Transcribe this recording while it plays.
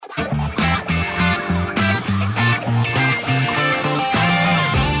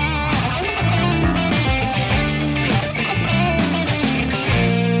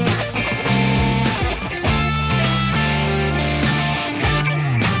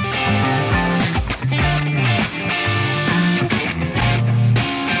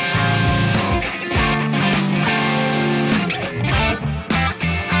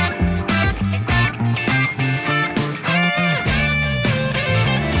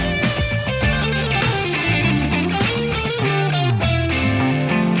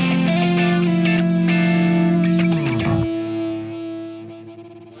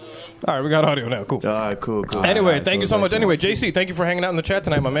All right, we got audio now. Cool. All right, cool. Anyway, right, thank you so much. Anyway, JC, thank you for hanging out in the chat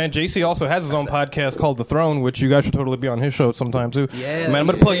tonight, my man. JC also has his own podcast called The Throne, which you guys should totally be on his show sometime, too. Yeah, man, I'm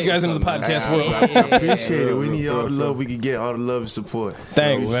going to plug you guys into the podcast world. I appreciate it. We need all the love we can get, all the love and support.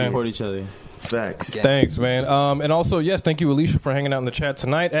 Thanks, man. Support each other. Facts. Thanks, man. And also, yes, thank you, Alicia, for hanging out in the chat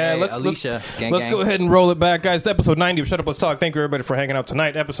tonight. Alicia, let's go ahead and roll it back, guys. Episode 90 of Shut Up, Let's Talk. Thank you, everybody, for hanging out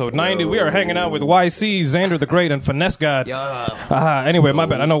tonight. Episode 90. We are hanging out with YC, Xander the Great, and Finesse God. Anyway, my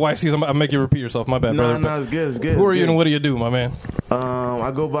bad. I know YC's. I'm making you repeat yourself. My bad, brother. No, it's good. Who are you and what do you do, my man?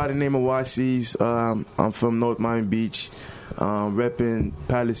 I go by the name of YC's. I'm from North Miami Beach. Repping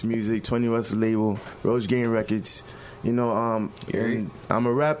Palace Music, 20 West label, Roach Gang Records. You know, and I'm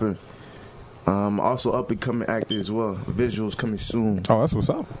a rapper. Also up and coming actor as well. Visuals coming soon. Oh, that's what's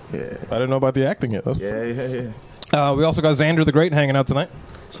up. Yeah. I didn't know about the acting yet. Yeah. We also got Xander the Great hanging out tonight.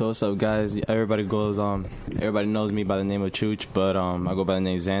 So what's up, guys? Everybody knows me by the name of Chooch, but I go by the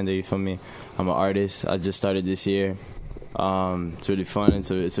name Xander. You feel me? I'm an artist. I just started this year. It's really fun. It's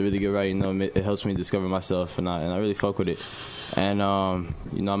a really good ride. You know, it helps me discover myself, and I really fuck with it. And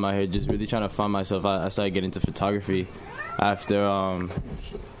you know, I'm out here just really trying to find myself. I started getting into photography after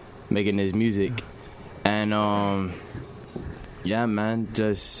making this music, and yeah, man,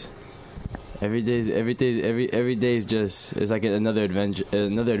 just every day is just, it's like another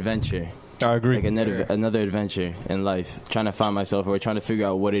adventure. I agree. Like another adventure in life, trying to find myself or trying to figure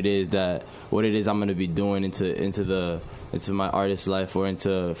out what it is I'm gonna be doing into my artist life or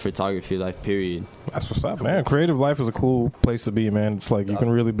into photography life, period. That's what's up, man. Creative life is a cool place to be, man. It's like you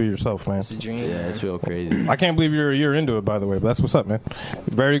can really be yourself, man. It's a dream. Yeah, it's real crazy. I can't believe you're a year into it, by the way, but that's what's up, man.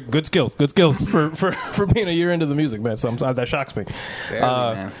 Very good skills for being a year into the music, man. So that shocks me.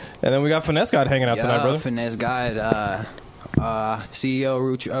 Barely, man. And then we got Finesse God hanging out tonight, brother. Finesse God,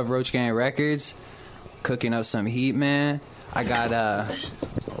 CEO of Roach Gang Records, cooking up some heat, man. I got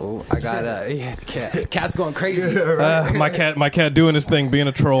cat's going crazy. My cat doing his thing, being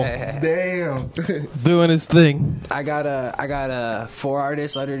a troll. Damn. Doing his thing. I got 4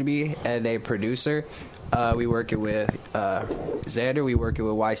 artists under me and a producer. We working with Xander. We working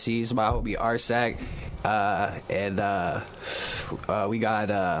with YC's, my homie Arsac, and we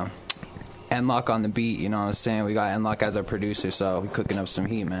got Enlock on the beat. You know what I'm saying? We got Enlock as our producer, so we cooking up some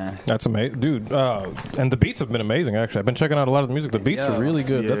heat, man. That's amazing, dude. And the beats have been amazing. Actually, I've been checking out a lot of the music. The beats are really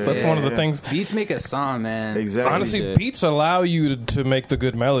good. That's one of the things. Beats make a song, man. Exactly. Honestly, beats allow you to make the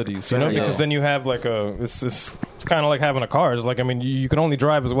good melodies. You know, because then you have like it's kind of like having a car. It's like, I mean, you can only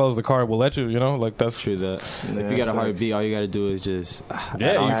drive as well as the car will let you. You know, like that's true. That if you got a hard beat, all you got to do is just you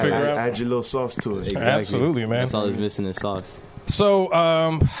figure out, add your little sauce to it. Exactly. Absolutely, man. That's all that's missing is sauce. So,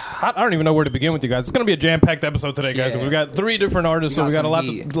 I don't even know where to begin with you guys. It's going to be a jam-packed episode today, guys. Because we got 3 different artists, so we got a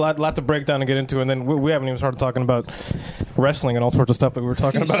lot to break down and get into. And then we haven't even started talking about wrestling and all sorts of stuff that we were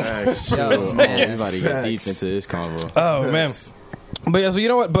talking about. Everybody get deep into this convo. Oh, man. But yeah, so you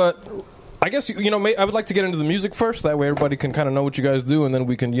know what? But I guess, you know, I would like to get into the music first. That way everybody can kind of know what you guys do, and then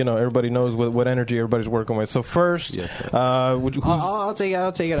we can, you know, everybody knows what energy everybody's working with. So first, I'll take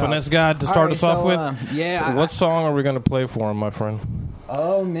it. Finesse God to start us off with? What song are we going to play for him, my friend?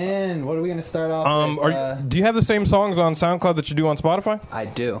 Oh, man. What are we going to start off with? Do you have the same songs on SoundCloud that you do on Spotify? I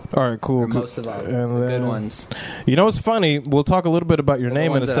do. All right, cool. Most of them. The good ones. You know what's funny? We'll talk a little bit about your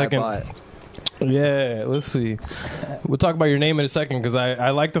name in a second. Yeah, let's see. We'll talk about your name in a second because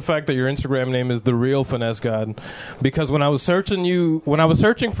I like the fact that your Instagram name is The Real Finesse God. Because when I was searching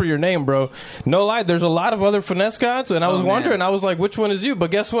for your name, bro, no lie, there's a lot of other Finesse Gods, and I was wondering, I was like, which one is you?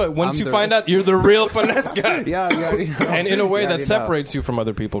 But guess what? Once you find out, you're the real Finesse God. And in a way that separates you from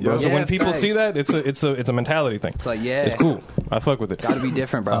other people, bro. So when people see that, it's a mentality thing. It's like, it's cool. I fuck with it. Gotta be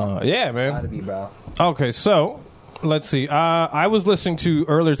different, bro. Yeah, man. Gotta be, bro. Okay, so let's see. I was listening to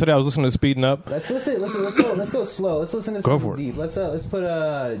earlier today. I was listening to Speeding Up. Let's go slow. Let's listen to something deep. Let's put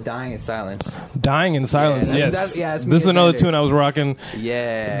Dying in Silence. Dying in Silence. Yes. This is another tune I was rocking.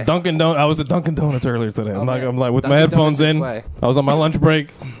 Yeah. Dunkin' Donuts. I was at Dunkin' Donuts earlier today. I'm like with my headphones in. I was on my lunch break.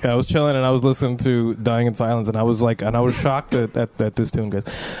 I was chilling and I was listening to Dying in Silence, and I was shocked at this tune, guys.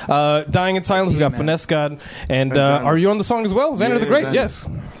 Dying in Silence. We got Finesse God, and are you on the song as well? Xander the Great. Yes.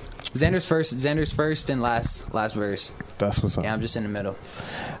 Xander's first and last verse. That's what's up. Yeah, I'm just in the middle.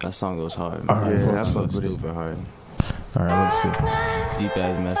 That song goes hard. All right, that's super hard. All right, let's see. Deep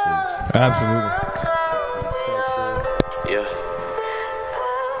ass message. Absolutely. Yeah.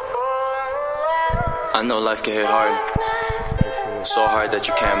 I know life can hit hard. So hard that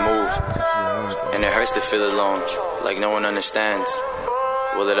you can't move. And it hurts to feel alone, like no one understands.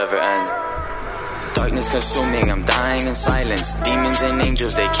 Will it ever end? Darkness consuming, I'm dying in silence. Demons and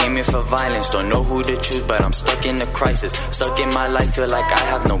angels, they came here for violence. Don't know who to choose, but I'm stuck in a crisis. Stuck in my life, feel like I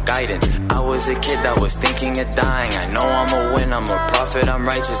have no guidance. I was a kid that was thinking of dying. I know I'm a win, I'm a prophet, I'm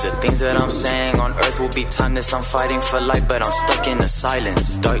righteous. The things that I'm saying on earth will be timeless. I'm fighting for life, but I'm stuck in the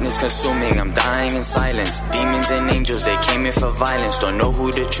silence. Darkness consuming, I'm dying in silence. Demons and angels, they came here for violence. Don't know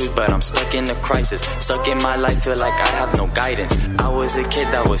who to choose, but I'm stuck in a crisis. Stuck in my life, feel like I have no guidance. I was a kid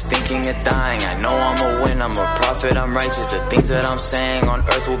that was thinking of dying. I know I'm a win, I'm a prophet, I'm righteous. The things that I'm saying on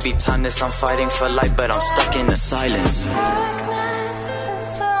earth will be timeless. I'm fighting for life, but I'm stuck in the silence.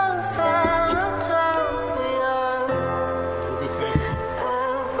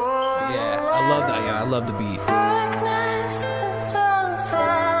 I love the beat.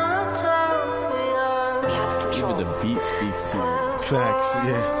 Even the beat speaks to you. Facts,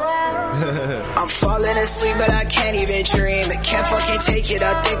 yeah. I'm falling asleep, but I can't even dream. Can't fucking take it,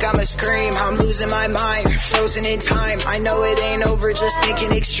 I think I'ma scream. I'm losing my mind, frozen in time. I know it ain't over, just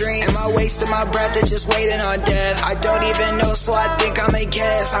thinking extreme. Am I wasting my breath or just waiting on death? I don't even know, so I think I'ma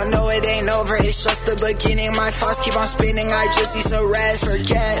guess. I know it ain't over, it's just the beginning. My thoughts keep on spinning, I just need some rest.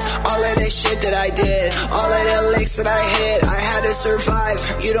 Forget all of the shit that I did, all of the licks that I hit. I had to survive,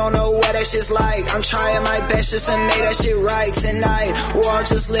 you don't know what that shit's like. I'm trying my best just to make that shit right. Tonight, we're all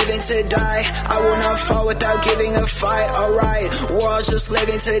just living to die. I will not fall without giving a fight. Alright, we're all just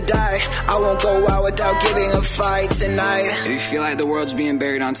living to die. I won't go out without giving a fight tonight. If you feel like the world's being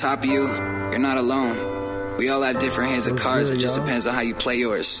buried on top of you, you're not alone. We all have different hands of cards. It just depends on how you play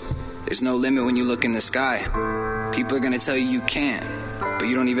yours. There's no limit when you look in the sky. People are gonna tell you you can't, but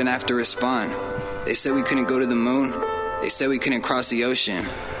you don't even have to respond. They said we couldn't go to the moon. They said we couldn't cross the ocean.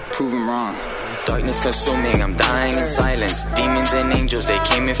 Prove them wrong. Darkness consuming, I'm dying in silence. Demons and angels, they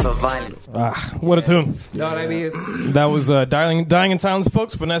came here for violence. What a tune. Know what I mean? That was Dying in Silence,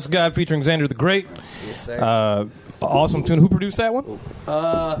 folks. Finesse God featuring Xander the Great. Yes, sir. Awesome tune. Who produced that one?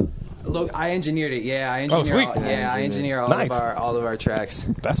 Look, I engineered it. Yeah, I engineer. sweet. I engineer all of our tracks.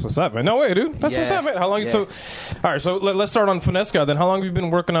 That's what's up, man. No way, dude. That's what's up, man. How long? Yeah. So, all right. So let's start on Finesse God. Then, how long have you been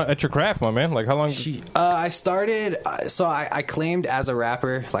working at your craft, my man? Like, how long? I started. So I claimed as a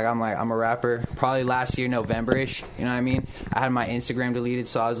rapper. I'm a rapper. Probably last year, November-ish. You know what I mean? I had my Instagram deleted,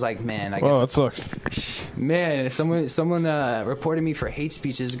 so I was like, man, I guess. Oh, that sucks. Man, someone reported me for hate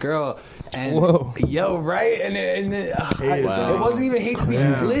speech. This girl. And whoa, yo, right? And it wasn't even hate speech.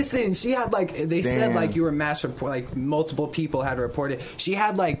 Yeah. Listen, she had they said you were mass report, multiple people had reported. She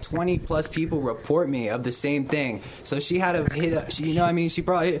had 20 plus people report me of the same thing. So she had to hit. You know what I mean? She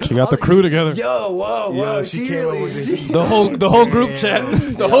probably she got the crew together. Yo, whoa. Yo, she came up with the whole group chat.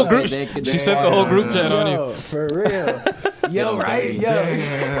 The whole group. She sent the whole group chat on you. For real. Yo, right? Yo.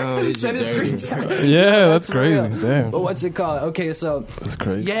 Send a screenshot. Yeah, that's crazy. Damn. But what's it called? Okay, so that's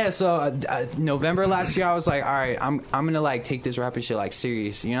crazy. Yeah, so November last year, I was like, all right, I'm gonna take this rapping shit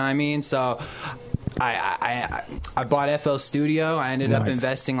serious. You know what I mean? So I bought FL Studio. I ended up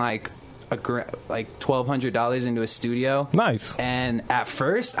investing $1,200 into a studio. Nice. And at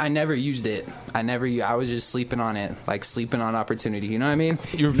first, I never used it. I was just sleeping on it, sleeping on opportunity. You know what I mean?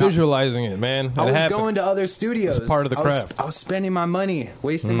 You're visualizing it, man. I was going to other studios. It's part of the craft. I was spending my money,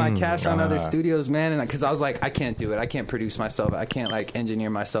 wasting my cash on other studios, man. And because I was like, I can't do it. I can't produce myself. I can't engineer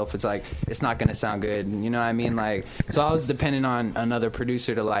myself. It's not going to sound good. You know what I mean? So I was depending on another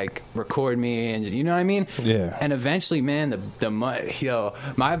producer to record me, and you know what I mean? Yeah. And eventually, man, my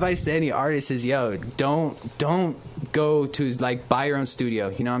advice to any artist is, don't go to buy your own studio.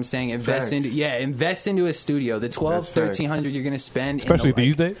 You know what I'm saying? Invest into a studio. The $1,200-$1,300 you're gonna spend, especially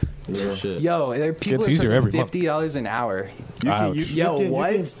these days. Yo, there are people are charging $50 an hour. You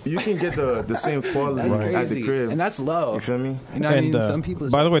can get the same quality at the crib, and that's low. You feel me? You know what I mean? Some people.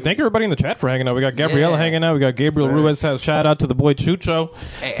 By the way, thank you everybody in the chat for hanging out. We got Gabriella hanging out. We got Gabriel Ruiz has shout out to the boy Chucho,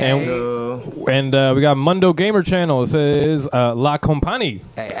 and we got Mundo Gamer Channel. It says La Company.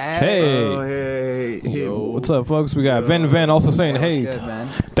 Hey. Yo, what's up, folks? We got Van also saying, hey. Good, man.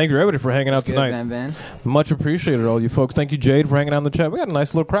 Thank you, everybody, for hanging out tonight. Van. Much appreciated, all you folks. Thank you, Jade, for hanging out in the chat. We got a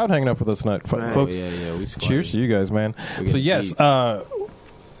nice little crowd hanging out with us tonight, folks. Yeah, cheers to you guys, man. So, yes,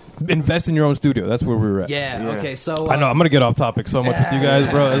 invest in your own studio. That's where we were at. Yeah. Okay. So I know I'm gonna get off topic so much with you guys,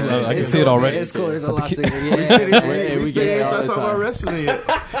 bro. I can see it already. It's cool. There's a lot to we didn't start talking about wrestling yet.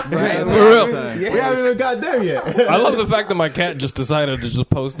 For real. We haven't even got there yet. I love the fact that my cat just decided to just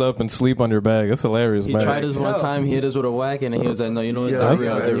post up and sleep on your bag. That's hilarious, man. He tried this one time. He hit us with a whack, and he was like, "No, you know what?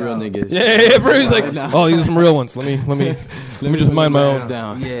 They're real niggas." Yeah, bro. He's like, "Oh, these are some real ones. Let me just mind my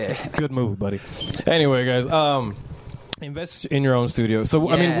own." Yeah. Good move, buddy. Anyway, guys. Invest in your own studio.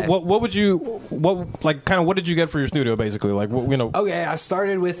 So I mean, what did you get for your studio basically? Like what, Okay, I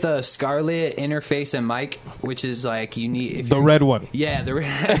started with a Scarlett interface and mic, which is like you need the red one. Yeah, the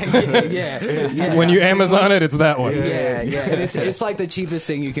red. yeah. When you Amazon it, it's that one. Yeah. And it's like the cheapest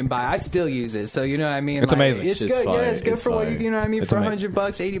thing you can buy. I still use it, so you know what I mean. It's amazing. It's good. Fire. Yeah, it's good for what you know what I mean. It's For amazing. $100,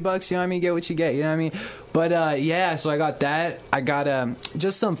 $80, you know what I mean. Get what you get. You know what I mean. But so I got that. I got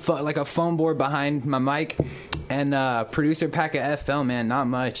just some like a foam board behind my mic. And producer pack of FL, man, not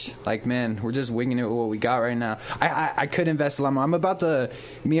much. Like, man, we're just winging it with what we got right now. I could invest a lot more. I'm about to,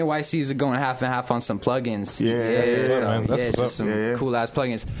 me and YCs are going half and half on some plugins. Just some cool ass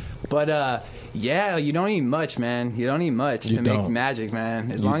plugins. But you don't need much, man. You don't need much to make magic,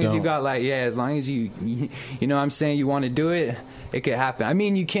 man. As long as you got as long as you know what I'm saying, you want to do it. It could happen. I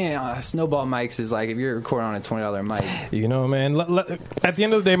mean, you can't. Snowball mics is like if you're recording on a $20 mic. You know, man. At the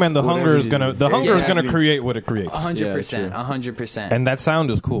end of the day, man, the hunger is gonna create what it creates. 100%. 100%. And that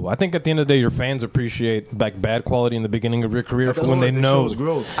sound is cool. I think at the end of the day, your fans appreciate like bad quality in the beginning of your career when they know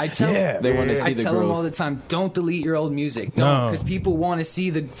growth. I tell they want to see the growth. I tell them all the time, don't delete your old music. Don't, because people want to see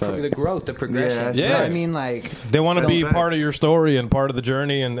the growth, the progression. Yeah, you know what I mean? Like they want to be part of your story and part of the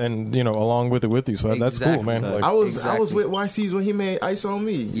journey, and along with you. So that's cool, man. Like, I was with YC's when he made Ice on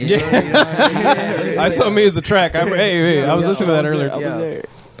Me. Ice on Me is the track. I was listening to that earlier. I was there.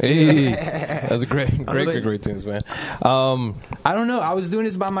 Hey, that was great tunes, man. I don't know. I was doing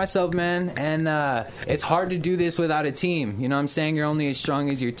this by myself, man, and it's hard to do this without a team. You know what I'm saying? You're only as strong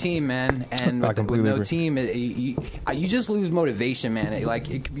as your team, man. And with no agree. team, you just lose motivation, man.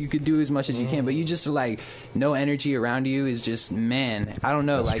 You could do as much as you can, but you just no energy around you is just, man. I don't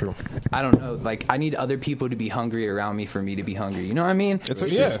know. That's true. I don't know. Like I need other people to be hungry around me for me to be hungry. You know what I mean? That's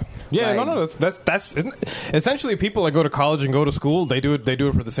essentially people that go to college and go to school. They do it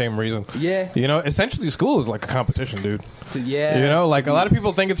for the same reason. Yeah. Essentially school is like a competition, dude. Yeah. Like a lot of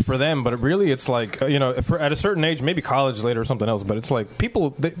people think it's for them, but really it's like, at a certain age, maybe college later or something else, but it's like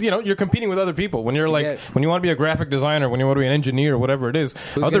people, you're competing with other people. When you're when you want to be a graphic designer, when you want to be an engineer, whatever it is,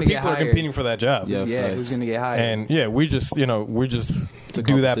 other people are competing for that job. Who's going to get hired? And we just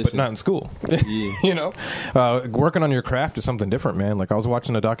do that, but not in school. Working on your craft is something different, man. Like I was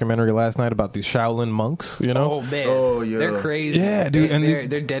watching a documentary last night about these Shaolin monks, Oh, man. Oh, yeah. They're crazy. Yeah,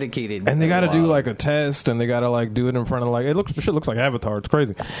 dude. They're dedicated. And they got to do like a test, and they got to like do it in front of shit looks like Avatar. It's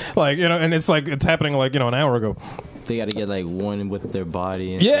crazy. And it's like it's happening like an hour ago. They got to get like one with their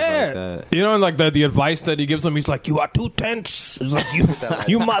body and stuff like that. And like the advice that he gives them, he's like, you are too tense. It's like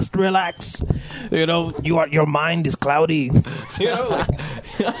you must relax. Your mind is cloudy.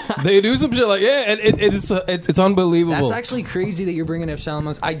 They do some shit like and it's unbelievable. That's actually crazy that you're bringing up Shaolin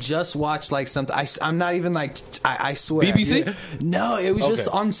monks. I just watched like something. I'm not even like I swear. BBC? No, it was just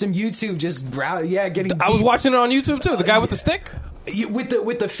on some YouTube. Just getting. I was watching it on YouTube too. The guy with the stick. With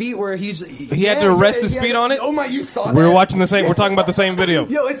the feet where he had to rest his feet on it. Oh my, you saw that? We were watching the same. We're talking about the same video.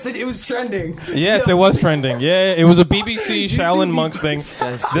 Yo, it was trending. Yes, it was trending. Yeah, it was a BBC Shaolin monks thing.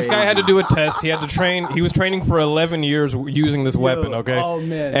 This guy had to do a test. He had to train. He was training for 11 years using this weapon. Okay. Oh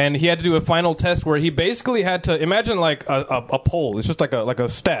man. And he had to do a final test where he basically had to imagine like a pole. It's just like a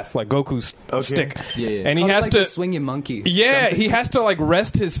staff, like Goku's stick. Yeah. And he has to swinging monkey. Yeah, he has to like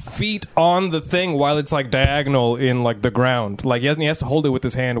rest his feet on the thing while it's like diagonal in like the ground. Like he has to hold it with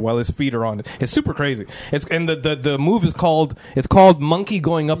his hand while his feet are on it. It's super crazy. And the move is called monkey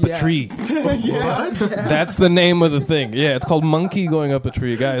going up a tree. That's the name of the thing. Yeah, it's called monkey going up a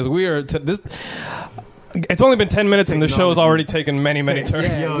tree, guys. We are this. It's only been 10 minutes and the show's already taken many turns.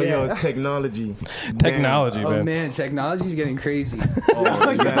 Yo, technology, man. Oh man, technology's getting crazy.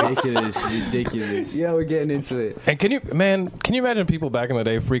 Ridiculous. Yeah, we're getting into it. And can you imagine people back in the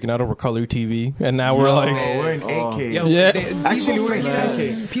day freaking out over color TV, and now we're we're in 8K. Actually, we're in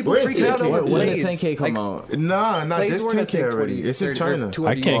 10K. People freaking out over when did blades. 10K come out? Nah, this 10K already. It's in China.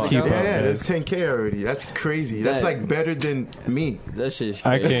 I can't keep up. Yeah, it's 10K already. That's crazy. That's like better than me. That shit's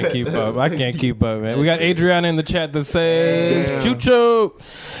I crazy. can't keep up, man. We got Adriana in the chat that says Chucho,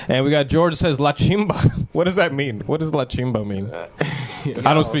 and we got George that says La Chimba. What does that mean? What does La Chimba mean?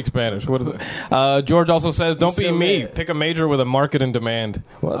 I don't speak Spanish. What is it? George also says, "Don't be me. Pick a major with a market in demand."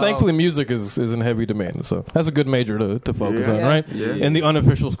 Well, thankfully, music is in heavy demand, so that's a good major to focus on, right? Yeah. In the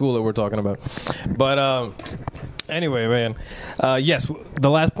unofficial school that we're talking about. But anyway, man. Yes, the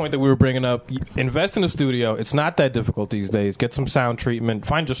last point that we were bringing up: invest in a studio. It's not that difficult these days. Get some sound treatment.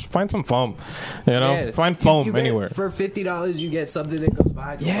 Find some foam. Find foam anywhere. For $50, you get something that goes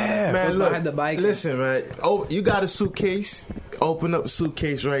behind. Yeah, man. Look, behind the bike. Listen, man. Oh, you got a suitcase. open up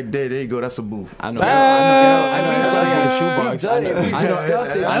suitcase right there. There you go. That's a booth. I know everybody got a shoebox. I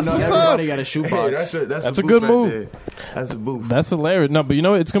know everybody got a shoebox. Hey, that's a good move. There. That's a booth. That's hilarious. No, but you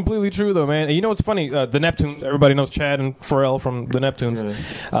know, it's completely true, though, man. And you know what's funny? The Neptunes, everybody knows Chad and Pharrell from the Neptunes.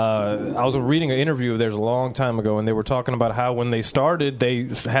 Yeah. I was reading an interview of theirs a long time ago, and they were talking about how when they started, they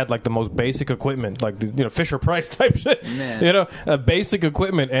had like the most basic equipment, like the, Fisher Price type shit. Man. Basic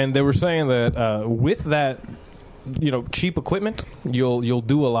equipment, and they were saying that with that, cheap equipment, you'll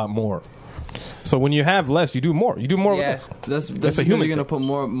do a lot more. So when you have less, you do more. You do more with less. That's a human. You're gonna put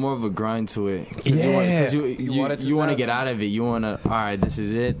more of a grind to it. Yeah, you want to get out of it. You want to. All right, this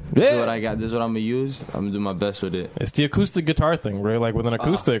is it. This is what I got. This is what I'm gonna use. I'm gonna do my best with it. It's the acoustic guitar thing, right? Like with an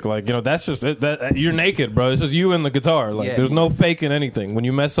acoustic, that's just it. That you're naked, bro. It's just you and the guitar. Like there's no faking anything. When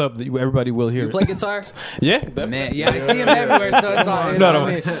you mess up, everybody will hear. You play guitar? Yeah, man. Yeah, I see him everywhere. So it's all.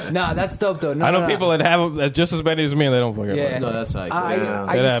 No, that's dope though. I know people that have just as many as me, and they don't fucking. Yeah, no, that's right.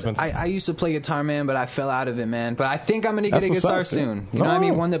 It happens. I used to play guitar, man, but I fell out of it, man. But I think I'm gonna get a guitar soon. You know what I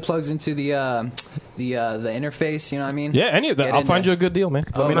mean? One that plugs into the interface. You know what I mean? Yeah, any of that. I'll find you a good deal, man.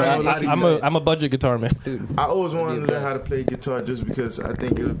 I'm a budget guitar man. Dude, I always wanted to learn how to play guitar just because I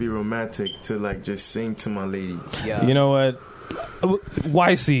think it would be romantic to just sing to my lady. Yeah. You know what?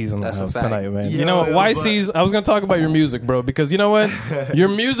 YC's in the house tonight, man. Yeah, you know what? YC's, I was going to talk about your music, bro, because you know what? Your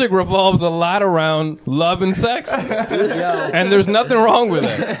music revolves a lot around love and sex. And there's nothing wrong with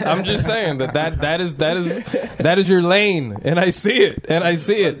it. I'm just saying that is your lane, and I see it. I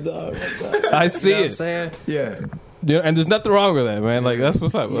see it. Yeah. And there's nothing wrong with that, man. Like, that's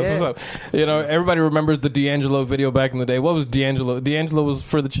what's up. That's what's up. Everybody remembers the D'Angelo video back in the day. What was D'Angelo? D'Angelo was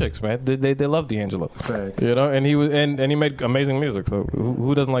for the chicks, man. They love D'Angelo. Facts. And he was and he made amazing music. So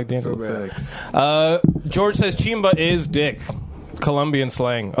who doesn't like D'Angelo? Facts. George says Chimba is dick. Colombian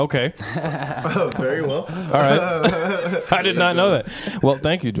slang. Okay. Very well. All right. I did not know that. Well,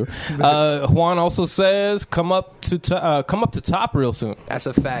 thank you, George. Juan also says come up to top real soon. That's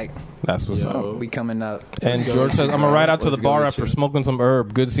a fact. That's what's up. We coming up. And George says, I'm going to ride out to the bar after smoking some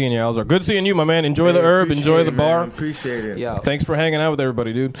herb. Good seeing you, Alzar. Good seeing you, my man. Enjoy the herb. Enjoy the bar. Appreciate it. Yo. Thanks for hanging out with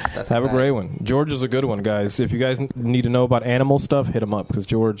everybody, dude. Have a great one. George is a good one, guys. If you guys need to know about animal stuff, hit him up, because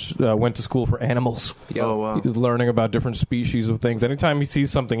George went to school for animals. Oh, wow. He's learning about different species of things. Anytime he sees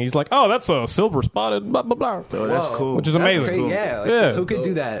something, he's like, oh, that's a silver spotted blah, blah, blah. Oh, that's cool. Which is amazing. Cool. Yeah. Who could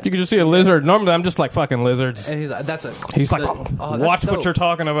do that? You could just see a lizard. Normally, I'm just like, fucking lizards. And he's like, watch what you're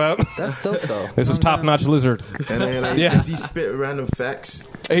talking about. That's dope, though. This is top-notch lizard. And then, does he spit random facts?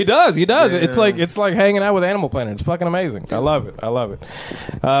 He does. Yeah. It's like hanging out with Animal Planet. It's fucking amazing. I love it.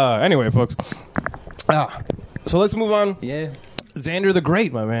 Anyway, folks. So let's move on. Yeah. Xander the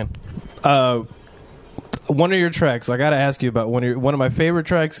Great, my man. One of your tracks, I got to ask you about one of my favorite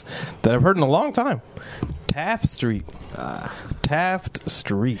tracks that I've heard in a long time. Taft Street. Taft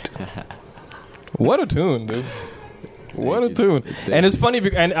Street. What a tune, dude. What a tune. And it's funny,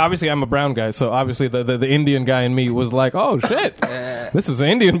 and obviously I'm a brown guy, so obviously the Indian guy in me was like, oh shit, this is an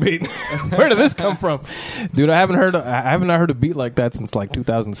Indian beat. Where did this come from? Dude, I haven't heard a beat like that since like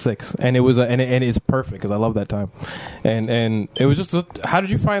 2006, and it was and it's perfect because I love that time. And it was just how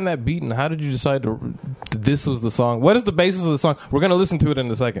did you find that beat, and how did you decide this was the song? What is the basis of the song? We're going to listen to it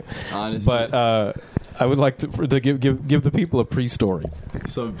in a second. Honestly. But I would like to give the people a pre-story.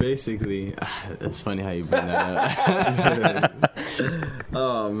 So basically, it's funny how you bring that up.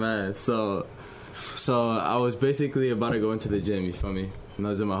 Oh man, so I was basically about to go into the gym. You feel me? When I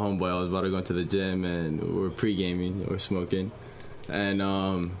was with my homeboy, I was about to go into the gym, and we were pre-gaming, we were smoking,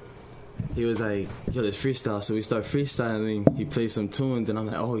 and he was like, "Yo, there's freestyle." So we start freestyling. He plays some tunes, and I'm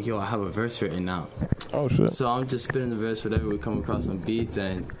like, "Oh, yo, I have a verse written out." Oh shit! So I'm just spitting the verse, whatever. We come across some beats,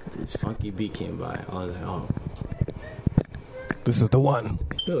 and this funky beat came by. I was like, "Oh, this is the one."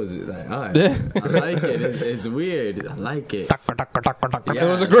 It was like, all right. I like it. It's weird. I like it. It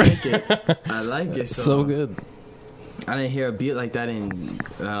was a great. I like it. So good. I didn't hear a beat like that in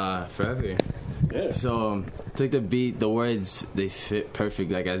forever. Yeah. So took the beat, the words, they fit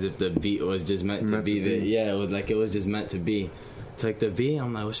perfect, like as if the beat was just meant to be. Yeah, it was like it was just meant to be. Took the beat,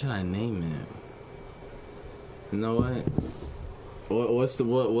 I'm like, what should I name it? You know what? What's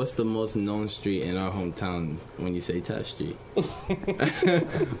the most known street in our hometown when you say Taft Street?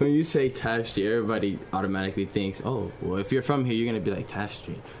 When you say Taft Street, everybody automatically thinks, oh, well, if you're from here, you're going to be like Taft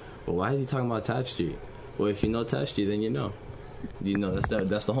Street. Well, why is he talking about Taft Street? Well, if you know Taft Street, then you know. You know, that's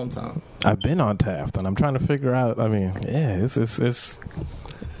the hometown. I've been on Taft, and I'm trying to figure out, I mean, yeah, it's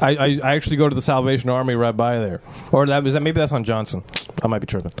I actually go to the Salvation Army right by there. Or maybe that's on Johnson. I might be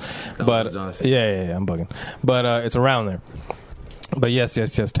tripping. But Johnson. Yeah, I'm bugging. But it's around there. But yes,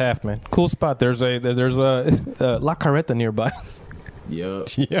 Taft, man, cool spot. There's a La Carreta nearby. Yep.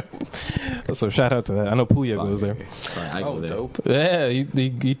 Yeah. So shout out to that. I know Puya goes there. I go there. Dope. Yeah,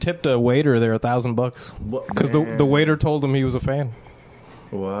 he tipped a waiter there $1,000 because the waiter told him he was a fan.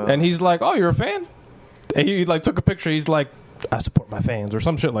 Wow. And he's like, "Oh, you're a fan?" And he like took a picture. He's like, "I support my fans" or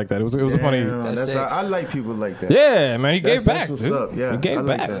some shit like that. It was a funny. I like people like that. Yeah, man, he gave back. What's Dude. up. Yeah, he gave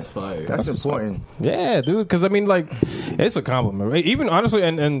like back. That. That's fire. That's important. Yeah, dude. Because I mean, like, it's a compliment. Even honestly,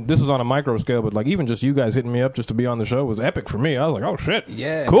 and this is on a micro scale, but like even just you guys hitting me up just to be on the show was epic for me. I was like, "Oh shit,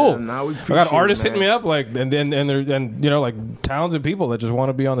 Yeah, cool." Man, now we I got artists appreciate it, hitting me up, like, and you know, like talented people that just want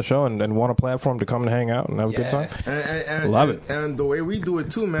to be on the show and want a platform to come and hang out and have a good time. And Love it. And the way we do it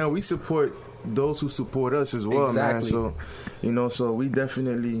too, man, we support those who support us as well, Exactly. man. So, you know, so we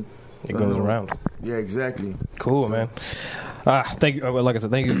definitely It goes around. Yeah, exactly. Cool, man. Thank you. Like I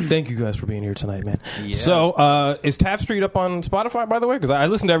said, thank you guys for being here tonight, man. Yeah. So, is Taft Street up on Spotify, by the way? Because I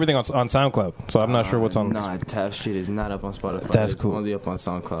listen to everything on SoundCloud, so I'm not sure what's on. Nah, Taft Street is not up on Spotify. That's it's cool. Only up on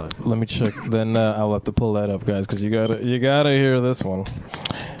SoundCloud. Let me check. Then I'll have to pull that up, guys, because you gotta hear this one.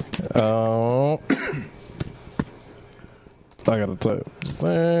 I gotta tell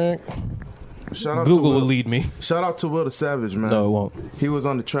you. Shout out Google to will lead me. Shout out to Will the Savage, man. No, it won't. He was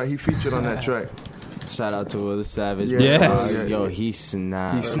on the track. He featured on that track. Shout out to Will the Savage. Yes. Yo, he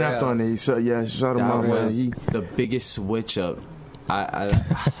snapped. He snapped on it. Shout him out, man. Was the biggest switch up.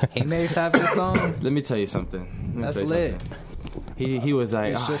 Haymakers have this song. Let me tell you something. That's lit. He was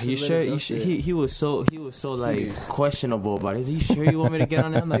like, you sure? He was so like questionable about it. Is you sure you want me to get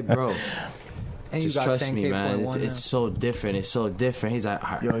on it? I'm like, bro. And just trust me, man. It's so different. It's so different. He's like,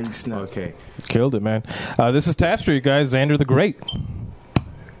 yo, he snapped. Okay. Killed it, man. This is Taft Street, guys. Xander the Great.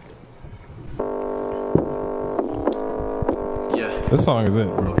 Yeah. This song is it,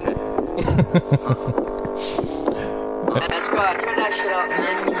 bro. Okay. That's right, turn that shit up,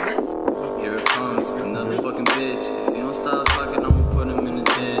 man. Here it comes, another fucking bitch. If you don't stop fucking, I'ma put him in the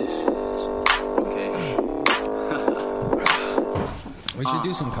ditch. Okay. We should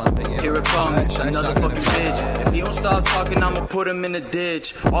do some content. Yeah. Here it comes, another fucking bitch. If you don't stop talking, I'ma put him in the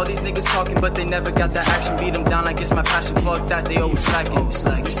ditch. All these niggas talking, but they never got that action. Beat them down like it's my passion. Fuck that, they always slacking.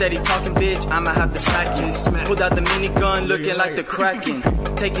 You steady talking, bitch, I'ma have to smack you. Pulled out the minigun, looking like the Kraken.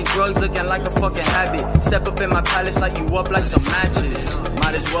 Taking drugs, looking like a fucking habit. Step up in my palace, light you up like some matches.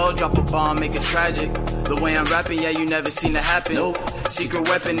 Might as well drop a bomb, make it tragic. The way I'm rapping, yeah, you never seen it happen. Nope. Secret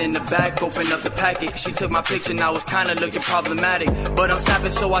weapon in the back, open up the packet. She took my picture, now it's kinda looking problematic. But I'm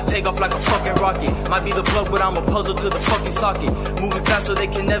snapping, so I take off like a fucking rocket. Might be the plug, but I'm a puzzle to the fucking socket. Moving fast so they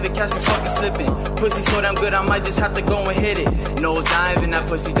can never catch me fucking slipping. Pussy so damn good, I might just have to go and hit it. Nose diving, that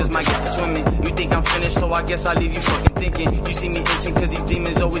pussy just might get to swimming. You think I'm finished, so I guess I'll leave you fucking thinking. You see me itching, cause these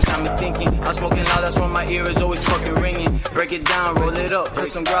demons always got me thinking. I'm smoking loud, that's why my ear is always fucking ringing. Break it down, roll it up, put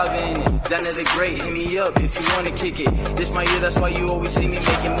some grab in it. Xander the Great, hit me up if you wanna kick it. This my year, that's why you always see me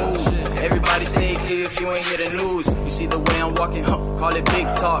making moves. Everybody stay clear if you ain't hear the news. You see the way I'm walking, call it big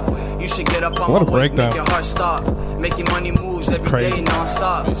talk. You should get up on What a my way, breakdown. make your heart stop. Making money moves every day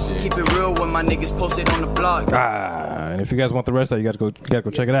non-stop. Keep it real when my niggas posted on the blog. And if you guys want the rest of it, you gotta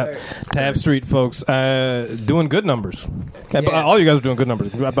go check it out. sir. Taft Street, folks, doing good numbers. All you guys are doing good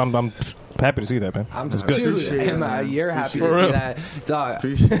numbers. I'm happy to see that, man. I'm It's just good. you're happy to For see real. that, dog.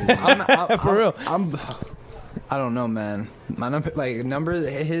 For real. I don't know, man. My numbers,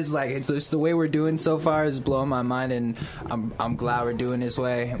 just the way we're doing so far is blowing my mind, and I'm glad we're doing this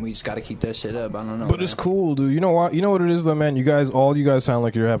way, and we just got to keep that shit up. I don't know, But man. it's cool, dude. You know what? You know what it is, though, man. All you guys sound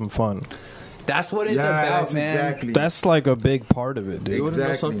like you're having fun. That's what it's Yeah, about, that's man. exactly. That's like a big part of it, dude. You want to know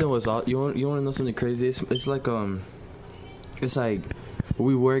Exactly. something you want to know something crazy? It's like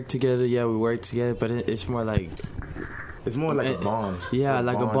we work together. Yeah, we work together, but it's more like. It's more like a bond. Yeah,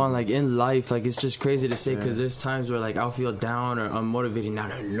 like a bond. Like in life, like it's just crazy to say because there's times where like I'll feel down or unmotivated,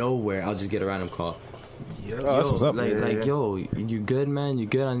 out of nowhere I'll just get a random call. That's what's up. Yo, you good, man? You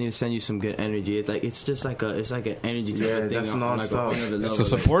good? I need to send you some good energy. It's just like an energy type of thing. that's non-stop. It's a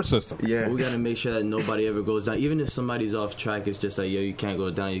support system. Yeah. We gotta make sure that nobody ever goes down. Even if somebody's off track, it's just like, yo, you can't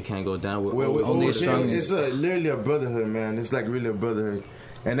go down. You can't go down. We're only always strong. it's literally a brotherhood, man. It's like really a brotherhood.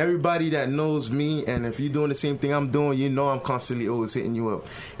 And everybody that knows me, and if you're doing the same thing I'm doing, you know I'm constantly always hitting you up.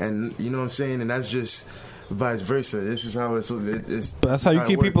 And you know what I'm saying? And that's just vice versa. This is how it's But that's how you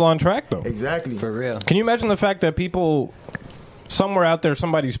keep it people works. on track, though. Exactly. For real. Can you imagine the fact that people somewhere out there,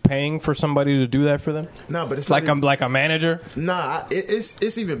 somebody's paying for somebody to do that for them? No, but it's Like not I'm like a manager. Nah,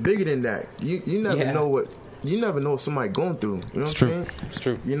 it's even bigger than that. You never know what you never know what somebody going through. You know what I'm saying? It's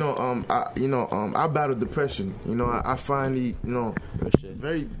true. You know, I battled depression. You know, I finally,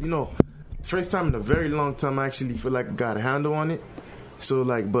 very, first time in a very long time, I actually feel like I got a handle on it. So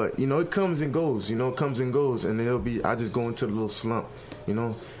like, but you know, it comes and goes. You know, it comes and goes, and it'll be. I just go into the little slump. You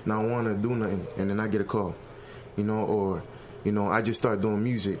know, and I want to do nothing, and then I get a call. You know, or you know, I just start doing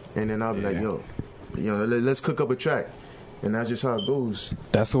music, and then I'll be like, yo, you know, let's cook up a track. And that's just how it goes.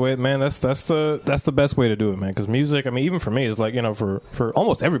 That's the way, man. That's the best way to do it, man. Because music, I mean, even for me, it's like, you know, for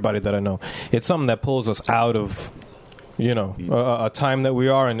almost everybody that I know, it's something that pulls us out of, you know, a time that we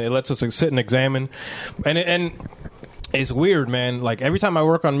are, and it lets us sit and examine. And it's weird, man. Like every time I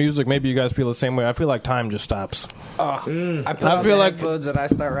work on music, maybe you guys feel the same way. I feel like time just stops. I feel like headphones and I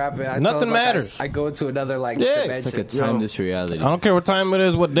start rapping. Nothing matters. I go to another dimension. It's like a timeless reality. I don't care what time it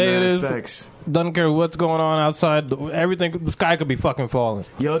is, what day it is. Facts. Doesn't care what's going on outside. Everything, the sky could be fucking falling.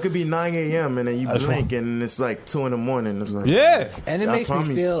 Yo, it could be 9 a.m. and then you blink and it's like 2 in the morning. It's like, and it makes me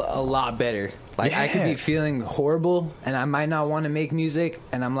feel a lot better. Like I could be feeling horrible and I might not want to make music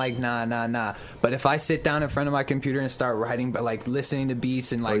and I'm like, nah. But if I sit down in front of my computer and start writing, but like listening to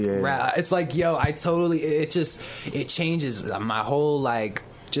beats and like rap, it's like, yo, it changes my whole like,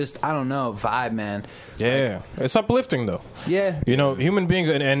 just, I don't know, vibe, man. Yeah. Like, it's uplifting though. Yeah. You know, human beings,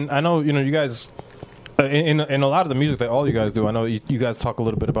 and I know, you know, you guys, in a lot of the music that all you guys do, I know you guys talk a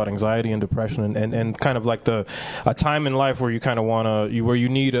little bit about anxiety and depression and kind of like a time in life where you kind of want to, where you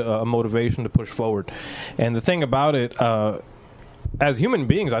need a motivation to push forward. And the thing about it, as human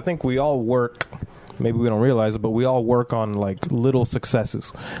beings, I think we all work, maybe we don't realize it, but we all work on like little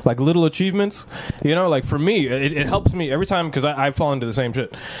successes, like little achievements. You know, like for me, it helps me every time because I fall into the same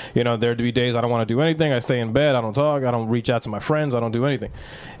shit. You know, there'd be days I don't want to do anything. I stay in bed. I don't talk. I don't reach out to my friends. I don't do anything.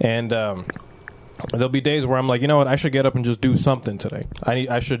 And there'll be days where I'm like, you know what, I should get up and just do something today.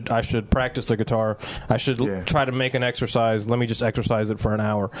 I should practice the guitar. I should try to make an exercise. Let me just exercise it for an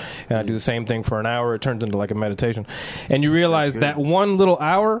hour. And I do the same thing for an hour. It turns into like a meditation. And you realize that one little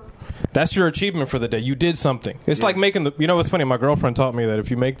hour, that's your achievement for the day. You did something. It's like making the. You know what's funny? My girlfriend taught me that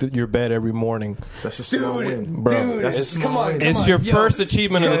if you make your bed every morning, that's a small win, bro. That's a small win. It's your first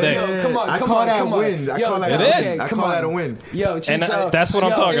achievement of the day. Yo, come on, I call that a win. I call that a win. Yo, and that's what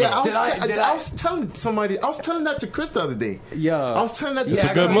I'm talking about. I was telling somebody. I was telling that to Chris the other day. Yo, I was telling that. It's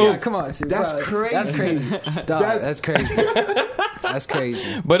a good move. Come on, that's crazy. That's crazy. That's crazy. That's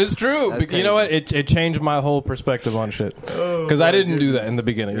crazy. But it's true. You know what? It changed my whole perspective on shit because I didn't do that in the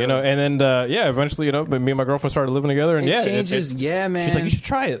beginning. You know, and then eventually, you know, me and my girlfriend started living together, and it changes. Man. She's like, you should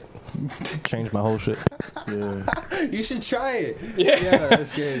try it. Changed my whole shit. Yeah, you should try it. Yeah,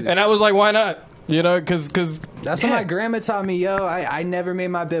 that's crazy. And I was like, why not? You know, because that's what my grandma taught me. Yo, I never made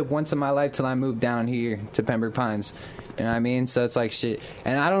my bed once in my life till I moved down here to Pembroke Pines. You know what I mean? So it's like shit.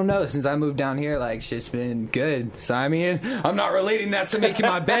 And I don't know, since I moved down here, like shit's been good. So I mean, I'm not relating that to making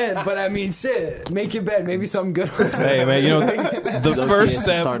my bed, but I mean, shit, make your bed, maybe something good. Hey man, you know, the first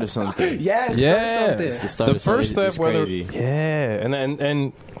step, start of something. The first step, whether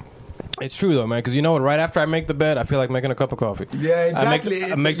and it's true though, man. Because you know what? Right after I make the bed, I feel like making a cup of coffee. Yeah, exactly.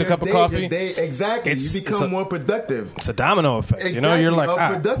 I make the cup of coffee. Exactly. You become more productive. It's a domino effect. Exactly. You know, you're like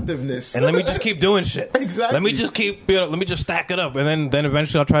productiveness. And let me just keep doing shit. Exactly. Let me just let me just stack it up, and then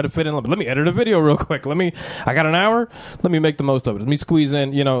eventually I'll try to fit in. Let me edit a video real quick. I got an hour. Let me make the most of it. Let me squeeze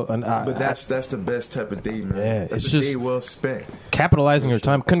in. You know, but that's the best type of day, man. Yeah, that's it's a just day well spent. Capitalizing your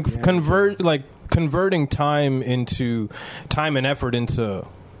time, converting time and effort into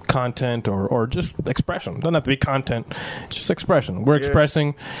content or just expression. Doesn't have to be content. It's just expression. We're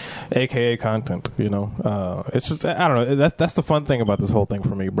expressing, aka content. You know, it's just, I don't know. That's the fun thing about this whole thing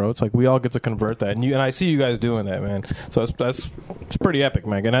for me, bro. It's like we all get to convert that, and I see you guys doing that, man. So it's pretty epic,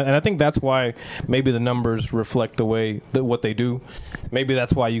 man. And I think that's why maybe the numbers reflect the way what they do. Maybe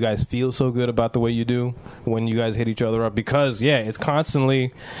that's why you guys feel so good about the way you do when you guys hit each other up, because it's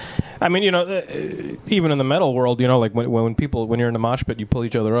constantly. I mean, you know, even in the metal world, you know, like when you're in the mosh pit, you pull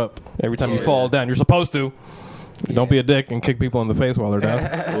each other up. Every time you fall down, you're supposed to. Don't be a dick and kick people in the face while they're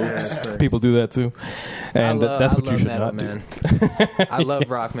down. People do that too, and that's what you should not do. I love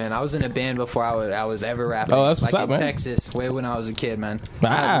rock, man. I was in a band before I was ever rapping. Oh, that's what's like up, in man. Texas, way when I was a kid, man. I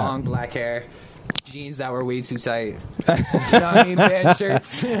had long black hair. Jeans that were way too tight. You know what I mean? Band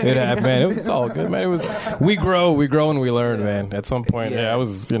shirts. Man, it was all good, man. It was we grow and we learn, man. At some point, I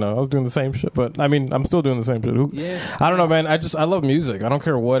was doing the same shit, but I mean, I'm still doing the same shit. I don't know, man. I love music. I don't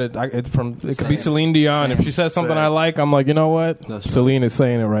care what it could be Celine Dion. If she says something I like, I'm like, you know what? Celine is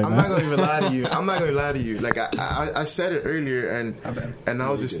saying it right now. I'm not gonna even lie to you. Like I said it earlier, and I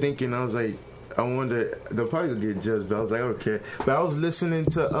was just thinking, I was like, I wonder, they'll probably gonna get judged, but I was like, I don't care. But I was listening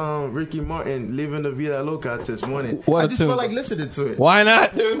to Ricky Martin, Living La Vida Loca this morning. What I just felt like listening to it. Why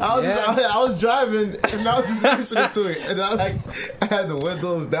not, dude? I was driving, and I was just listening to it. And I had the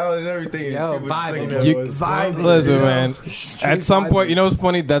windows down and everything. Yo, and vibing. Listen, man. At some point, you know what's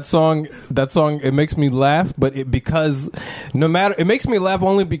funny? That song, it makes me laugh, but it makes me laugh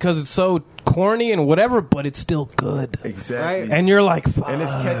only because it's so corny and whatever, but it's still good. Exactly. And you're like, fuck. And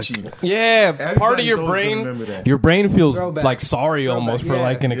it's catchy. Yeah, part of your brain feels Throwback. like sorry almost for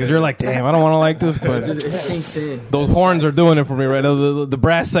liking it, because you're like, damn, I don't want to like this, but It sinks in. those horns are doing it for me right now. The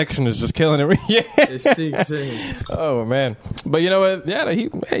brass section is just killing it. Yeah. It sinks in. Oh man, but you know what? Yeah,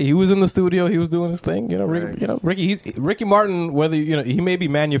 he was in the studio. He was doing his thing. You know, Ricky Martin. Whether he may be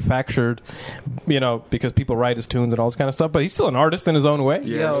manufactured, because people write his tunes and all this kind of stuff, but he's still an artist in his own way.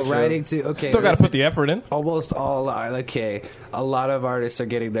 Yeah, writing too. Okay, still got to put the effort in. Almost all are. Okay, a lot of artists are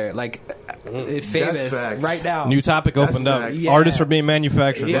getting there. Like, famous right now. New topic opened up. Yeah. Artists are being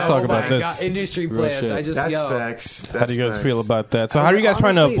manufactured. Let's talk about this. God, industry plans. That's facts. How do you guys feel about that? So how are you guys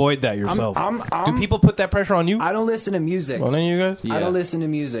trying to avoid that yourself? Do people put that pressure on you? I don't listen to music. Well, none of you guys? I don't listen to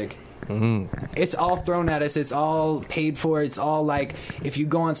music. It's all thrown at us. It's all paid for. It's all like, if you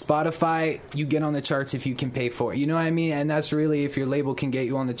go on Spotify, you get on the charts if you can pay for it. You know what I mean? And that's really, if your label can get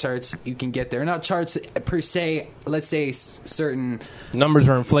you on the charts, you can get there. Not charts per se. Let's say certain numbers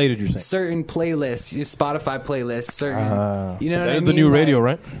are inflated. You're saying certain playlists, your Spotify playlists. Certain, you know what I mean? That is the new radio,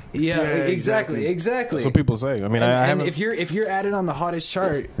 right? Yeah, exactly. That's what people say. I mean, and if you're added on the hottest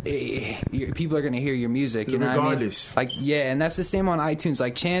chart, people are going to hear your music. You know regardless. what I mean? Like, and that's the same on iTunes.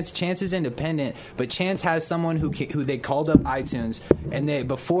 Like Chance is independent, but Chance has someone who they called up iTunes, and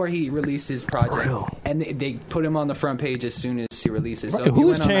before he released his project, and they put him on the front page as soon as he releases. Right. So who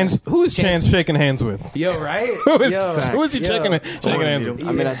is Chance shaking hands with? Yo, right? Who is he shaking hands with?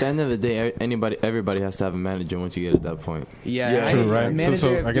 I mean, at the end of the day, everybody has to have a manager once you get at that point. Yeah, true, right? Manager,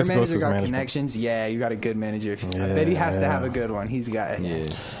 so I guess your manager got management. connections. Yeah, you got a good manager. I bet he has to have a good one. He's got. Yeah.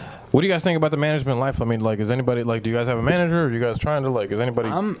 What do you guys think about the management life? I mean, like, is anybody do you guys have a manager? Or are you guys trying to is anybody?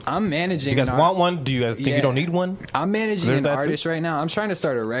 I'm managing. Do you guys want one? Do you guys think you don't need one? I'm managing an artist right now. I'm trying to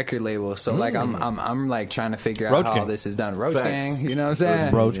start a record label, so I'm like trying to figure out how this is done. Roach Gang, you know what I'm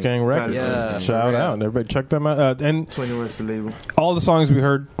saying? Roach Gang Records. Yeah, shout out, everybody, check them out. And 21 is the label. All the songs we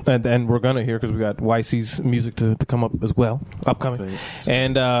heard and we're gonna hear, because we got YC's music to come up as well, upcoming. Thanks.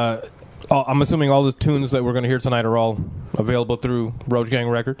 And I'm assuming all the tunes that we're going to hear tonight are all available through Roach Gang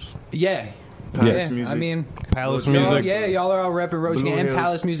Records. Yeah. Palace Music. I mean, Palace Music. Yeah, y'all are all repping Roach Gang and Hills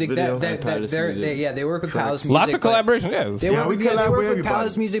Palace Music. Video. They work with Palace Music. Lots of collaboration. They work with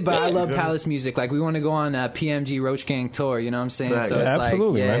Palace Music, but I love Palace Music. Like, we want to go on a PMG Roach Gang tour. You know what I'm saying? Right. So it's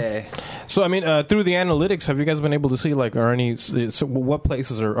absolutely, man. So I mean, through the analytics, have you guys been able to see what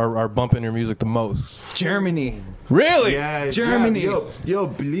places are bumping your music the most? Germany. Really? Yeah, Germany. Yo,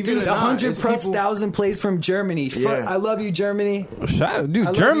 believe it or not, 100,000 plays from Germany. Yeah. I love you, Germany.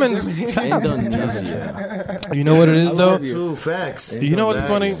 Dude, Germans. Indonesia. You know what it is, though? True facts. You know what's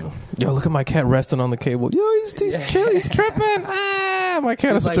funny? Yo, look at my cat resting on the cable. Yo, he's chill. He's tripping. My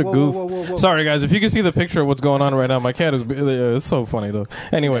cat is such a goof. Whoa. Sorry, guys. If you can see the picture of what's going on right now, my cat is it's so funny, though.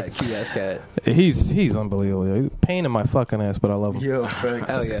 Anyway. Cute ass cat. He's unbelievable. Yo. He's a pain in my fucking ass, but I love him. Yo,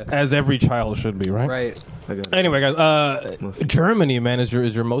 facts. Hell yeah. As every child should be, right? Right. Anyway, guys, Germany, man, is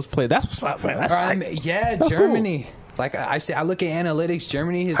your most played. That's what's up, man. That's Germany. Cool. Like I say, I look at analytics.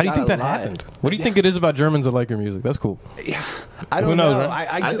 Germany has. How do you think that lot. happened? What do you think it is about Germans that like your music? That's cool. Yeah, I don't Who knows, know. right?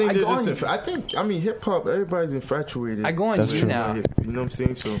 I think hip hop. Everybody's infatuated. I go on That's you true. now. You know what I'm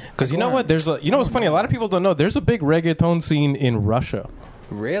saying? So Because you know what? You know what's funny? A lot of people don't know. There's a big reggaeton scene in Russia.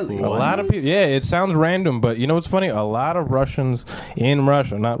 Really? A lot of people. Yeah, it sounds random, but you know what's funny? A lot of Russians in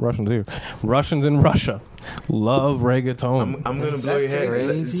Russia, not Russians here, Russians in Russia love reggaeton. I'm gonna blow your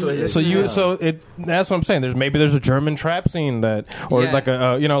head. So that's what I'm saying. There's a German trap scene that, or like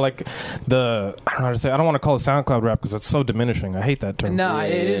I don't know how to say. I don't want to call it SoundCloud rap because it's so diminishing. I hate that term. No,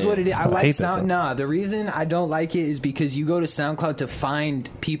 it is what it is. I like sound. Nah, the reason I don't like it is because you go to SoundCloud to find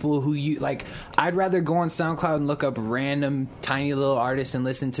people who you like. I'd rather go on SoundCloud and look up random tiny little artists and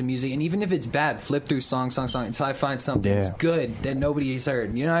listen to music, and even if it's bad, flip through song until I find something that's good that nobody has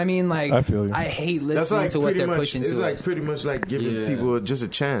heard. You know what I mean? Like, I feel you. I hate listening to what they're pushing to us. It's like pretty much like giving people just a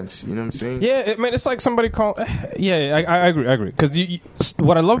chance. You know what I'm saying? Yeah, man, it's like somebody call. Yeah, I agree. Because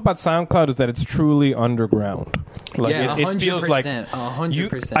what I love about SoundCloud is that it's truly underground. Like Yeah, it feels like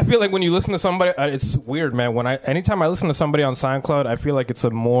 100%. I feel like when you listen to somebody, it's weird, man. Anytime I listen to somebody on SoundCloud, I feel like it's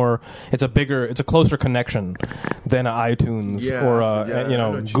a closer connection than iTunes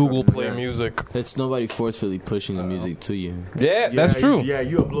or Google Play Music. It's nobody forcefully pushing the music to you. Yeah, that's true.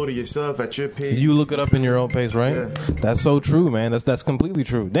 You upload it yourself at your page. You look it up in your own pace, right? Yeah. That's so true, man. That's completely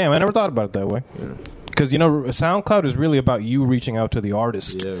true. Damn, I never thought about it that way. Yeah. Because, SoundCloud is really about you reaching out to the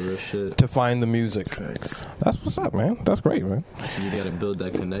artist real shit. To find the music. Thanks. That's what's up, man. That's great, man. You got to build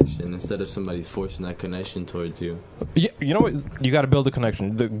that connection instead of somebody forcing that connection towards you. Yeah, you know what? You got to build a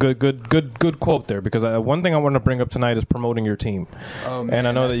connection. Good quote there. Because one thing I want to bring up tonight is promoting your team. Oh, man, and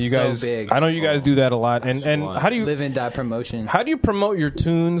I know that you guys, I know you guys do that a lot. And how do you live in that promotion? How do you promote your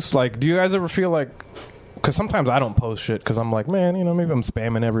tunes? Like, do you guys ever feel like? Because sometimes I don't post shit because I'm like, man, maybe I'm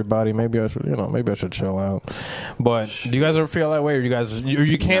spamming everybody. Maybe I should chill out. But do you guys ever feel that way, or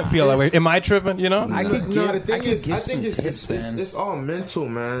you can't feel that way? Am I tripping? The thing is, I think it's all mental,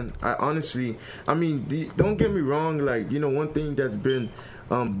 man. Don't get me wrong. Like, one thing that's been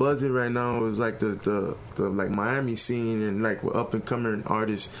buzzing right now is like the like Miami scene and like up and coming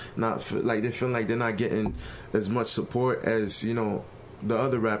artists. They feel like they're not getting as much support as the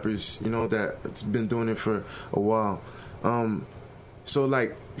other rappers, that's been doing it for a while. So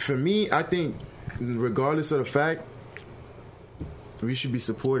like for me, I think regardless of the fact, we should be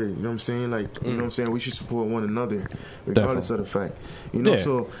supported. You know what I'm saying? Like, you know what I'm saying? We should support one another, regardless of the fact.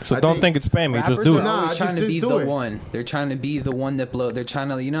 So don't think it's spammy. Just do it. Always trying to be the one. They're trying to be the one that blow. They're trying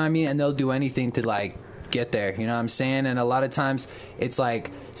to, you know what I mean? And they'll do anything to like get there. You know what I'm saying? And a lot of times it's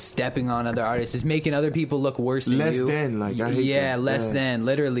like stepping on other artists. It's making other people look worse than less you. Less than.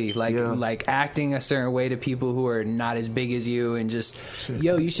 Literally. Like acting a certain way to people who are not as big as you, and just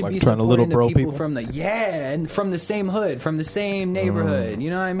you should like be supporting the people from the same hood, from the same neighborhood. You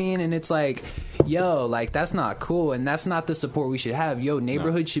know what I mean? And it's like, like that's not cool, and that's not the support we should have.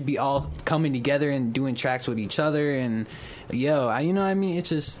 Neighborhood should be all coming together and doing tracks with each other, and you know what I mean? It's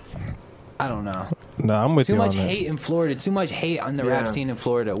just, I don't know. No, I'm with you. Too much hate in Florida. Too much hate on the rap scene in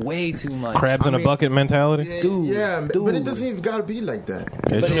Florida. Way too much. Crabs in a bucket mentality. Dude, but it doesn't even gotta be like that.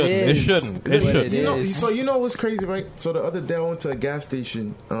 It shouldn't. So what's crazy, right? So the other day I went to a gas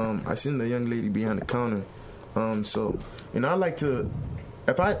station. I seen the young lady behind the counter. I like to,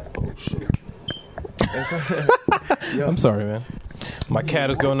 I'm sorry, man. My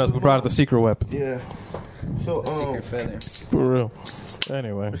cat is going nuts. We brought out the secret weapon. Yeah. So secret feather. For real.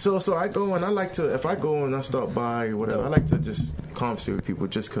 Anyway, so I go and I like to, if I go and I stop by or whatever, I like to just conversate with people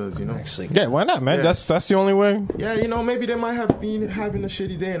just because, Actually, yeah, why not, man? Yeah. That's the only way. Yeah, maybe they might have been having a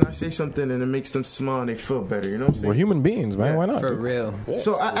shitty day and I say something and it makes them smile and they feel better. You know what I'm saying? We're human beings, man. Yeah. Why not? For real. Yeah,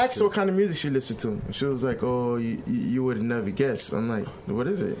 so I asked her what kind of music she listened to. And she was like, "Oh, you would have never guessed." I'm like, "What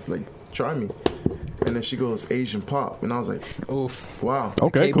is it? Like, try me." And then she goes, "Asian pop," and I was like, "Oof, wow,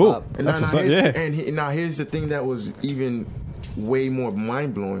 okay, K-pop. Cool." And now here's the thing that was even way more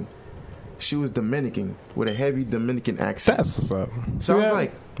mind blowing. She was Dominican with a heavy Dominican accent. That's what's up. So I was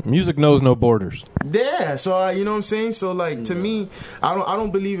like, music knows no borders. Yeah. So you know what I'm saying. So like to me, I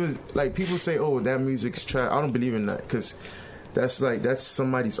don't believe it. Like people say, "Oh, that music's trash." I don't believe in that because that's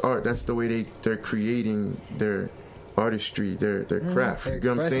somebody's art. That's the way they're creating their artistry, their craft. They're you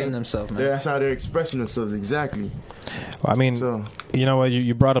know what I'm saying? Themselves, man. That's how they're expressing themselves. Exactly. I mean, you know what?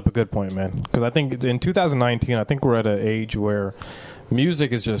 You brought up a good point, man. Because I think in 2019, I think we're at an age where good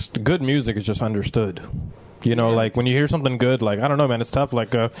music is just understood. Like when you hear something good, like I don't know, man, it's tough.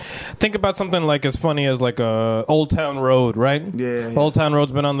 Like think about something like as funny as like Old Town Road, right? Yeah. Old Town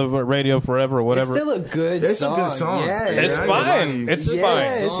Road's been on the radio forever or whatever. It's still a good song. It's a good song. Yeah, it's fine. It's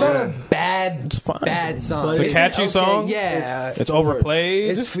fine. It's not a bad song. It's a catchy song. Yeah. It's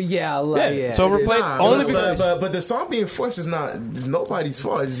overplayed. It's overplayed. Only but the song being forced is not nobody's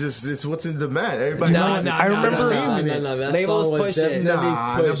fault. It's what's in demand. Everybody likes it. I remember that labels song was push it.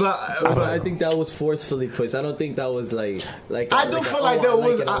 definitely pushed. But I think that was forcefully pushed. I don't think that was like. I do feel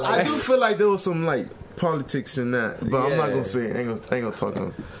like there was some like politics in that, but I'm not gonna say it. I ain't gonna talk to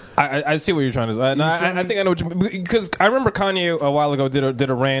him. I see what you're trying to say. I think I know what you mean, because I remember Kanye a while ago did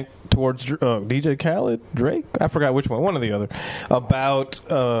a rant towards DJ Khaled, Drake. I forgot which one of the other, about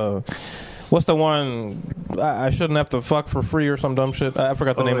what's the one? I shouldn't have to fuck for free or some dumb shit. I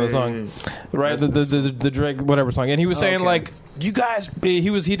forgot the name of the song. Right, the Drake whatever song, and he was saying like you guys,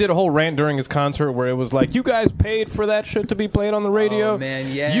 he did a whole rant during his concert where it was like, you guys paid for that shit to be played on the radio. Oh,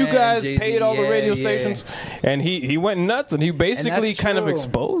 man, yeah. You guys Jay-Z, paid all the radio stations. And he went nuts, and he basically kind of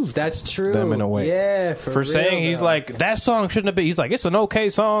exposed them in a way. Yeah, for saying, he's like, that song shouldn't have been, he's like, it's an okay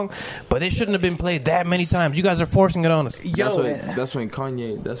song, but it shouldn't have been played that many times. You guys are forcing it on us. That's when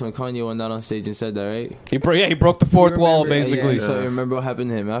Kanye went out on stage and said that, right? He broke the fourth wall, basically. So you remember what happened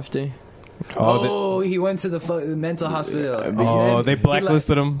to him after? He went to the mental hospital. Oh, they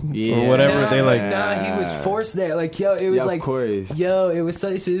blacklisted him or whatever. He was forced there. Like, yo, it was of course. Yo, it was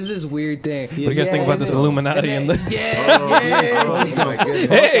such. It was this weird thing. What do you guys think about this Illuminati? Hey,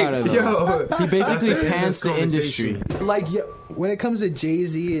 yo, he basically pants the industry. Like, yo, when it comes to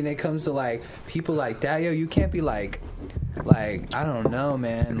Jay-Z and it comes to like people like that, yo, you can't be like I don't know,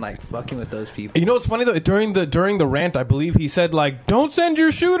 man, like fucking with those people. You know what's funny though? During the rant, I believe he said like, "Don't send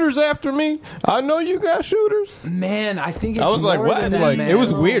your shooters after me. I know you got shooters." Man, I think it's I was like, more what? than that, Like, man. it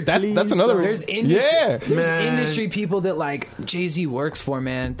was weird. That's another. There's industry people that like Jay-Z works for,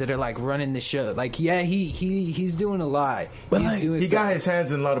 man, that are like running the show. Like, yeah, he's doing a lot. But he got his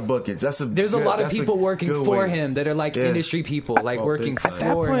hands in a lot of buckets. There's a lot of people working for him that are like industry people, like working for him. At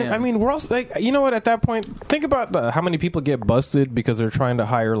that point, I mean, we're also like, you know what? At that point, think about how many people get busted because they're trying to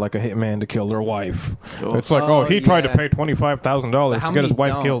hire like a hitman to kill their wife. It's like, he tried to pay $25,000 to get his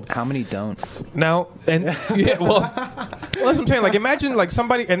wife killed. How many don't? Now, and yeah, well, that's what I'm saying. Like, imagine like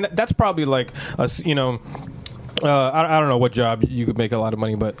somebody, and that's probably like I don't know what job you could make a lot of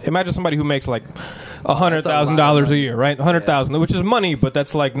money, but imagine somebody who makes like $100,000 a year, right? $100,000, which is money, but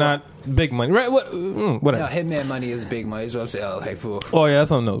that's like not big money, right? Whatever. No, hitman money is big money. Is what I'm saying. Oh yeah,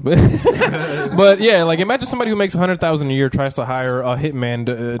 that's on those. But yeah, like imagine somebody who makes $100,000 a year tries to hire a hitman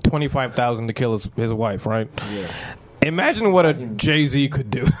to, $25,000 to kill his wife, right? Yeah. Imagine what a Jay-Z could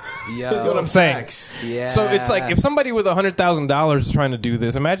do. Yeah, that's what I'm saying. Yeah. So it's like if somebody with $100,000 is trying to do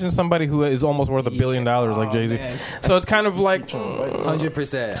this, imagine somebody who is almost worth $1 billion like Jay-Z. Man. So it's kind of like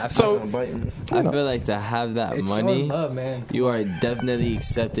 100%. So I feel like to have that money, you are definitely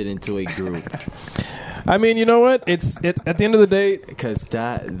accepted into a group. I mean, you know what? At the end of the day, because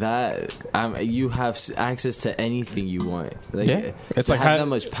you have access to anything you want. Like, yeah, it's like that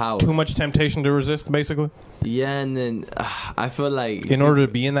much power, too much temptation to resist, basically. Yeah, and then I feel like in order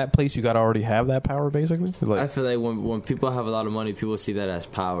to be in that place, you got to already have that power, basically. Like, I feel like when people have a lot of money, people see that as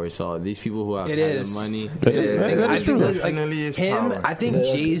power. So these people who have the money, I think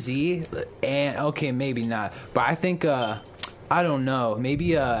Jay-Z, and okay, maybe not, but I think I don't know,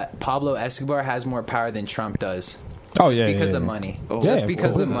 maybe Pablo Escobar has more power than Trump does. Because of money. Just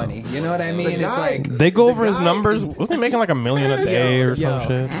because of money. You know what I mean? It's like they go over his numbers. Wasn't he making like $1 million a day or some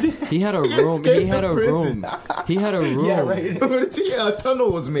shit? He had a room. He had a room. Yeah, right. A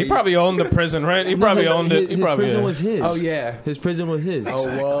tunnel was made. He probably owned the prison, right? He probably owned it. His prison was his. Oh yeah, his prison was his.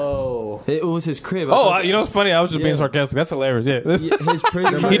 Oh whoa, it was his crib. You know what's funny? I was just being sarcastic. That's hilarious. Yeah, his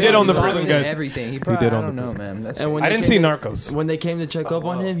prison. He did own the prison, guys. Everything. He did own the prison. Man. I didn't see Narcos. When they came to check up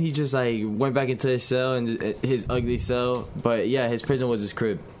on him, he just like went back into his cell and his ugly cell, but. Yeah, his prison was his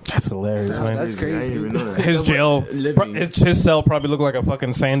crib. That's hilarious, man. That's crazy. I didn't even know that. His jail, his cell probably looked like a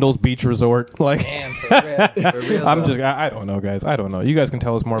fucking Sandals beach resort. Like, damn, for real, I don't know, guys. I don't know. You guys can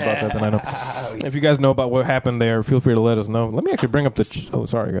tell us more about that than I know. If you guys know about what happened there, feel free to let us know. Let me actually bring up the.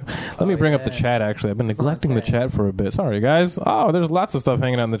 Let me bring up the chat. Actually, I've been neglecting the chat for a bit. Sorry, guys. Oh, there's lots of stuff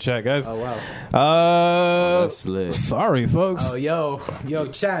hanging out in the chat, guys. Oh wow. That's lit. Sorry, folks. Oh yo,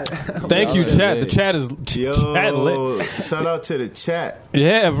 chat. Thank you, chat. The chat is chat lit. Shout out to the chat.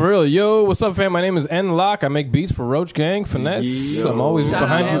 Yeah, for real. Yo, what's up, fam? My name is N-Lock. I make beats for Roach Gang, Finesse. Yo. I'm always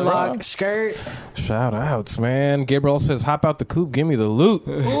behind you, bro. Skirt. Shout outs, man. Gabriel says, hop out the coop, give me the loot.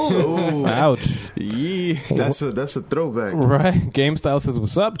 Ooh. Ouch. Yeah, that's a throwback. Right. Game Style says,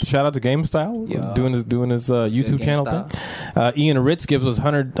 what's up? Shout out to Game Style. Doing his YouTube channel thing. Ian Ritz gives us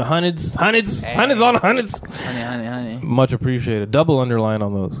hundreds on hundreds. Honey. Much appreciated. Double underline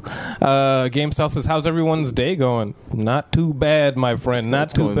on those. Game Style says, how's everyone's day going? Not too bad, my friend.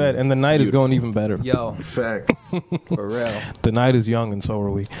 Not too bad. And the night is going even better. Yo. Facts. For real. The night is young and so are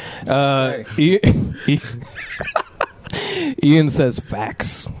we. Ian says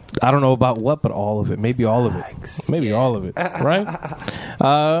facts. I don't know about what, but all of it. Maybe all of it. Maybe all of it. Right?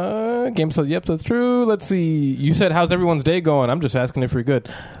 Game says, yep, that's true. Let's see. You said, how's everyone's day going? I'm just asking if you're good.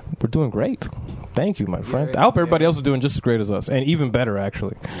 We're doing great. Thank you, my friend. I hope everybody else is doing just as great as us, and even better,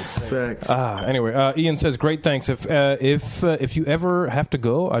 actually. Facts. Anyway, Ian says, great, thanks. If you ever have to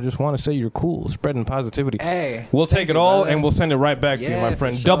go, I just want to say you're cool, spreading positivity. Hey, we'll take it all, and we'll send it right back to you, my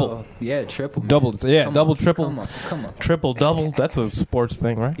friend. Sure. Double. Yeah, triple. Double. Yeah, double, triple. Come on. Triple, double. That's a sports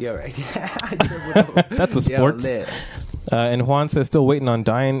thing, right? Yeah, right. That's a sports. And Juan says, still waiting on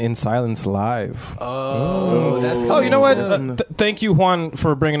Dying in Silence live. That's Oh, you know what? Thank you, Juan,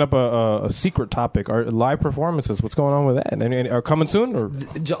 for bringing up a secret topic. Our live performances. What's going on with that? And are coming soon? Or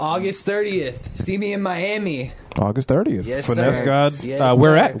August 30th. See me in Miami. August 30th. Yes, Finesse sir. God. Yes,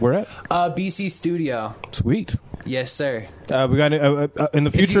 where sir. at? Where at? BC Studio. Sweet. Yes, sir. We got in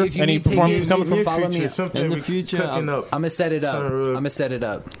the future. if you Any need tickets, performances coming you from? follow me. In the future, cooking up. I'm gonna set it up. Sunroof. I'm gonna set it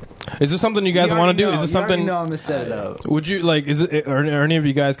up. Is this something you guys want to do? Is this something? No, I'm gonna set it up. Would you like? Is it? Are any of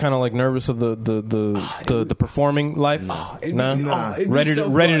you guys kind of like nervous of the performing life? No.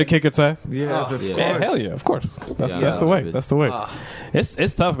 Ready to kick its ass? Yeah, of course. Yeah, hell yeah, of course. That's the way. That's the way.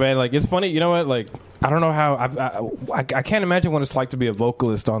 It's tough, man. Like it's funny. You know what? Like I don't know how I can't imagine what it's like to be a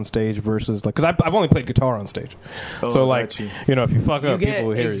vocalist on stage versus like because I've only played guitar on stage, so like you know if you fuck up, people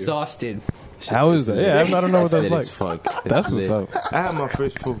will hear exhausted. you. How is that? Yeah, I don't know what that's like. Fuck. That's what's up. I had my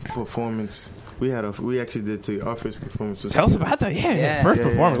first performance. We actually did too. Our first performance was. Tell us about that. Yeah. First Yeah,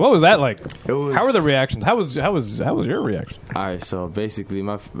 performance. yeah. What was that like? It was, How were the reactions? How was your reaction? All right, so basically,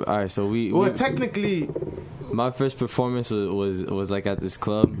 technically, my first performance was like at this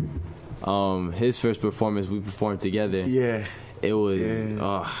club. His first performance, we performed together. yeah. It was. Yeah.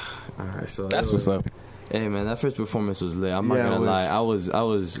 All right, so That's what's up. Hey man, that first performance was lit. I'm not gonna lie. I was.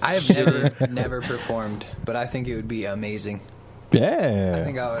 I have never performed, but I think it would be amazing. Yeah. I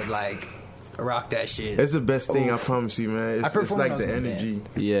think I would like rock that shit. It's the best thing. I promise you, man. It's like the energy.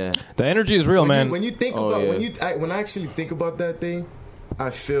 Yeah. The energy is real, man. When you think about when I actually think about that thing,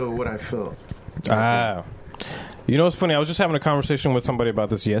 I feel what I felt. You know what's funny? I was just having a conversation with somebody about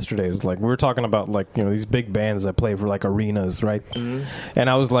this yesterday. It's like we were talking about like these big bands that play for like arenas, right? Mm-hmm. And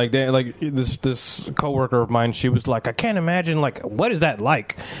I was like, this coworker of mine, she was like, I can't imagine like what is that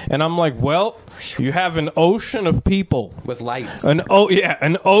like? And I'm like, well, you have an ocean of people with lights, an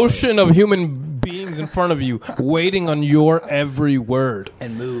ocean of human beings in front of you, waiting on your every word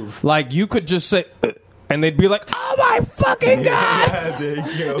and move. Like you could just say. And they'd be like, "Oh my fucking god!" Yeah, there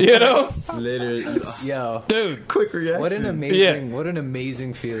you go. You know, literally, yo, dude, quick reaction. What an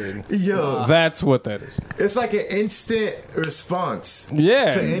amazing feeling. Yo, that's what that is. It's like an instant response. Yeah,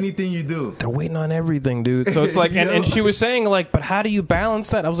 to anything you do. They're waiting on everything, dude. So it's like, and she was saying like, but how do you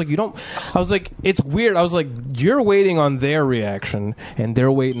balance that? I was like, it's weird. I was like, you're waiting on their reaction, and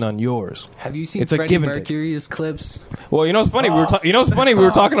they're waiting on yours. Have you seen it's Freddie like Mercury's clips? Well, you know what's funny? We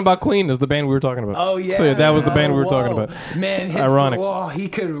were talking about Queen as the band we were talking about. Oh yeah. So, yeah, that was the band we were talking about. Man, ironic. He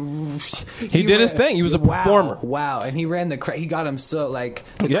could. He did his thing. He was a performer. Wow, and he ran the crowd. He got him so like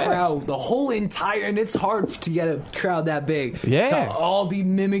the crowd, the whole entire, and it's hard to get a crowd that big. Yeah, to all be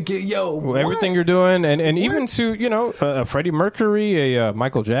mimicking. Everything you're doing, and even to a Freddie Mercury, a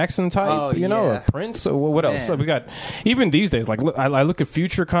Michael Jackson type, a Prince. What else? So we got even these days. Like I look at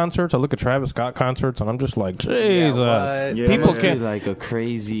Future concerts, I look at Travis Scott concerts, and I'm just like, Jesus, people can't like a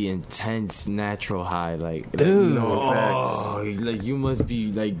crazy intense natural high, like dude. Like you must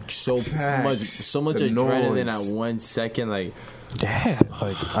be like so much adrenaline at 1 second, like. Yeah,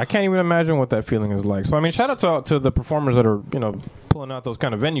 like I can't even imagine what that feeling is like. So I mean, shout out to the performers that are pulling out those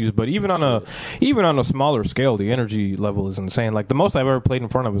kind of venues. But even on a smaller scale, the energy level is insane. Like the most I've ever played in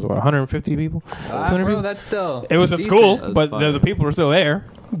front of was 150 people. Bro, that's still it was at school, but the people were still there.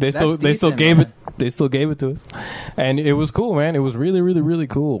 They still gave it. They still gave it to us, and it was cool, man. It was really, really, really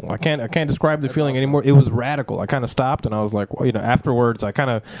cool. I can't describe the feeling anymore. It was radical. I kind of stopped, and I was like, afterwards, I kind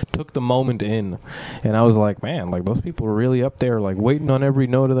of took the moment in, and I was like, man, like those people were really up there, like waiting on every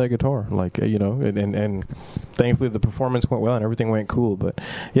note of that guitar, like and thankfully the performance went well and everything went cool. But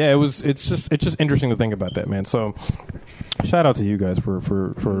yeah, it's just interesting to think about that, man. So. Shout out to you guys for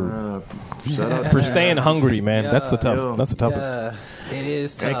staying hungry, man. Yeah, that's the toughest. Yeah, it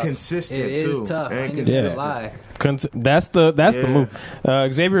is tough. And consistent it too. Is tough. And consistent. lie. That's the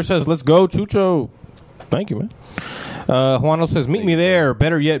move. Xavier says, "Let's go, Chucho." Thank you, man. Juano says, "Meet me there.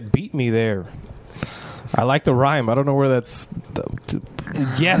 Better yet, beat me there." I like the rhyme. I don't know where that's.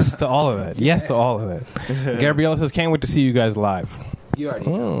 Yes to all of that. Yes to all of that. Gabriella says, "Can't wait to see you guys live." You already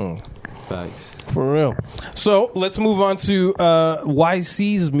know. Thanks. For real. So let's move on to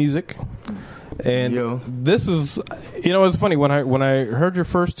YC's music. And this is, it's funny when I heard your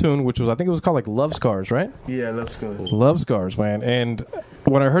first tune, which was I think it was called like Love Scars, right? Yeah, Love Scars. Love Scars, man. And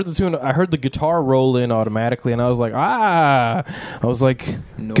when I heard the tune, I heard the guitar roll in automatically, and I was like,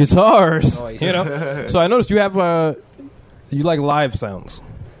 guitars, So I noticed you have you like live sounds.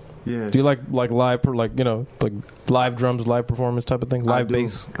 Yeah. Do you like live like live drums, live performance type of thing, live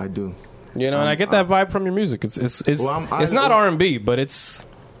bass? I do. And I get that vibe from your music. It's not R&B, but it's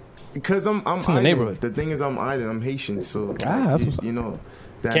because I'm in the neighborhood. The thing is, I'm Island. I'm Haitian, so that's what's you know,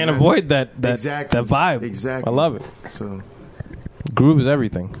 Can't avoid that exactly. that vibe. Exactly. I love it. So groove is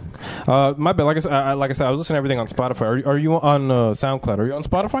everything. My bad. Like I said, I was listening to everything on Spotify. Are you on SoundCloud? Are you on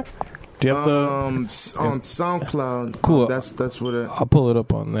Spotify? Do you have on SoundCloud? Cool. That's what. I'll pull it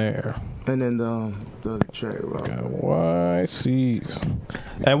up on there. And then the track. YC's.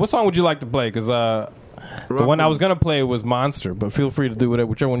 And what song would you like to play? Because the one I was gonna play was Monster, but feel free to do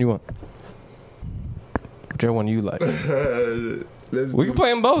whichever one you want. Whichever one you like. We can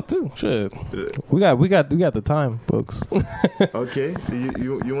play them both too. Shit, we got the time, folks. Okay,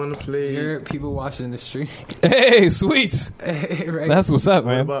 you want to play? Hear people watching the stream. Hey, sweets. Hey, right. That's what's up,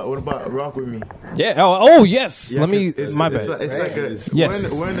 man. What about Rock With Me? Yeah. Oh yes. Yeah, Let me. My bad. bad.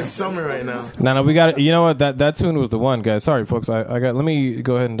 Yes. We're in the summer right now. No, we got it. You know what? That tune was the one, guys. Sorry, folks. Let me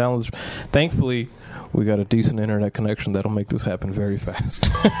go ahead and download this. Thankfully, we got a decent internet connection that'll make this happen very fast.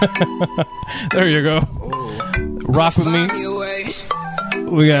 There you go. Rock With Me.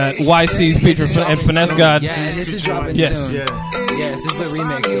 We got YC's feature and Finesse God. Yeah, and this is dropping soon. Yeah. Yes, this is the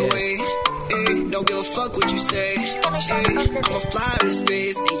remix. Don't give a fuck what you say. I'ma fly up to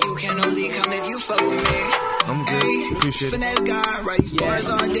space, and you can only come if you fuck with me. I'm good. Appreciate it. Finesse guy, write these bars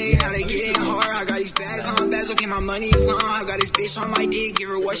all day. Now they getting hard. I got these bags on bags. Okay, my money is long. I got this bitch on my dick. Give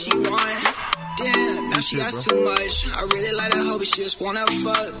her what she want. Damn, now she asks too much. I really like that hoe, but she just wanna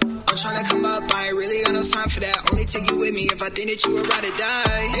fuck. I'm tryna come up, I ain't really got no time for that. Only take you with me if I think that you would ride or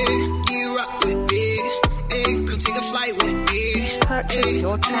die. Hey, do you rock with me? Hey, come take a flight with me. Purchase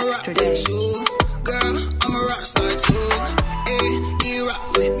your tracks today. With you. Girl, I'm a rock star too. Hey, do you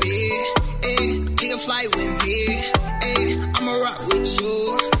rock with me? Hey, take a flight with me. Hey, I'm a rock with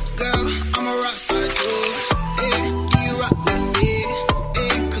you. Girl, I'm a rock star too. Hey, do you rock with me?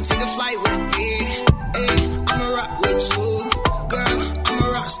 Hey, come take a flight with me. Hey, I'm a rock with you. Girl, I'm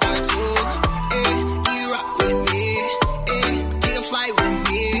a rock star too. Hey, do you rock with me? Hey, take a flight with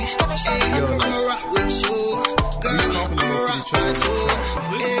me. Hey, I'm a rock with you. Girl, I'm a rock star too.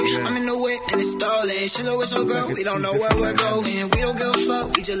 Hey, I'm in the whip and it's stolen. Chillin' with your girl, we don't know where we're going. We don't give a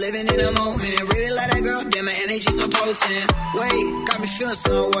fuck, we just living in a moment. Really like that girl, damn, my energy so potent. Wait, got me feeling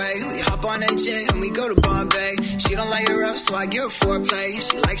some way. We hop on that jet and we go to Bombay. She don't like her up, so I give her foreplay.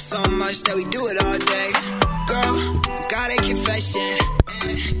 She likes so much that we do it all day. Girl, got a confession.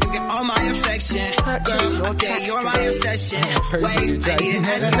 You get all my affection. Girl, yeah, you're my obsession. Wait, I need to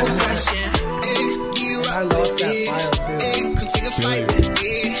ask you a question. Hey, do you rock with me? Hey, come take a flight with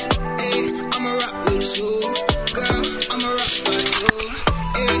me. Hey, I'ma rock with you. Girl, I'm a rock star too.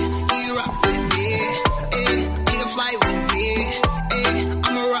 Hey, do you rock with me? Hey, take a flight with me. Hey,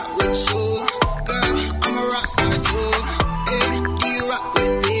 I'ma rock with you. Girl, I'm a rock star too. Hey, do you rock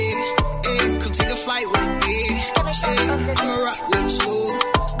with me? Hey, come take a flight with me. Hey, I'ma rock with you.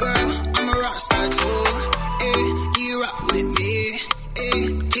 Girl, I'm a rock star too. Hey, do you rock with me?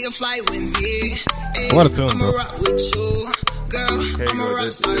 Hey, take a flight with me. Hey, What a tune, I'ma bro. rock with you. Girl, I'm a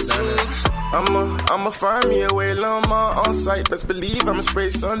rock star too. I'ma find me a way, little more on site. Best believe I'ma spray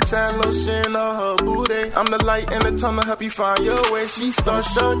suntan lotion on her booty. I'm the light in the tunnel, help you find your way. She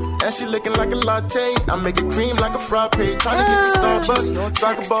starstruck and she looking like a latte. I make it cream like a frappe. Trying to get the Starbucks,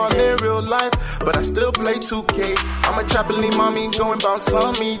 soccer ball in real life, but I still play 2K. I'm a trampoline mommy, go and bounce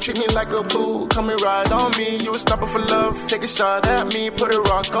on me. Treat me like a boo, come and ride on me. You a stopper for love, take a shot at me. Put a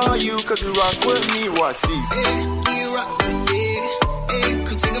rock on you, cause you rock with me. What sees? Hey, do you rock with me? Hey,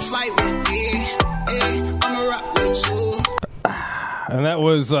 come take a flight with me. Hey, I'ma rock with you. And that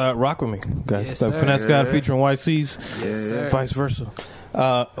was Rock With Me, guys. Yes, The sir. Finesse God featuring YC's. Yes, sir. Vice versa.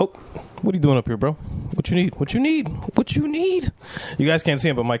 What are you doing up here, bro? What you need? What you need? What you need? You guys can't see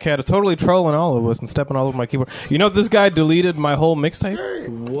him, but my cat is totally trolling all of us and stepping all over my keyboard. You know, this guy deleted my whole mixtape.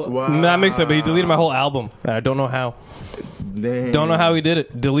 Wow. Not mixtape, but he deleted my whole album. And I don't know how. Damn. Don't know how he did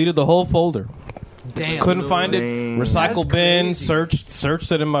it. Deleted the whole folder. Damn. Couldn't find it. Dang. Recycle That's bin. crazy.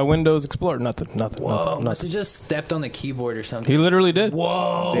 Searched it in my Windows Explorer. Nothing. Whoa, Nothing. must have just stepped on the keyboard or something. He literally did.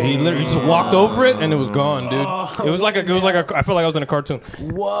 Whoa. He literally just walked over it and it was gone, dude. It was like a. I felt like I was in a cartoon.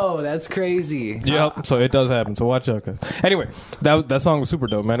 Whoa, that's crazy. Yep. So it does happen. So watch out, guys. Anyway, that song was super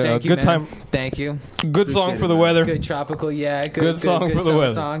dope, man. Thank you, Good man. time. Thank you. Good song for the weather. Good tropical, yeah. Good song for the summer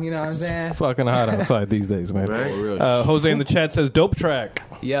weather. Song, you know what I'm saying? Fucking hot outside these days, man. Right? Jose in the chat says dope track.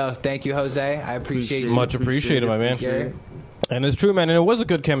 Yo, thank you, Jose. I appreciate you. Much appreciated, my man. Yeah. And it's true, man. And it was a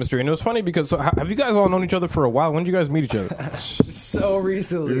good chemistry. And it was funny because have you guys all known each other for a while? When did you guys meet each other? So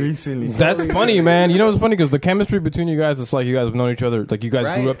recently. That's funny, man. You know what's funny? Because the chemistry between you guys, it's like you guys have known each other. Like you guys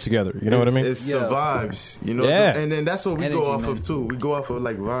Right. grew up together. You know what I mean? It's Yeah. the vibes, you know. Yeah. And then that's what we Energy, go off man. of too. We go off of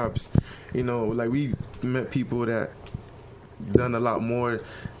like vibes, you know. Like we met people that done a lot more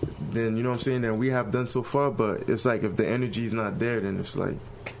than you know what I'm saying than we have done so far. But it's like if the energy's not there, then it's like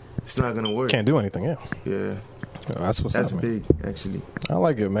it's not gonna work. Can't do anything. Yeah. Yeah. That's what's That's up, man. big, actually. I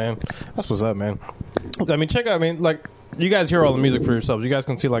like it, man. That's what's up, man. I mean, check out. I mean, like, you guys hear all the music for yourselves. You guys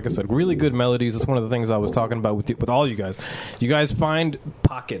can see, like I said, really good melodies. That's one of the things I was talking about with all you guys. You guys find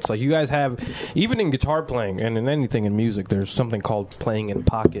pockets. Like, you guys have, even in guitar playing and in anything in music, there's something called playing in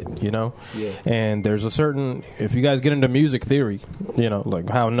pocket, you know? Yeah. And there's a certain, if you guys get into music theory, you know, like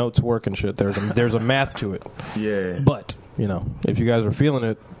how notes work and shit, there's a math to it. Yeah. But, you know, if you guys are feeling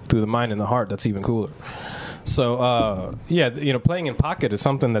it through the mind and the heart, that's even cooler. So, yeah, you know, playing in pocket is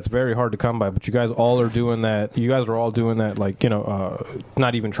something that's very hard to come by, but you guys all are doing that. You guys are all doing that, like, you know,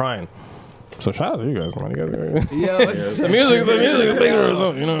 not even trying. So shout out to you guys, man. You guys, the music is bigger or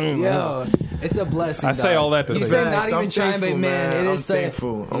something, you know what I mean? Yo, it's a blessing. I say all that to you say said not even trying, but man, it I'm is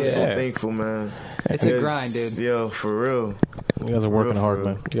thankful. I'm so thankful, man. It's a grind, dude. Yo, for real. You guys are working hard,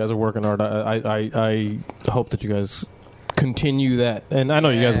 man. You guys are working hard. I hope that you guys continue that, and I know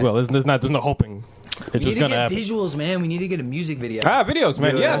you guys will. There's no hoping. It's just gonna happen. Visuals, man. We need to get a music video. Videos,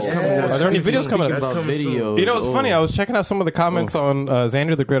 man. Yes. Are there any videos coming up? Videos. You know, it's funny. I was checking out some of the comments on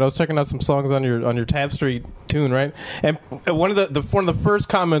Xander the Great. I was checking out some songs on your Tab Street tune, right? And one of the first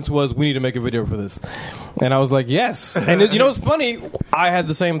comments was, "We need to make a video for this," and I was like, "Yes." And you know, it's funny. I had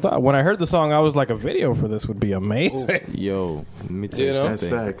the same thought when I heard the song. I was like, "A video for this would be amazing." Yo, let me tell you That's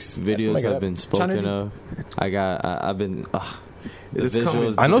something. facts. Videos have been spoken of. I've been. The It's visuals,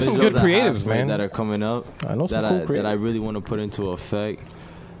 coming. I know the some visuals good I have, creatives, man, that are coming up. I know some cool creatives that I really want to put into effect.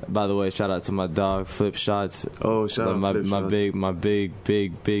 By the way, shout out to my dog Flip Shots. Oh, shout out my Flip Shots. my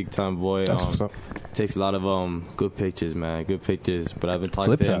big time boy. That's what's up. Takes a lot of good pictures, man. Good pictures. But I've been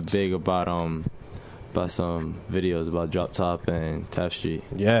talking to him big about some videos about Drop Top and Tap Street.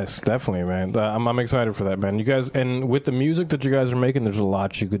 Yes, definitely, man. I'm excited for that, man. You guys, and with the music that you guys are making, there's a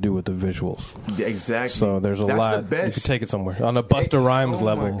lot you could do with the visuals. Yeah, exactly. So there's a That's lot the best. you could take it somewhere on a Busta Rhymes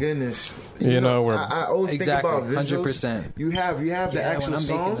level. Oh my goodness! You know, where I always think about visuals. 100%. You have the actual when I'm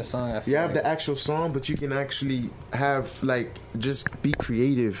song. making the song, I feel You have like- the actual song, but you can actually have like just be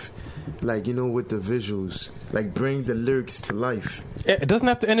creative, like you know, with the visuals, like bring the lyrics to life. it doesn't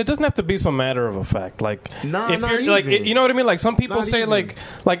have to, and it doesn't have to be so matter of a fact. Like, Nah, if not you're like, even. you know what I mean? Like, some people Not say even. like,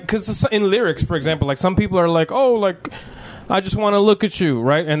 because in lyrics, for example, like some people are like, oh, like, I just want to look at you,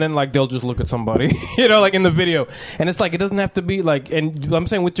 right? And then like they'll just look at somebody, you know, like in the video. And it's like it doesn't have to be like. And I'm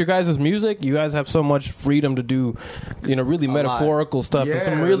saying with your guys' music, you guys have so much freedom to do, you know, really metaphorical stuff and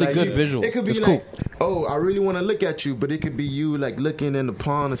some really like good you- visuals. It could be it's like, cool. oh, I really want to look at you, but it could be you like looking in the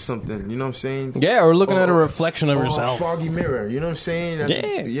pond or something. You know what I'm saying? Yeah, or looking at a reflection of or yourself. A foggy mirror. You know what I'm saying?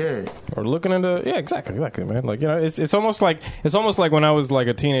 Yeah. Or looking into exactly, man. Like, you know, it's almost like when I was like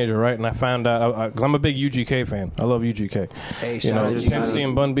a teenager, right? And I found out because I'm a big UGK fan. I love UGK. Hey, You shout know, out to Pimp C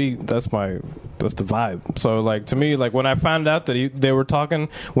and Bun B. That's the vibe. So like to me, like when I found out that they were talking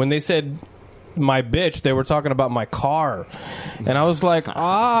when they said my bitch, they were talking about my car, and I was like,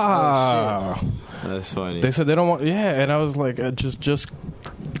 That's funny. They said they don't want, and I was like, just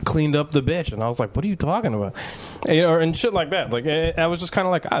cleaned up the bitch, and I was like, what are you talking about? And shit like that. Like, I was just kind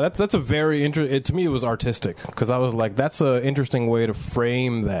of like, that's a very interesting. To me, it was artistic because I was like, that's an interesting way to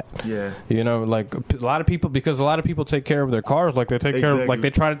frame that. Yeah. You know, like a lot of people take care of their cars, like they take care of, like they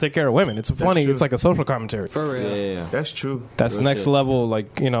try to take care of women. It's funny. true. It's like a social commentary. For real. Yeah. That's true. That's Real next shit. level,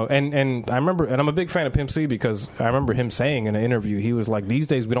 like, you know, and I remember, and I'm a big fan of Pimp C because I remember him saying in an interview, he was like, these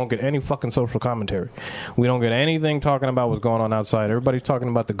days we don't get any fucking social commentary. We don't get anything talking about what's going on outside. Everybody's talking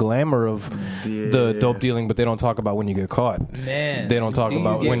about the glamour of the dope dealing, but they don't talk about when you get caught. Man, They don't talk do you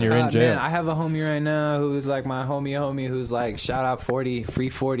about get when you're in caught? jail. Man, I have a homie right now who's like my homie who's like shout out 40 free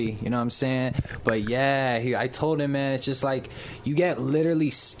 40. You know what I'm saying? But yeah, I told him, man, it's just like you get literally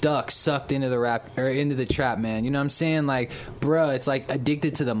sucked into the rap or into the trap, man. You know what I'm saying? Like, bruh, it's like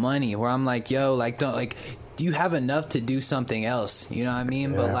addicted to the money. Where I'm like, yo, like don't like. Do you have enough to do something else? You know what I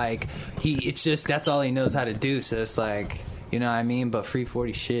mean? But like it's just that's all he knows how to do. So it's like. You know what I mean? But free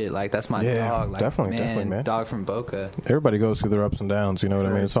 40 shit, like that's my dog. Like, definitely, man. Dog from Boca. Everybody goes through their ups and downs, you know what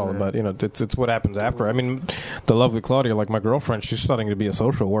I mean? It's all about, you know, it's what happens after. I mean, the lovely Claudia, like my girlfriend, she's studying to be a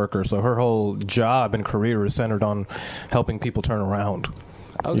social worker, so her whole job and career is centered on helping people turn around.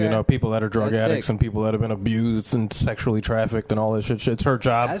 Okay. You know, people that are drug That's addicts sick. and people that have been abused and sexually trafficked and all this shit. It's her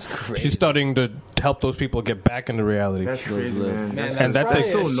job. That's crazy. She's studying to help those people get back into reality. That's crazy, man. Man, And that probably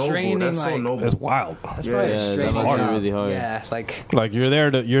takes- so a noble. straining, That's so like- noble. It's wild. That's Yeah, probably yeah, a that straining must be job. really hard. Yeah, like Like you're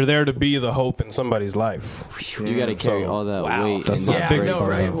there to be the hope in somebody's life. You got to carry all that weight. That's and not that big break no,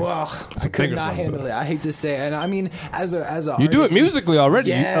 right? down. Wow, I could bigger not handle it. I hate to say it, and I mean, as a You do it artist, musically already.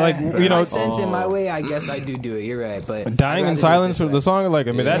 Yeah, Like, you know, my sense in my way. I guess I do it. You're right, but Dying I'd in rather do it Silence, this or the way. song, like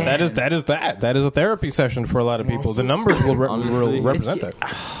I mean, that is a therapy session for a lot of people. The numbers will represent that.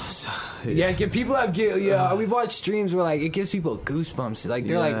 Yeah, people have we've watched streams where like it gives people goosebumps. Like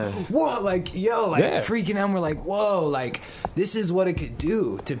they're like, whoa, like freaking out. We're like, whoa, like this is what it could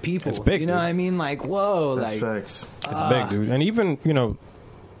do to people. It's big, you know dude. what I mean? Like, whoa, That's like facts. It's big, dude. And even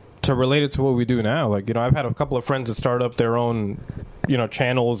to relate it to what we do now, like I've had a couple of friends that start up their own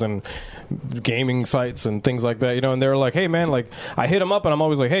channels and gaming sites and things like that, and they're like, hey man, like I hit them up and I'm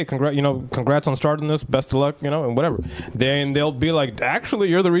always like, hey, congrats on starting this, best of luck, and whatever. Then they'll be like, actually,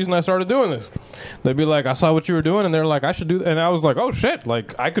 you're the reason I started doing this. They'd be like, I saw what you were doing, and they're like, I should do, and I was like, oh shit,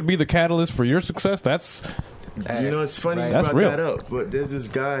 like I could be the catalyst for your success. That's it's funny you brought that up, but there's this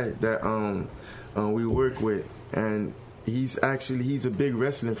guy that we work with, and he's a big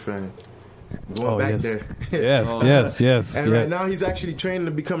wrestling fan. Going back there. Yes. And right now he's actually training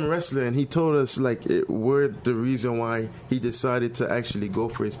to become a wrestler, and he told us like we're the reason why he decided to actually go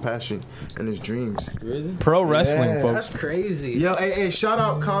for his passion and his dreams. Really? Pro wrestling, folks. That's crazy. Yo, hey, shout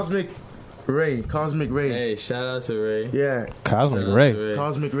out Cosmic Ray. Hey, shout out to Ray. Yeah. Cosmic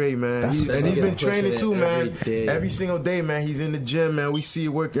Ray, man. He's been training too, man. Every single day, man. He's in the gym, man. We see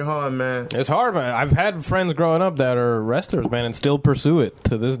you working hard, man. It's hard, man. I've had friends growing up that are wrestlers, man, and still pursue it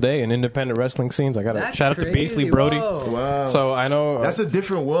to this day in independent wrestling scenes. I got to shout out to Beastly Brody. Wow. So I know that's a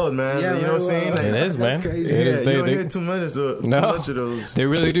different world, man. Yeah, you know what I'm saying? Like, it is, man. Crazy. It is. You don't hear too much of those. They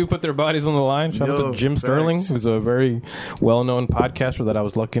really do put their bodies on the line. Shout out to Jim Sterling, who's a very well-known podcaster that I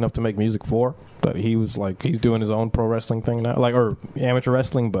was lucky enough to make music for. But he was like, he's doing his own pro wrestling thing now, or amateur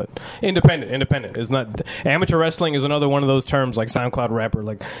wrestling, but independent. It's not amateur wrestling is another one of those terms like SoundCloud rapper.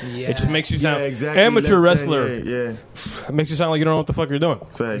 Like it just makes you sound amateur wrestler. Yeah. It makes you sound like you don't know what the fuck you're doing.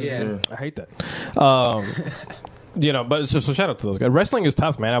 Facts, yeah. I hate that. But it's just a shout out to those guys. Wrestling is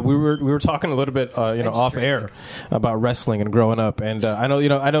tough, man. We were talking a little bit, off air about wrestling and growing up, and I know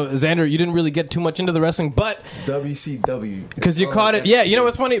Xander, you didn't really get too much into the wrestling, but WCW because you caught it. Yeah, you know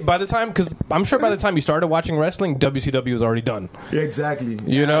what's funny? Because I'm sure by the time you started watching wrestling, WCW was already done. Yeah, exactly.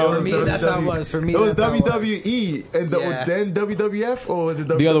 For me, that's how it was. For me, it was WWE and then WWF, or was it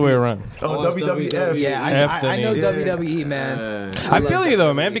WWE? The other way around? Oh, WWF. Yeah, I know WWE, man. I feel you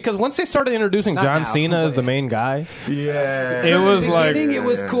though, man, because once they started introducing John Cena as the main guy. Yeah, it was like it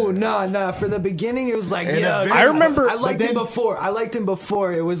was cool. Nah. For the beginning, it was like, I remember. I liked him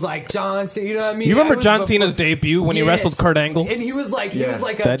before. It was like John Cena. You know what I mean? You remember John Cena's debut when he wrestled Kurt Angle, and he was like,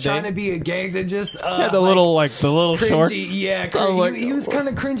 trying to be a gangster, just the little cringy, shorts. Yeah, he was kind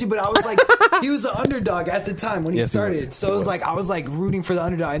of cringy, but I was like, he was the underdog at the time when he started. So it was like I was like rooting for the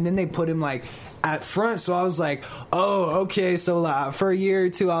underdog, and then they put him like at front, so I was like, oh, okay. So for a year or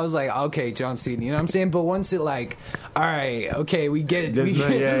two, I was like, okay, John Cena, you know what I'm saying? But once it like, all right, okay, we get it, we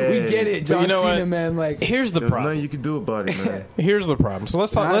get it, John Cena, man. Like, here's the problem. Nothing you can do about it, man. Here's the problem. So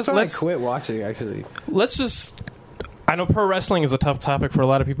let's talk. Let's quit watching. Actually, let's just. I know pro wrestling is a tough topic for a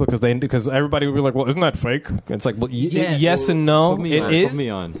lot of people because everybody would be like, well, isn't that fake? It's like, well, yes and no. Put me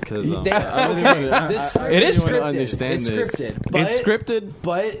on. Because it is scripted. It's scripted.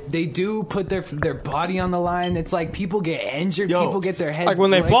 But they do put their body on the line. It's like people get injured. People get their heads. Like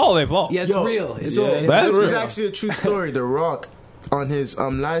when they fall, they fall. Yeah, it's real. This is actually a true story. The Rock, on his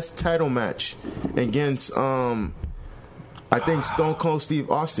last title match against, I think Stone Cold Steve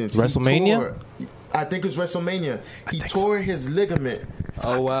Austin. WrestleMania? I think it was WrestleMania. He tore his ligament.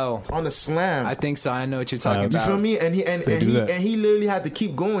 Oh wow! On a slam. I think so. I know what you're talking about. You feel me? And he literally had to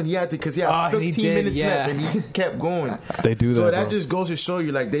keep going. He had to because he had 15 minutes left, and he kept going. They do that. So that just goes to show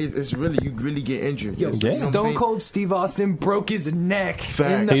you, like, it's really you really get injured. Yo, Stone Cold Steve Austin broke his neck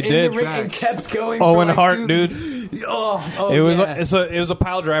in the ring and kept going. Owen Hart, dude. It was a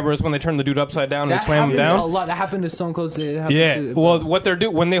pile driver. It's when they turned the dude upside down and slam him down. A lot that happened to Stone Cold. Well, what they're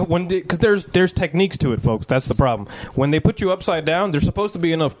doing because there's techniques to it, folks. That's the problem. When they put you upside down, there's supposed to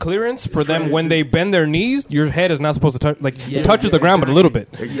be enough clearance for them when they bend their knees. Your head is not supposed to touch. It touches the ground, but a little bit.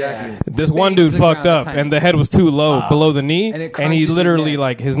 Exactly. This one dude fucked up, and the head was too low below the knee, and he literally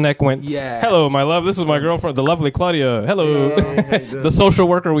his neck went. Hello, my love. This is my girlfriend, the lovely Claudia. Hello, the social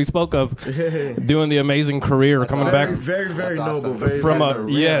worker we spoke of, doing the amazing career, coming back. Very, very noble.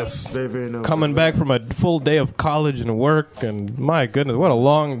 Coming back from a full day of college and work, and my goodness, what a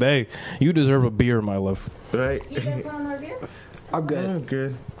long day. You deserve a beer, my love. Right. You guys want another beer? I'm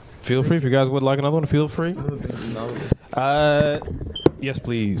good. Feel free if you guys would like another one. Feel free. Yes,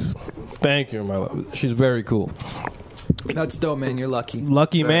 please. Thank you, my love. She's very cool. That's dope, man. You're lucky.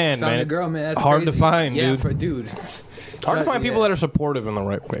 Lucky man, Found man. a girl, man. That's hard crazy. to find, yeah, dude. Dude. Hard to find people that are supportive in the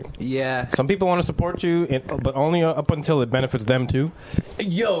right way. Yeah. Some people want to support you, but only up until it benefits them too.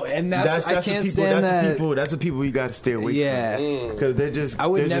 Yo, and that's I can't people, stand that. That's the people you got to stay away from. Because they're just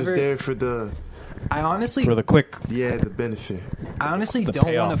there for the. I honestly for the quick, the benefit. I honestly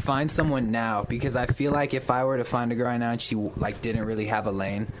don't want to find someone now because I feel like if I were to find a girl right now and she like didn't really have a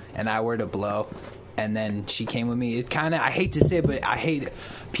lane and I were to blow, and then she came with me, it kind of, I hate to say it, but I hate it.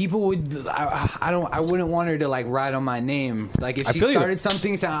 People would, I wouldn't want her to like ride on my name. Like if she started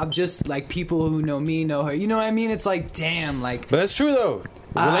something, so I'm just like people who know me know her. You know what I mean? It's like damn, like. But that's true though.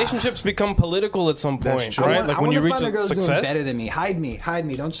 Relationships become political at some point, right? Like when you reach a girl's success, doing better than me. Hide me.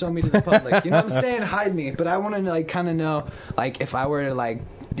 Don't show me to the public. You know what I'm saying? Hide me. But I want to like kind of know, like if I were to like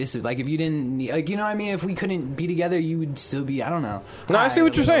this, like if you didn't, like you know what I mean? If we couldn't be together, you would still be. I don't know. No, I see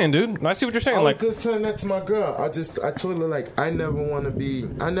what you're saying, dude. I see what you're saying. I like was just telling that to my girl. I told her like I never want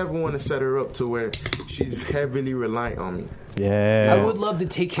to set her up to where she's heavily reliant on me. Yeah, I would love to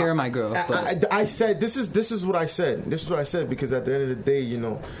take care of my girl. But I said this is what I said. This is what I said because at the end of the day, you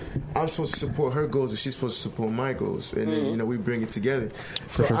know, I'm supposed to support her goals and she's supposed to support my goals, and then you know we bring it together.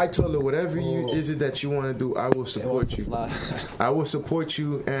 So I told her whatever is it that you want to do, I will support you. I will support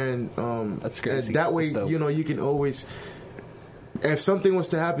you, and that's crazy. And that way, you know, you can always. If something was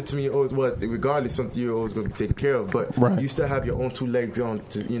to happen to me, regardless, something you're always going to be taken care of. But you still have your own two legs your own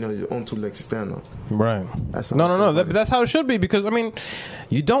two legs to stand on. Right. No. That's how it should be because I mean,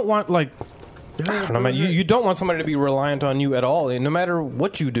 you don't want like. I don't know, man. You don't want somebody to be reliant on you at all, no matter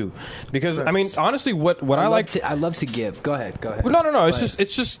what you do. Because I mean, honestly, what I like, I love to give. Go ahead. Well, no.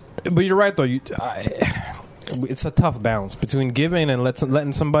 It's just. But you're right though. It's a tough balance between giving and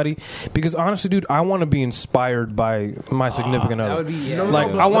letting somebody. Because honestly, dude, I want to be inspired by my significant other. That would be,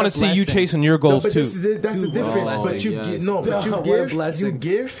 I want to see you chasing your goals too. That's the difference. But you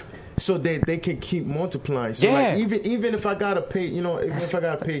give. So they can keep multiplying. So like even if I gotta pay, you know,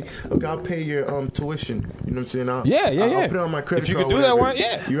 okay, I'll pay your tuition. You know what I'm saying? I'll put it on my credit card. If you could do that one,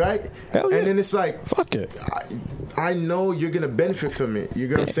 you right? Hell yeah. And then it's like, fuck it. I know you're gonna benefit from it. You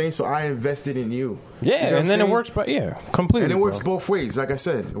get what I'm saying? So I invested in you. Yeah, you know and then it works, completely. And it works both ways. Like I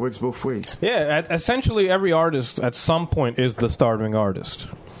said, it works both ways. Yeah, essentially every artist at some point is the starving artist.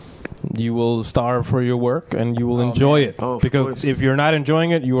 You will starve for your work and you will enjoy it. Because if you're not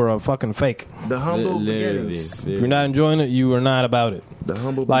enjoying it, you are a fucking fake. The humble beginnings. If you're not enjoying it, you are not about it. The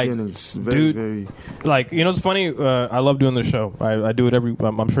humble beginnings. Very. Like, you know, it's funny. I love doing this show. I do it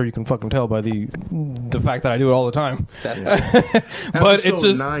I'm sure you can fucking tell by the fact that I do it all the time. But it's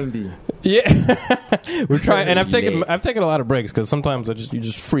just 90. Yeah, we're trying, and I've taken a lot of breaks because sometimes you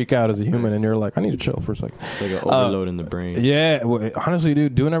just freak out as a human, and you're like, I need to chill for a second. It's like an overload in the brain. Yeah, honestly,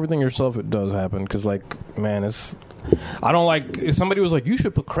 dude, doing everything yourself, it does happen. Because like, man, I don't like. If somebody was like, you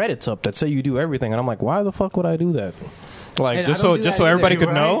should put credits up that say you do everything, and I'm like, why the fuck would I do that? Like just so everybody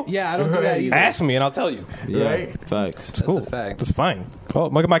could know. Yeah, I don't do that either. Ask me and I'll tell you. Yeah, right? Facts. It's cool. That's a fact. It's fine. Oh,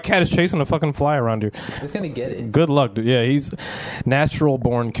 my cat is chasing a fucking fly around here. He's gonna get it. Good luck, dude. Yeah, he's natural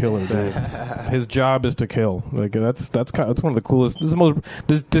born killer, dude. His job is to kill. Like that's one of the coolest.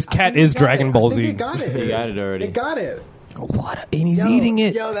 This cat is Dragon Ball Z. He got it. He got it already. He got it. What? And he's eating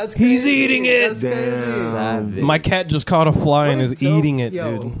it. Yo, that's crazy. He's eating it. That's crazy. My cat just caught a fly and is eating it,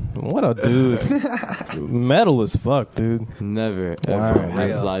 dude. What a dude. Metal as fuck, dude. Never ever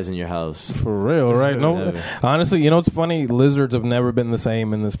have flies in your house. For real, right? No, Never. honestly, you know what's funny? Lizards have never been the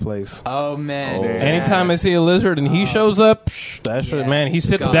same in this place. Oh man! Anytime I see a lizard and he shows up, that shit, man, he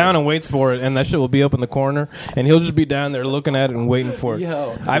sits down and waits for it, and that shit will be up in the corner, and he'll just be down there looking at it and waiting for it.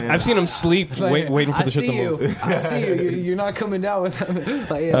 I've seen him sleep, waiting for the shit to move. I see you. You're not coming down with him.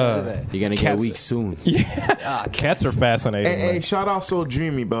 Like, you're gonna get weak soon. Yeah, cats are fascinating. Hey, shout out So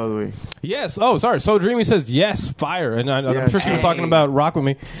Dreamy, by the way. Yes. Oh, sorry. So Dreamy says yes, fire, and I'm sure she was talking about Rock With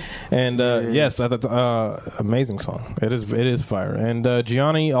Me, and yes, that's amazing song. It is fire. And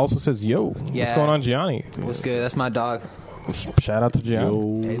Gianni also says yo. What's going on, Gianni? What's good? That's my dog. Shout out to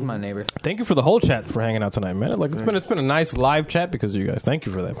Gianni. He's my neighbor. Thank you for the whole chat for hanging out tonight, man. Like it's been a nice live chat because of you guys. Thank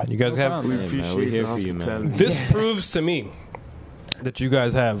you for that, man. You guys we appreciate we're here for you, man. This proves to me that you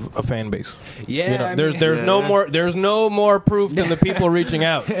guys have a fan base. Yeah, there's no more proof than the people reaching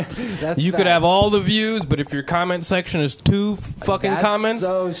out. You could have all the views, but if your comment section is two fucking comments,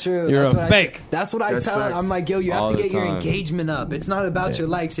 so true. You're a fake. That's what I tell him. I'm like, yo, you have All to the get your time. engagement up. It's not about your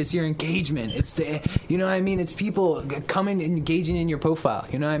likes; it's your engagement. It's you know what I mean? It's people coming and engaging in your profile.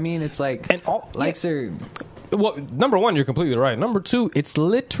 You know what I mean? It's like likes are. Well, number one, you're completely right. Number two, it's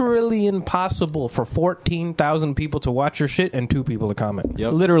literally impossible for 14,000 people to watch your shit and 2 people to comment.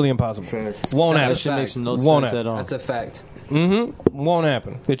 Yep. Literally impossible. Won't happen. That's a fact. Makes no Won't sense at all. That's a fact. Won't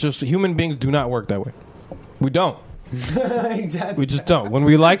happen. It's just human beings do not work that way. We don't. Exactly. We just don't. When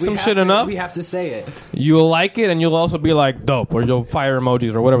we like some shit enough, we have to say it. you'll like it, and you'll also be like dope, or you'll fire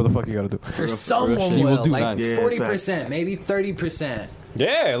emojis or whatever the fuck you gotta do. Or someone You will will, do like that. 40%, maybe 30%.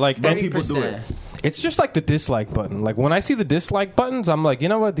 Yeah, like But people do it. it's just like the dislike button. Like when I see the dislike buttons, I'm like, you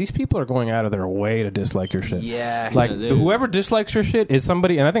know what? These people are going out of their way to dislike your shit. Yeah. Like whoever dislikes your shit is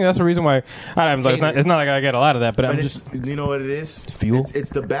somebody, and I think that's the reason why. It's not like I get a lot of that, but I'm just. You know what it is? Fuel? It's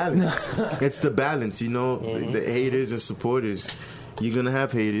the balance. It's the balance. You know, the haters and supporters. You're gonna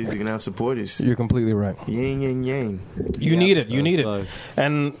have haters. You're gonna have supporters. You're completely right. Yin and yang. You need it. You need it. Sucks.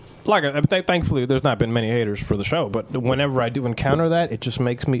 And like, thankfully, there's not been many haters for the show. But whenever I do encounter that,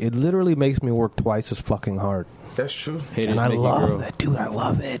 it literally makes me work twice as fucking hard. That's true. Haters And I make you love grow. that, dude. I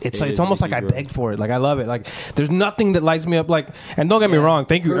love it. It's Haters almost make like I you grow. begged for it. Like I love it. Like there's nothing that lights me up. Like, and don't get me wrong.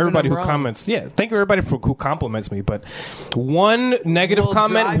 Thank you Proving everybody them who wrong. comments. Yeah, thank you everybody who compliments me. But one negative Will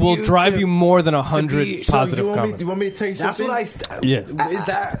comment drive will you drive to- you more than be- 100 so positive you comments. want me to tell you That's something? what Yeah. Is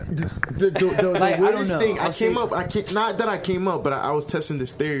that... The Like, I don't weirdest know. thing I'll see. not that I came up, but I was testing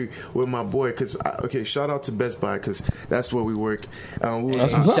this theory with my boy. Shout out to Best Buy because that's where we work.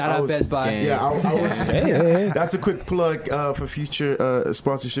 Shout out Best Buy. Yeah, I was. Hey. That's a quick plug for future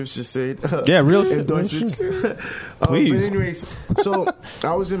sponsorships. Just say Yeah, real shit. endorsements. But Please. anyways, so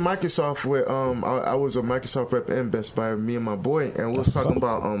I was in Microsoft where I was a Microsoft rep and Best Buy. Me and my boy, and we was talking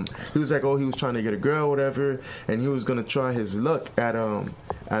about he was like, he was trying to get a girl, or whatever, and he was gonna try his luck at a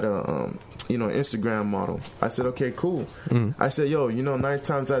Instagram model. I said, okay, cool. I said, 9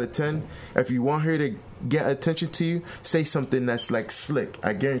 times out of 10, if you want her to get attention to you, say something that's like slick.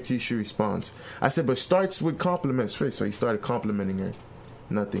 I guarantee she responds. I said, but starts with compliments first. So he started complimenting her.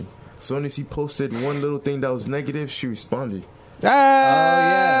 Nothing. As soon as he posted one little thing that was negative, she responded. Yeah.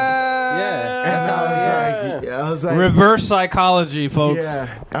 I was like, Reverse psychology, folks.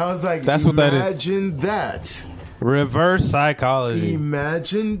 yeah. I was like, That's what that is. Imagine that. Reverse psychology.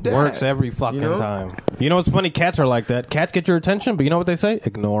 Imagine that. Works every fucking time. You know what's funny? Cats are like that. Cats get your attention, but you know what they say?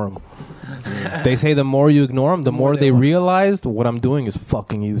 Ignore them. They say the more you ignore them, the more they realize what I'm doing is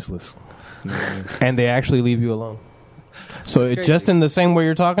fucking useless. And they actually leave you alone. So it just in the same way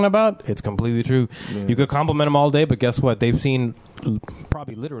you're talking about, it's completely true. Yeah. You could compliment them all day, but guess what? They've seen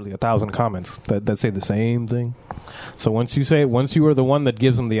probably literally 1,000 comments that say the same thing. So once you are the one that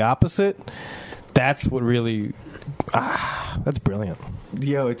gives them the opposite, that's what really... that's brilliant.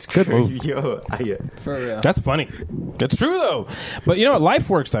 Yo, it's good crazy. move. Yo, For real. That's funny. It's true though. But you know, life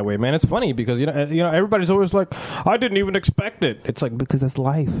works that way, man. It's funny because you know everybody's always like, I didn't even expect it. It's like because that's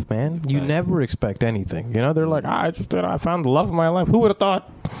life, man. You never expect anything. You know, they're like, I found the love of my life. Who would have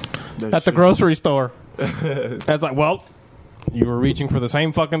thought? At the grocery store. That's like, well, you were reaching for the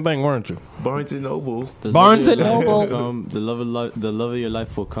same fucking thing, weren't you? Barnes and Noble. The Barnes and love of your life Noble. will come- the love of your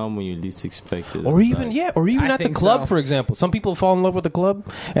life will come when you least expect it. Or even I at the think club, so. for example. Some people fall in love with the club,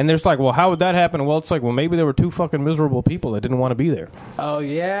 and there's like, well, how would that happen? Well, it's like, well, maybe there were two fucking miserable people that didn't want to be there. Oh,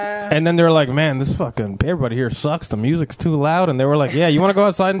 yeah. And then they're like, man, this fucking, everybody here sucks. The music's too loud. And they were like, yeah, you want to go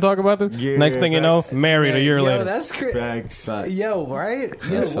outside and talk about this? Yeah, Next thing you know, married a year later. That's crazy. Facts. Yo, right? That's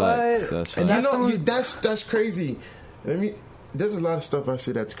Yo, facts. what? That's And facts. That's crazy. There's a lot of stuff I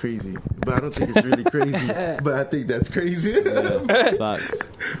say that's crazy, but I don't think it's really crazy. But I think that's crazy. Facts.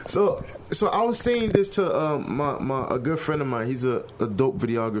 So I was saying this to a good friend of mine. He's a dope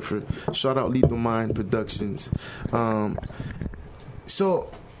videographer. Shout out Lethal Mind Productions. So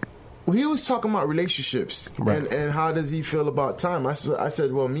he was talking about relationships and how does he feel about time. I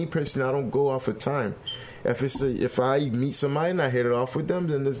said, well, me personally, I don't go off of time. If I meet somebody and I hit it off with them,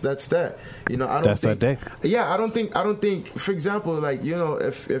 then that's that. I don't. That's think, that day. Yeah, I don't think. For example, like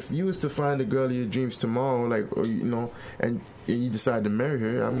if you was to find the girl of your dreams tomorrow, and you decide to marry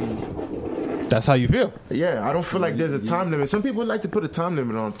her, I mean, That's how you feel. yeah, I don't feel like there's a time limit. Some people like to put a time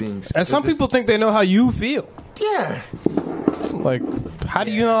limit on things, And some people think they know how you feel. yeah. Like, how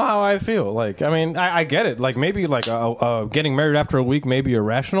do you know how I feel? Like, I mean, I get it. Like, maybe like getting married after a week may be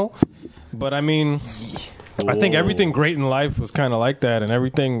irrational. But I mean, I think everything great in life was kind of like that, and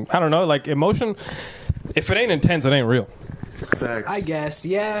everything. I don't know, like emotion. If it ain't intense, it ain't real. Facts. I guess,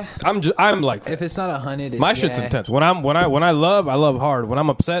 yeah. I'm like that. If it's not 100, My shit's intense. When I love, I love hard. When I'm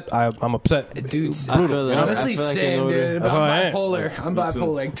upset, I'm upset. Dude, I feel like, honestly, I feel like same, dude. That's I'm how I am. bipolar. I'm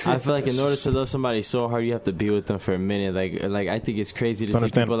bipolar. I feel like in order to love somebody so hard, you have to be with them for a minute. Like I think it's crazy to see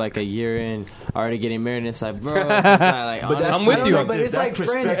people like a year in already getting married. And it's like, bro, it's not, like, But that's- I'm with you. But it's like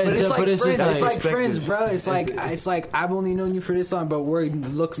friends. But it's like it's friends. just It's like like friends, perspective. bro. It's like I've only known you for this long, but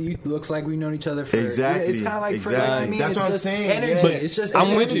looks like we've known each other for Exactly. It's kind of like friends. Exactly. I mean, That's it's what I'm just saying. Energy. Yeah. It's just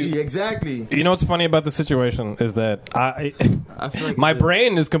I'm with energy. you. Exactly. You know what's funny about the situation is that I feel like my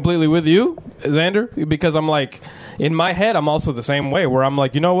brain is completely with you, Xander, because I'm like, in my head, I'm also the same way. Where I'm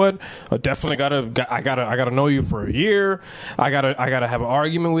like, you know what? I definitely gotta know you for a year. I gotta have an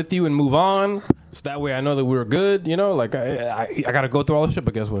argument with you and move on. So that way I know that we're good, you know, like I got to go through all this shit.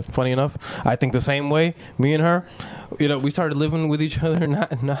 But guess what? Funny enough, I think the same way, me and her, you know, we started living with each other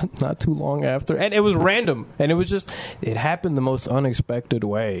not too long after. And it was random. And it was just, it happened the most unexpected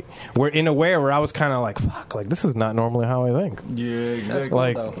way. In a way where I was kind of like, fuck, like this is not normally how I think. Yeah, exactly. cool,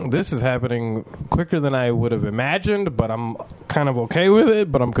 Like though. this is happening quicker than I would have imagined, but I'm kind of okay with it,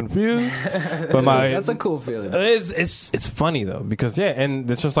 but I'm confused. But That's a cool feeling. it's funny though, because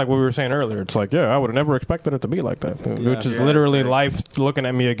and it's just like what we were saying earlier. It's like, I would have never expected it to be like that, which is literally life looking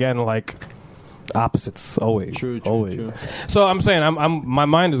at me again like opposites always. True, always. true. So I'm saying my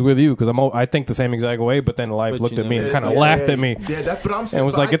mind is with you because I think the same exact way, but then life But looked you at me never- and kind of laughed at me Yeah, that's what I'm saying. and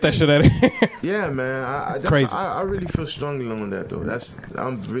was But like, I get that think- shit out of here. Yeah, man. Crazy. I really feel strongly on that though.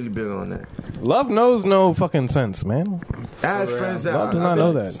 I'm really big on that. Love knows no fucking sense, man. I had friends that Love does not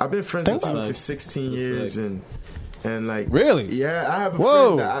know that. I've been friends Think with about you it. for 16 years and like Really? Yeah, I have a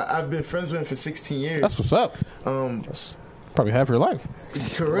Whoa. friend that I've been friends with him for 16 years. That's what's up. That's Probably half your life.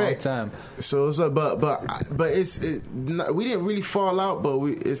 correct. Long time. So it's like, but we didn't really fall out, but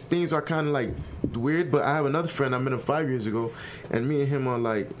things are kind of like weird. But I have another friend I met him 5 years ago, and me and him are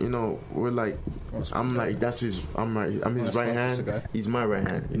like, you know, we're like, I'm like, I'm his right hand. He's my right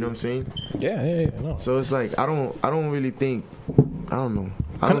hand. You know what I'm saying? Yeah. No. So it's like I don't really think, I don't know.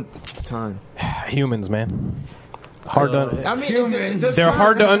 Time. Humans, man. Hard to. I mean, They're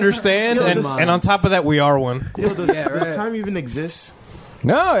hard to understand, and on top of that, we are one. Does time even exist?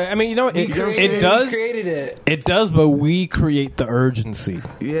 No, I mean, you know, it does. We created it. It does, but we create the urgency.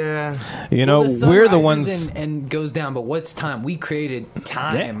 Yeah. You know, Well, the sun we're the rises ones. and goes down. But what's time? We created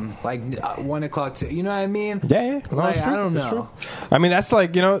time. Like 1 o'clock to. You know what I mean? Yeah. No, Like, it's true. I don't It's know. true. I mean, that's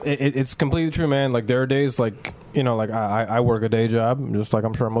like, you know, it's completely true, man. Like there are days like, you know, like I work a day job, just like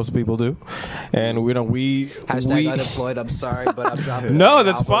I'm sure most people do, and we Hashtag unemployed. I'm sorry, but I'm dropping. No, an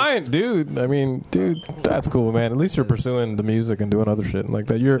that's album. fine, dude. I mean, that's cool, man. At least you're pursuing the music and doing other shit like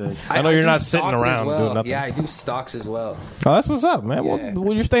that. I know you're do not sitting stocks as around well. doing nothing. Yeah, I do stocks as well. Oh, that's what's up, man. Yeah.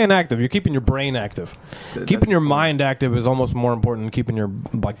 Well, you're staying active. You're keeping your brain active. Keeping your mind active is almost more important than keeping your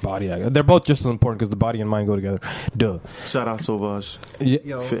body active. They're both just as important because the body and mind go together. Duh. Shout out Sauvage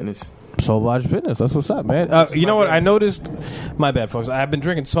Yeah. Fitness. Sauvage Fitness. That's what's up, man. You know what? I noticed. My bad, folks. I've been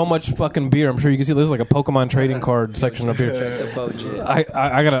drinking so much fucking beer. I'm sure you can see there's like a Pokemon trading card section up here. The faux shit. I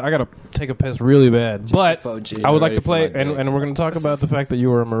gotta take a piss really bad, but I would like to play, and we're gonna talk about the fact that you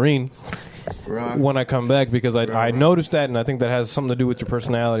were a Marine when I come back, because I noticed that, and I think that has something to do with your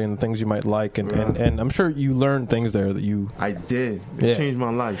personality and the things you might like, and I'm sure you learned things there that you. I did. It Yeah. changed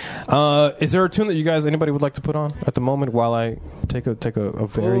my life. Is there a tune that anybody would like to put on at the moment while I take a very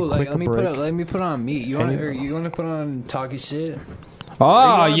quick break? Let me put on meat. You want to put on talking shit?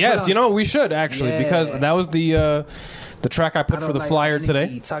 Oh, You yes. wanna You know, we should actually, Yeah. because that was the track I put for the flyer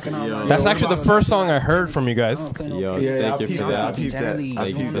today. That's That's actually the first song I heard from you guys. Yo, Yeah, thank I you peeped for that. I that. peeped that.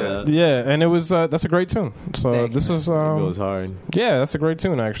 I peeped that. Yeah, and it was that's a great tune. So Thank this is It goes hard. yeah, that's a great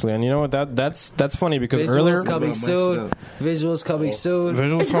tune actually. And you know what? That's funny because Visuals earlier coming soon. Visuals coming soon.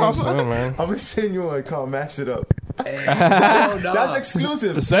 visuals coming soon, man. I'm gonna send you one called Mash It Up. That's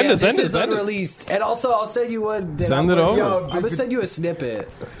exclusive. Send it, This send it, is send it. unreleased. And also, I'll send you one. Send it over. Yo, I'm gonna send you a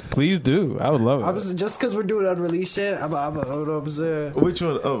snippet. Please do. I would love it. Just because we're doing unreleased shit. Which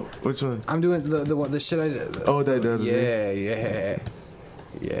one? Oh, which one? I'm doing the shit I did. Oh, that.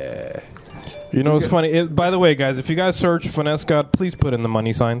 Yeah. You know, it's funny. By the way, guys, if you guys search Finesse God, please put in the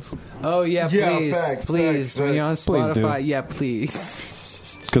money signs Oh yeah, Yeah, please, facts, please. facts, When you're on facts. Please do. Spotify, yeah,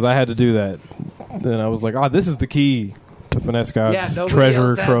 please. because I had to do that. Then I was like, this is the key to Finesse God's Yeah, nobody treasure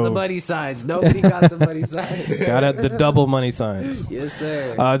else has the trove. money signs. Nobody got the money signs. Got the double money signs. Yes,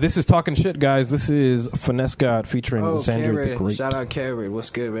 sir. This is Talking Shit, guys. This is Finesse God featuring Xander the Cameron. Great. Shout out Cameron. What's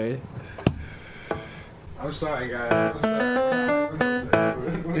good, man? I'm sorry, guys.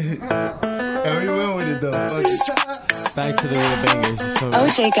 We went with it though. Back to the real bangers. You feel me?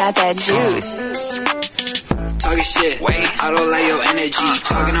 OJ got that juice. Talking shit, wait, I don't like your energy.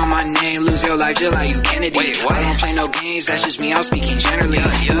 Talking on my name, lose your life just like you Kennedy. Wait, what? I don't play no games, that's just me, I'm speaking generally.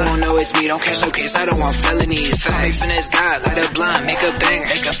 You don't know it's me, don't catch no case, I don't want felonies. I'm mixing this God, light a blunt, make a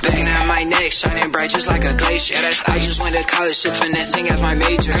banger. Looking at my neck, shining bright just like a glacier. I just went to college, shit finessing as my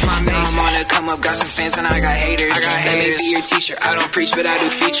major. Now I'm on the come up, got some fans and I got haters. Let me be your teacher, I don't preach but I do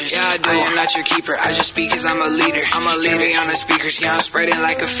features. Yeah, I do. I am not your keeper, I just speak cause I'm a leader. I'm a leader on the speakers, yeah, I'm spreading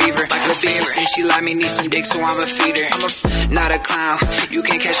like a fever. Like a bitch, she said she like me, need some dick, so I'm a feeder. Not a clown, you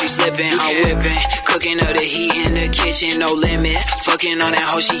can't catch me slipping. I'm whipping, cooking up the heat in the kitchen, no limit. Fucking on that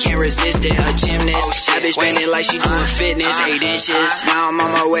hoe, she can't resist it. A gymnast, that bitch bending like she doing fitness. 8 inches, now I'm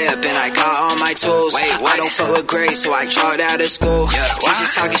on my way up and I got all my tools. I don't fuck with grades, so I dropped out of school.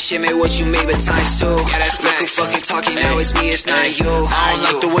 Teachers talking shit, made what you made, but times 2. Yeah, that's look who fucking talking, now it's me, it's not you. I don't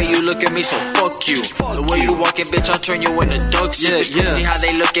like the way you look at me, so fuck you. The way you walking, bitch, I'll turn you into dog shit. It's crazy how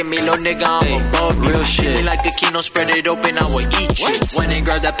they look at me, little nigga, I'm above you. Real shit. Me like a kino, spread it open, I will eat you. When they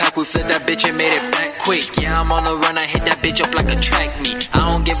grab that pack, we flip that bitch and made it back quick. Yeah, I'm on the run, I hit that bitch up like a track meet.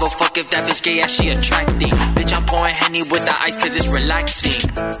 I don't give a fuck if that bitch gay ass, she attracting. Bitch, I'm pouring Henny with the ice cause it's relaxing.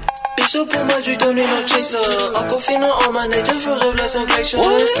 Bitch, so pour moi, you don't need no chaser. Aquafina on my neck, just froze up like some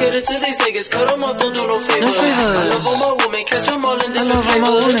glaciers. Cater to these niggas, cut them off, don't do no favors. I love all my women, catch them all in different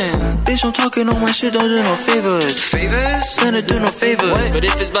flavors. Bitch, I'm talking on my shit, don't do no favors. Favors? Gonna do no favors. What? But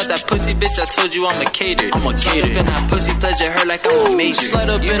if it's about that pussy, bitch, I told you I'm a cater. I'm a cater. Slide up in that pussy, pleasure her like I'm a major. Slide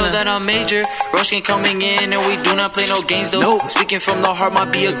up you in know a- that I'm major. Rushkin coming in and we do not play no games though. Nope. Speaking from the heart,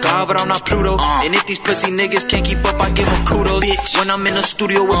 might be a god, but I'm not Pluto. And if these pussy niggas can't keep up, I give them kudos. Bitch. When I'm in the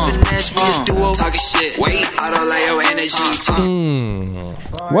studio with finesse, we a duo. Talking shit, wait, I don't like your energy.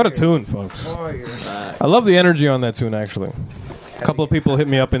 What a tune, folks! I love the energy on that tune. Actually, a couple of people hit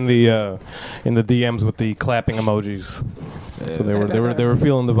me up in the DMs with the clapping emojis. So they were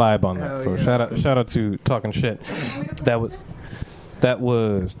feeling the vibe on that. So shout out to Talking Shit. That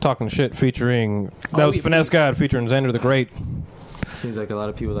was Talking Shit featuring Finesse God featuring Xander the Great. Seems like a lot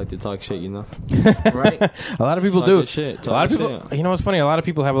of people like to talk shit, you know. Right? A lot of people Talking do. shit, A lot of talking people. shit. You know what's funny? A lot of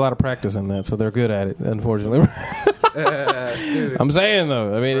people have a lot of practice in that, so they're good at it. Unfortunately, I'm saying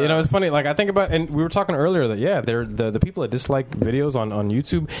though. I mean, you know, it's funny. Like I think about, and we were talking earlier that they're the people that dislike videos on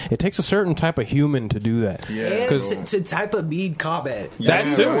YouTube. It takes a certain type of human to do that. Yeah, because to type of mean comment.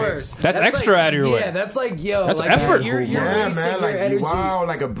 That's the too. worst. That's extra like, out of your way. Yeah, that's like That's like, effort. You're Yeah, wasting man, your like energy. wow,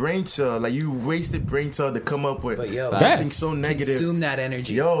 like a brain cell, like you wasted brain cell to come up with But yo, something so negative. Consume that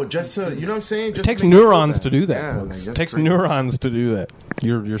energy. Yo, just to, you know what I'm saying? It Just takes to make you feel neurons bad. to do that. Yeah, folks. like, It that's takes crazy. neurons to do that.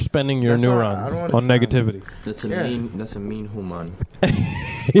 You're spending your That's why I neurons don't on negativity. That's a mean human.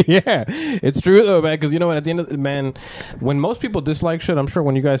 Yeah, it's true though, man. Because you know what? At the end of the man, when most people dislike shit, I'm sure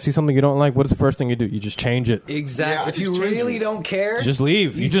when you guys see something you don't like, what is the first thing you do? You just change it. Exactly. Yeah, I if you just change really it. don't care, Just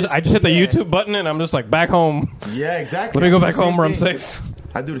leave. I just hit the YouTube button and I'm just like back home. Yeah, exactly. Let me go I do back the home same where I'm thing. safe.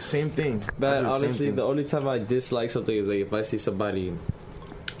 I do the same thing. But honestly, the only time I dislike something is like if I see somebody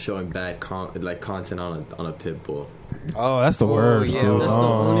showing bad content on a pit bull. Oh, that's the worst. yeah, dude. That's the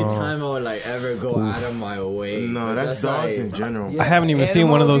Oh. only time I would like ever go out of my way. No, But that's dogs like, in general. I haven't even seen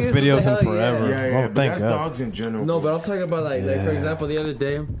Animal one of those abuse, what videos the in hell, forever. Yeah, Oh, but thank that's God. dogs in general. No, but I'm talking about like for Yeah. example, the other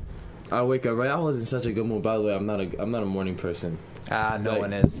day I wake up right. I was in such a good mood. By the way, I'm not a morning person. no Like-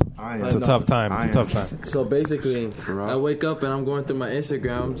 one is. It's a tough time. It's a tough time. So basically, Right. I wake up and I'm going through my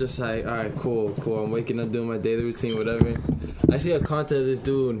Instagram. I'm just like, all right, cool. I'm waking up, doing my daily routine, whatever. I see a content of this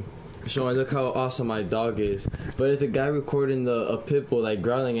dude showing, look how awesome my dog is. But it's a guy recording a pit bull, like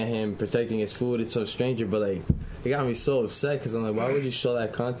growling at him, protecting his food. It's some stranger, but like, it got me so upset because I'm like, why would you show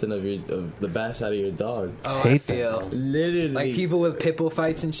that content of the bad side of your dog? Oh, Hate I feel Literally, like people with pit bull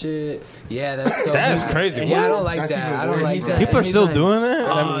fights and shit. Yeah, that's so That's bad. crazy. Yeah, I don't What? like That's that. even I don't worse. like He's that. like- People are still like- doing that?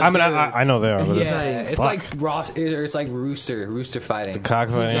 I mean, I know they are. But Yeah, it's it's like it's like rooster fighting.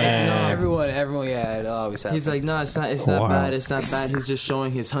 cockfighting. He's like, Yeah. everyone, yeah, it always happens. he's like, no, it's not Wow. bad. It's not bad. He's just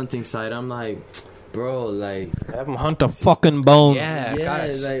showing his hunting side. I'm like, bro, like. Have him hunt a fucking bone. yeah, Yeah,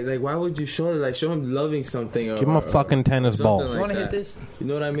 gosh. like why would you show it? Like show him loving something. Or, Give him a fucking tennis something ball. Like you want to hit that. this? You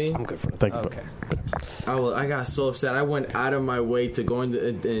know what I mean? I'm good for it. Thank you. Okay. I got so upset. I went out of my way to go in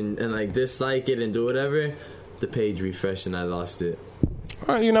and like dislike it and do whatever. The page refreshed and I lost it.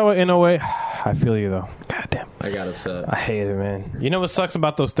 Well, you know what? In a way, I feel you though. God damn. I got upset. I hate it, man. You know what sucks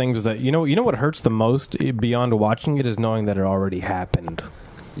about those things is that you know what hurts the most beyond watching it is knowing that it already happened.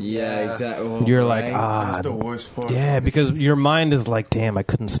 Yeah, exactly. Oh, You're like, That's the worst part. yeah, because your mind is like, damn, I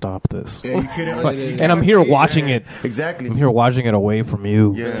couldn't stop this. Yeah, you couldn't. Like, you and can't I'm here see watching it. Exactly. I'm here watching it away from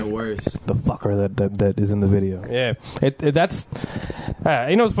you. Yeah. the worst. The fucker that is in the video. Yeah, that's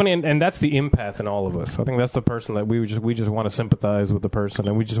you know what's funny, and that's the empath in all of us. I think that's the person that we just want to sympathize with the person,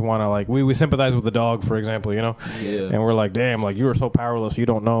 and we just want to like we sympathize with the dog, for example, you know. Yeah. And we're like, damn, like you are so powerless, you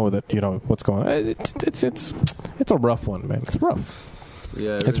don't know that you know what's going on. It's a rough one, man. It's rough.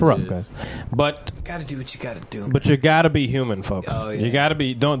 Yeah, it's rough, guys. But You gotta do what you gotta do. But you gotta be human, folks. Oh, yeah. You gotta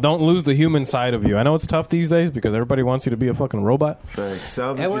be. Don't lose the human side of you. I know it's tough these days because everybody wants you to be a fucking robot.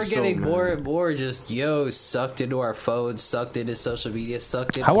 And we're getting more and more just sucked into our phones, sucked into social media,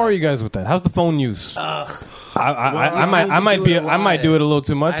 sucked into. How are you guys with that? How's the phone use? I might do it a little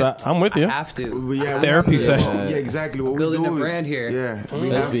too much. I'm with you. I have to. Therapy session. Yeah, exactly. What Building we do a brand here. Yeah.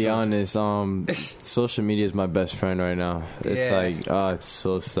 Let's be honest. Social media is my best friend right now. It's it's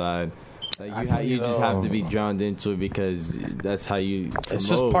so sad. Like you just have to be drowned into it because that's how you promote. It's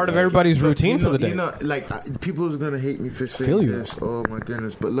just part of everybody's routine for the day. People's gonna hate me for saying this. Oh my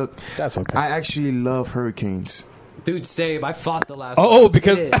goodness! But look, that's okay. I actually love hurricanes. Dude, same. I fought the last.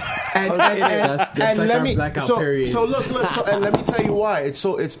 Because and let me so look. So, and let me tell you why.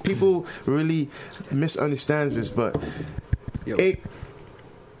 It's people really misunderstands this, but it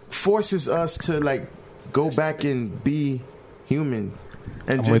forces us to go back and be human.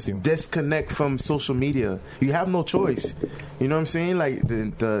 And just disconnect from social media. You have no choice. You know what I'm saying? Like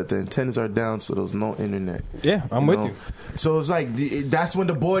the antennas are down, so there's no internet. Yeah, I'm with you. So it's like that's when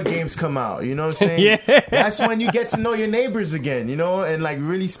the board games come out. You know what I'm saying? Yeah. That's when you get to know your neighbors again. You know, and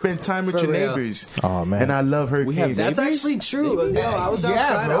really spend time with your neighbors. Oh man, and I love hurricanes. That's actually true. No, I was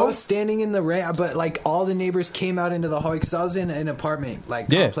outside. Bro. I was standing in the rain, but all the neighbors came out into the hall because I was in an apartment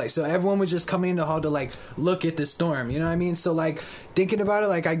complex. So everyone was just coming in the hall to look at the storm. You know what I mean? So thinking about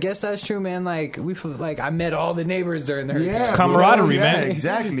it, I guess that's true, man. I met all the neighbors during the hurricane. It's camaraderie, man.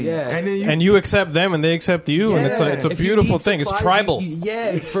 Exactly. Yeah. And you accept them, and they accept you, and it's a beautiful thing. It's tribal.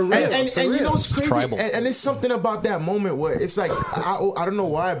 For real. And you know what's crazy? Tribal. And it's something about that moment where it's I don't know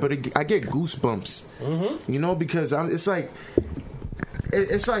why, but I get goosebumps. Mm-hmm. You know, because it's like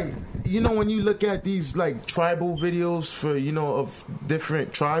when you look at these tribal videos for of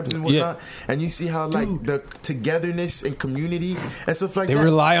different tribes and whatnot, and you see how the togetherness and community and stuff like that. They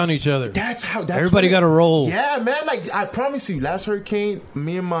rely on each other. That's everybody got to roll. Yeah, man. I promise you, last hurricane,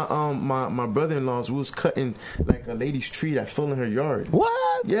 me and my brother-in-laws, we was cutting a lady's tree that fell in her yard.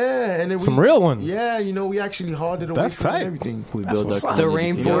 What? Yeah, and then some real one. Yeah, we actually hauled it away from everything. We built the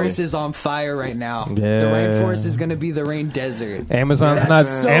rainforest is on fire right now. Yeah. The rainforest is going to be the rain desert. Amazon's not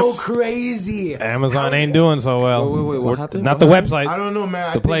so crazy. Amazon ain't doing so well. Wait, what happened? Not the website. I don't know,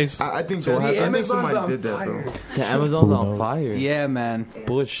 man. The place. I think somebody did that, though. The Amazon's on fire. Yeah, man.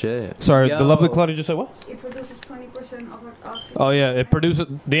 Bullshit. Sorry, the lovely Claudia just said what? It produces 20% of our oxygen. Oh yeah,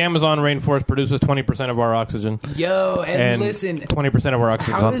 the Amazon rainforest produces 20% of our oxygen. Yo, and listen, 20% of our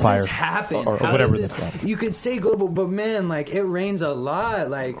oxygen is on fire. How does this happen? Or whatever this, you could say global, but man, it rains a lot.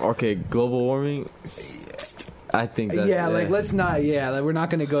 Okay, global warming. I think that's... Yeah, let's not... Yeah, we're not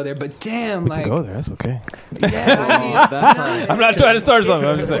going to go there. But damn, we can go there. That's okay. Yeah, I'm not trying to start something.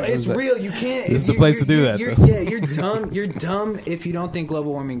 I'm just saying. It's real. You can't... This is the place to do that. You're dumb. You're dumb if you don't think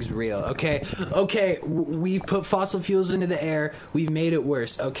global warming is real, okay? Okay, we've put fossil fuels into the air. We've made it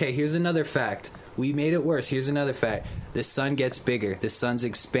worse. Okay, here's another fact. We made it worse. Here's another fact. The sun gets bigger. The sun's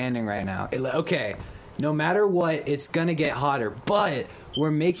expanding right now. Okay, no matter what, it's going to get hotter. But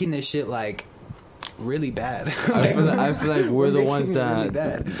we're making this shit really bad. I feel like we're the ones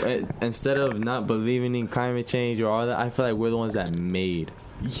that instead of not believing in climate change or all that, I feel like we're the ones that made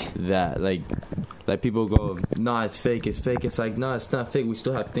that. Like people go, nah, it's fake. It's like, no, it's not fake. We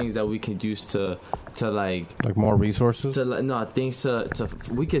still have things that we can use to more resources. Things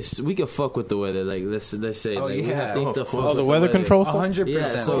we could fuck with the weather. Let's say we have things to fuck with the weather control stuff. 100%.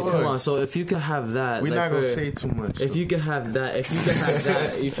 Yeah, so come on. So if you could have that, we're not gonna say too much. If you could have that,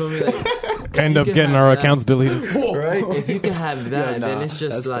 you feel me? End up getting our accounts deleted. Right? If you can have that, then it's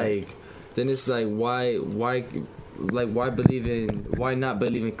just why not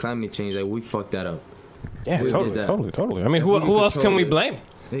believe in climate change? We fucked that up. Yeah, totally. I mean, who else can we blame?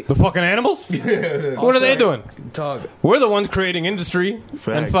 The fucking animals? What are they doing? Dog. We're the ones creating industry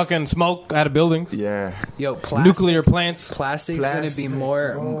and fucking smoke out of buildings. Yeah. Yo, nuclear plants. Plastic's going to be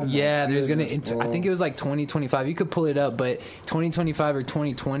more. There's going to. I think it was 2025. You could pull it up, but 2025 or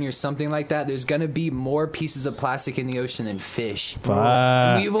 2020 or something like that. There's going to be more pieces of plastic in the ocean than fish.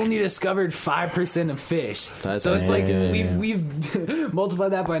 We've only discovered 5% of fish. So it's we've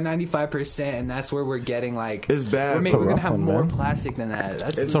multiplied that by 95%, and that's where we're getting it's bad. We're going to have more plastic than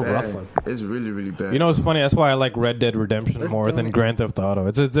that. It's a rough one. It's really, really bad. You know, it's funny. That's why I like Red Dead Redemption more than Grand Theft Auto.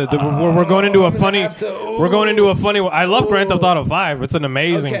 We're going into a funny. We're going into a funny. I love Grand Theft Auto 5. It's an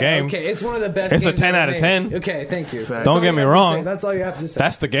amazing game. Okay, it's one of the best. It's a 10 out of 10. Okay, thank you. Don't get me wrong. That's all you have to say.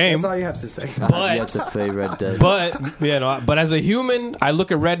 That's the game. That's all you have to say. But you have to play Red Dead. But as a human, I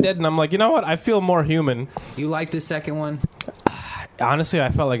look at Red Dead and I'm like, you know what? I feel more human. You like the second one? honestly, I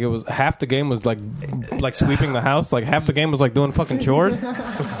felt like it was half the game was like sweeping the house. Like half the game was like doing fucking chores.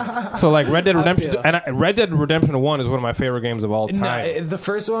 So like Red Dead Redemption Red Dead Redemption 1 is one of my favorite games of all time. No, the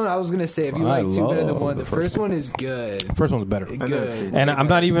first one, I was gonna say, if you like two better than one, the first one is good. The first one's better. Good. And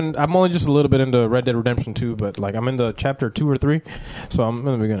I'm only just a little bit into Red Dead Redemption 2, but like I'm into chapter 2 or 3, so I'm in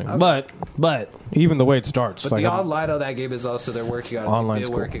the beginning. Okay. But even the way it starts, but like, the online of that game is also their work. You got online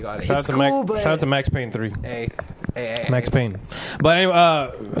cool. Work. You got it. Shout out to Max Payne 3. Hey, Max Payne. But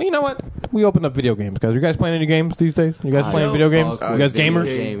anyway, you know what? We opened up video games, guys. You guys playing any games these days? You guys playing video games? You guys gamers?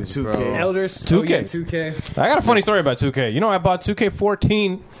 2K. Elders. 2K. Oh, yeah, 2K. I got a funny story about 2K. You know, I bought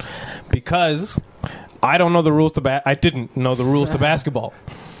 2K14 because I don't know the rules to I didn't know the rules to basketball.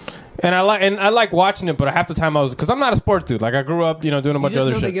 And I like watching it, but half the time because I'm not a sports dude. Like I grew up, doing a bunch of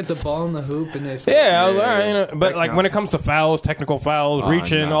other shit. They get the ball in the hoop and they score. Yeah, I was, all right, but like when it comes to fouls, technical fouls,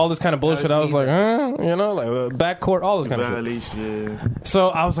 reaching, all this kind of bullshit, I was like, like backcourt, all this kind of shit. So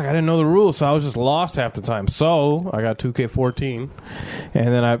I was like, I didn't know the rules, so I was just lost half the time. So I got 2K14, and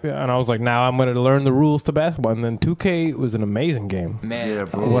then I was like, now I'm going to learn the rules to basketball. And then 2K was an amazing game. Man, yeah,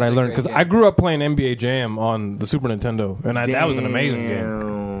 bro. What I learned because I grew up playing NBA Jam on the Super Nintendo, and that was an amazing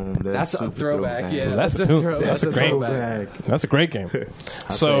game. That's a throwback. Yeah, that's a great throwback. That's a great game.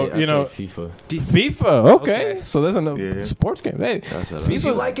 So I play FIFA. Okay, yeah. So there's a sports game. Hey, Did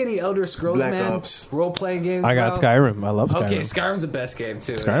you like any Elder Scrolls, man? Role playing games. I got Skyrim. I love Skyrim. Okay, Skyrim's the best game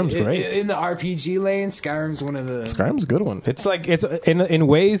too. Skyrim's great. In the RPG lane, Skyrim's one of the. Skyrim's a good one. It's like in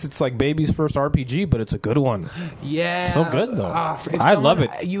ways it's like baby's first RPG, but it's a good one. Yeah, so good though. I love it.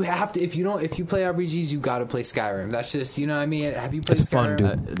 You have to if you play RPGs, you got to play Skyrim. That's just what I mean. Have you played It's Skyrim?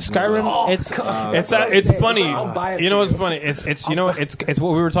 fun, dude. Skyrim, it's funny. You know what's funny? It's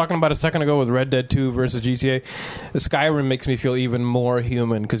what we were talking about a second ago with Red Dead 2 versus GTA. Skyrim makes me feel even more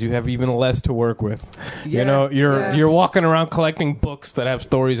human because you have even less to work with. Yeah, You're walking around collecting books that have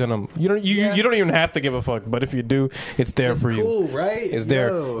stories in them. You don't even have to give a fuck, but if you do, it's there for you. Cool, right? It's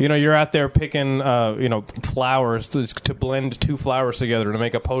there. You're out there picking flowers to blend two flowers together to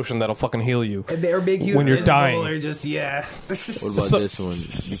make a potion that'll fucking heal you. And they're big when you're dying. Or just What about this one?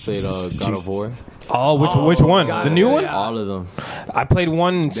 You played God of War? Oh, which one? The new one? All of them. I played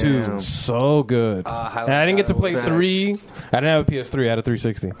 1 and 2. So good. And I didn't get to play 3. I didn't have a PS3. I had a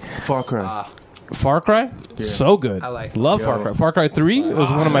 360. Far Cry. Far Cry? Yeah. So good. I like Love Far Cry. Far Cry 3 was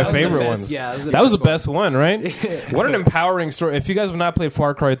one of my favorite ones. Yeah, that was the best one, right? What an empowering story. If you guys have not played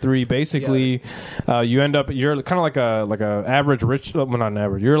Far Cry 3, basically you end up, you're kind of like a average rich, well, not an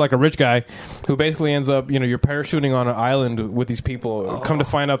average, you're like a rich guy who basically ends up, you're parachuting on an island with these people. Come to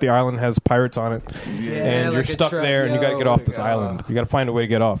find out the island has pirates on it. And you're stuck there and you got to get off this island. You got to find a way to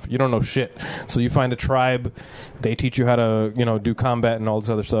get off. You don't know shit. So you find a tribe. They teach you how to, do combat and all this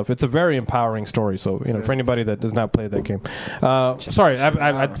other stuff. It's a very empowering story. So for anybody that does not play that game, sorry,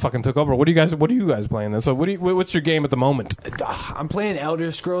 I fucking took over. What are you guys playing then? So what's your game at the moment? I'm playing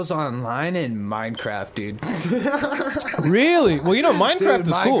Elder Scrolls Online and Minecraft, dude. Really? Well, Minecraft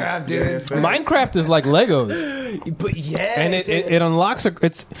is cool. Dude. Minecraft is like Legos. But and it unlocks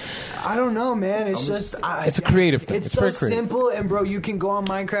it's. I don't know, man. It's just it's a creative thing. It's so simple, and bro, you can go on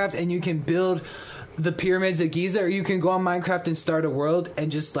Minecraft and you can build the pyramids of Giza, or you can go on Minecraft and start a world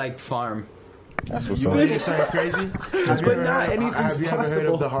and just like farm. That's what's you up. think it sounds crazy? Have you ever heard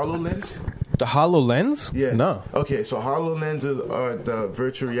of the HoloLens? The HoloLens? Yeah. No. Okay, so HoloLens are the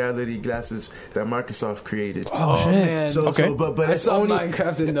virtual reality glasses that Microsoft created. Oh shit. Man. So, but I it's saw only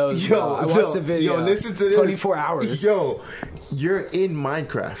Minecraft in those. I watched the video. Yo, listen to this. 24 hours. Yo, you're in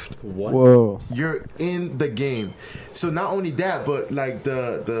Minecraft. What? Whoa. You're in the game. So not only that, but like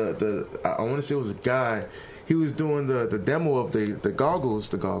the I want to say it was a guy. He was doing the demo of the goggles.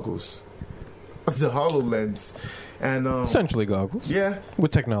 The HoloLens, and essentially goggles. Yeah,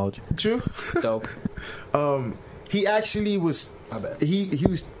 with technology. True. Dope. He actually was. He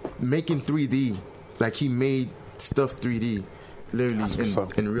was making 3D. Like he made stuff 3D, literally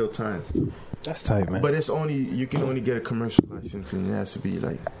in real time. That's tight, man. But you can only get a commercial license, and it has to be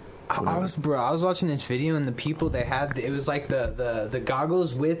like. I was watching this video, and the people they had, it was like the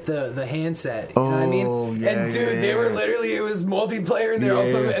goggles with the handset. You know what I mean? Yeah, and dude, they were literally, it was multiplayer, and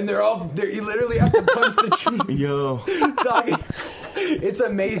you literally have to punch the tree. Yo, dog, it's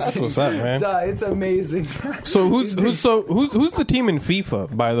amazing. That's what's up, man. Dog, it's amazing. So who's the team in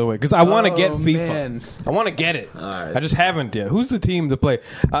FIFA, by the way? Because I want to get FIFA. Man. I want to get it. Right. I just haven't yet. Who's the team to play?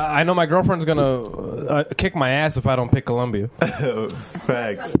 I know my girlfriend's gonna kick my ass if I don't pick Colombia.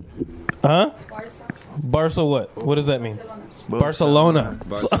 Fact. Huh? Barca what? What does that mean? Barcelona.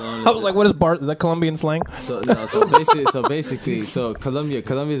 I was like, what is Is that Colombian slang? So basically, Colombia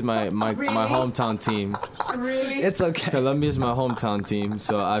is my hometown team. Really? It's okay. Colombia is my hometown team.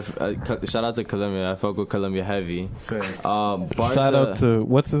 So shout out to Colombia. I fuck with Colombia heavy. Barca, shout out to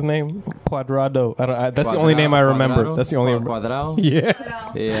what's his name? Cuadrado. That's the only name I remember. Cuadrado? That's the only. Cuadrado?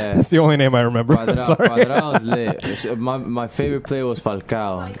 Yeah. That's the only name I remember. Cuadrado is lit. My favorite player was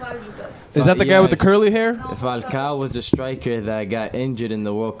Falcao. Is that the guy with the curly hair? No. Falcao was the striker that got injured in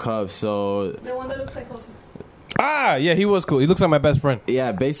the World Cup. So the one that looks like Jose. Yeah, he was cool. He looks like my best friend.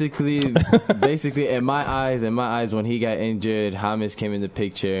 Yeah, basically, in my eyes, when he got injured, James came in the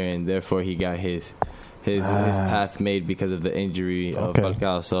picture, and therefore he got his path made because of the injury of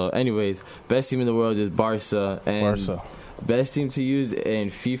Falcao. So, anyways, best team in the world is Barca, and best team to use in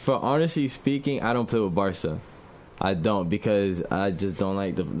FIFA. Honestly speaking, I don't play with Barca. I don't, because I just don't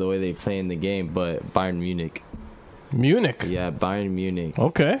like the way they play in the game. But Bayern Munich. Yeah, Bayern Munich.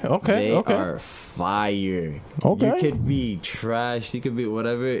 Okay. They are fire. Okay. You could be trash. You could be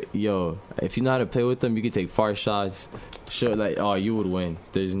whatever. Yo, if you know how to play with them, you could take far shots. Sure, you would win.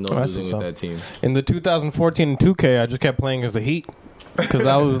 There's no losing with that team. In the 2014 2K, I just kept playing as the Heat. Because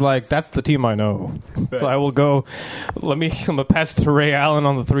I was like, that's the team I know. So I will go. I'm gonna pass it to Ray Allen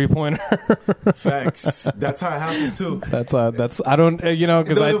on the 3-pointer. Facts. That's how it happened too. That's I don't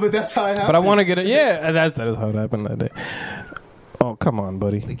because but that's how it happened. But I want to get it. Yeah, that is how it happened that day. Oh, come on,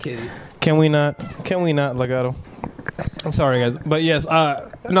 buddy. Can we not, Legato? I'm sorry, guys, but yes,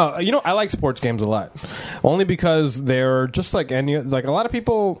 no, I like sports games a lot, only because they're just like a lot of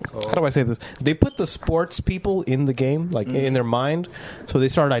people. How do I say this? They put the sports people in the game, in their mind, so they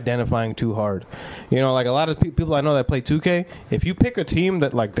start identifying too hard. A lot of people I know that play 2K. If you pick a team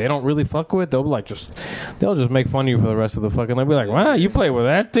that they don't really fuck with, they'll just make fun of you for the rest of the fucking. They'll be like, "Wow, you play with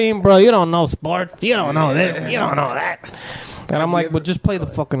that team, bro? You don't know sports. You don't know this. You don't know that." And I'm like, "But just play the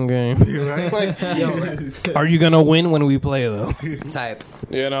fucking game." Are you gonna win when we play though? Type.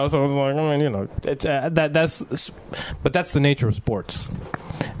 So it's like, it's but that's the nature of sports.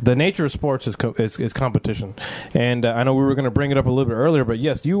 The nature of sports is competition, and I know we were going to bring it up a little bit earlier, but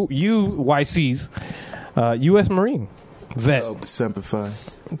yes, you YCs, U.S. Marine vet. Semper Fi.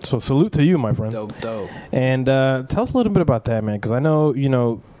 So salute to you, my friend. Dope. And tell us a little bit about that, man, because I know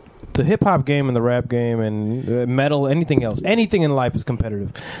the hip-hop game and the rap game and metal, anything else, anything in life is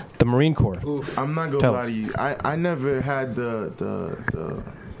competitive. The Marine Corps. Oof. I'm not going to lie to you. I never had the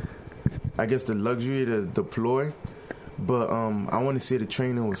I guess the luxury to deploy, but I want to say the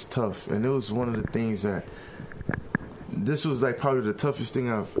training was tough. And it was one of the things that, this was probably the toughest thing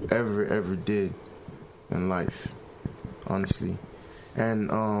I've ever did in life, honestly.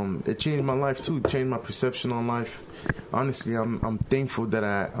 And it changed my life too, changed my perception on life. Honestly, I'm thankful that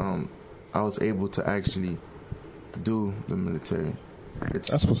I was able to actually do the military.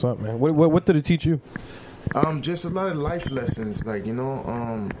 That's what's up, man. What did it teach you? Just a lot of life lessons,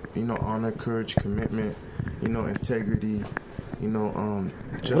 honor, courage, commitment, integrity,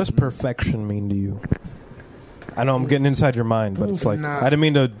 what does perfection mean to you? I know I'm getting inside your mind, but it's I didn't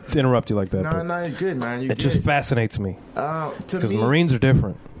mean to interrupt you like that. Nah, you're good, man. It just fascinates me. Because Marines are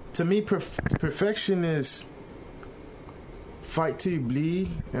different. To me, perfection is fight till you bleed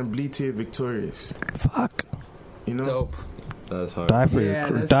and bleed till you're victorious. Fuck. Dope. That's hard. Die for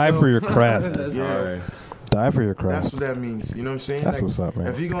your craft. That's hard. Die for your craft. That's what that means. You know what I'm saying? That's what's up, man.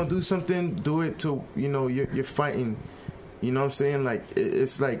 If you're going to do something, do it till, you're fighting. You know what I'm saying?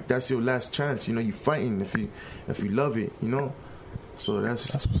 It's that's your last chance. You're fighting if you love it, So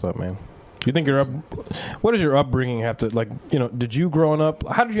that's what's up, man. You think what does your upbringing have to, did you growing up,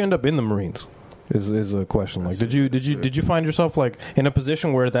 how did you end up in the Marines? Is a question. Did you find yourself in a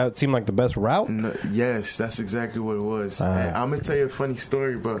position where that seemed like the best route? No, yes, that's exactly what it was. And I'm gonna tell you a funny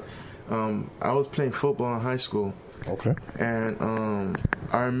story, but I was playing football in high school. Okay. And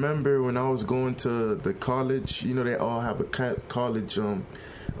I remember when I was going to the college, they all have a college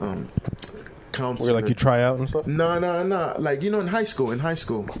counselor. Where you try out and stuff? No. In high school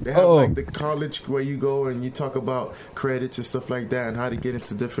they have the college where you go and you talk about credits and stuff like that and how to get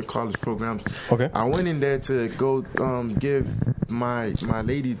into different college programs. Okay. I went in there to go give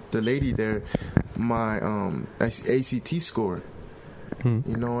the lady there my ACT score.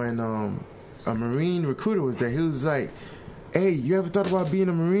 And a Marine recruiter was there. He was like, "Hey, you ever thought about being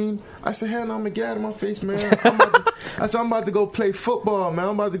a Marine?" I said, "Hell no, I'm gonna get out of my face, man." I'm about to go play football, man.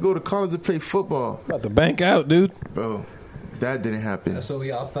 I'm about to go to college to play football. About to bank out, dude. Bro, that didn't happen. That's what we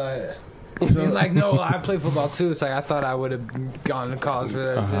all thought. No, I play football too. It's I thought I would have gone to college for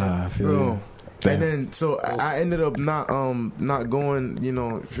that shit. Bro, And then so I ended up not going,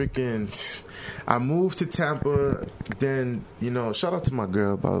 freaking. I moved to Tampa. Then shout out to my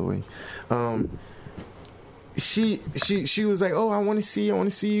girl, by the way. She was like, oh, I want to see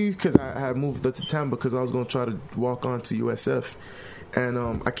you because I had moved up to Tampa because I was going to try to walk on to USF. And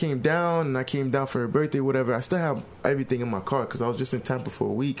I came down for her birthday, whatever. I still have everything in my car because I was just in Tampa for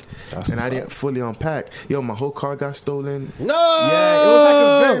a week. And I didn't fully unpack. Yo, my whole car got stolen. No! Yeah, it was like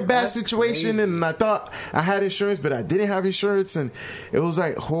a very bad situation. And I thought I had insurance, but I didn't have insurance. And it was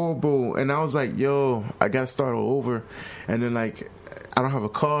like horrible. And I was like, yo, I got to start all over. And then like, I don't have a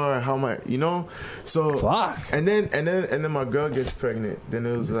car. How am I, So, fuck. And then my girl gets pregnant. Then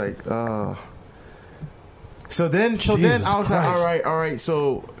it was like, So then I was like, all right.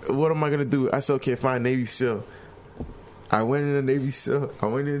 So what am I gonna do? I said, okay, fine, Navy SEAL. I went in a Navy SEAL. I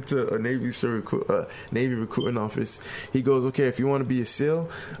went into a Navy SEAL Navy recruiting office. He goes, okay, if you want to be a SEAL,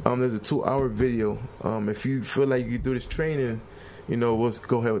 there's a 2-hour video. If you feel like you can do this training, we'll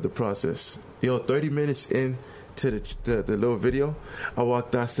go ahead with the process. 30 minutes in to the little video, I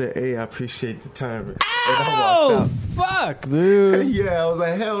walked out. I said, hey, I appreciate the time. And I walked out. Fuck, dude. Yeah, I was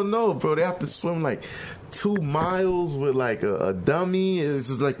like, hell no, bro. They have to swim like 2 miles with like a dummy. It's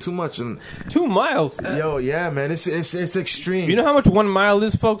just like too much. And 2 miles? Yo, yeah, man. It's extreme. You know how much 1 mile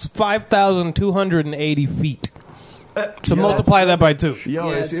is, folks? 5,280 feet. So multiply that by 2. Yo,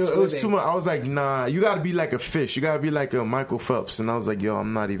 it was too much. I was like, nah, you got to be like a fish. You got to be like a Michael Phelps. And I was like, yo,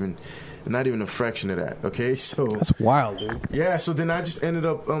 I'm not even a fraction of that. Okay, so that's wild, dude. Yeah, so then I just ended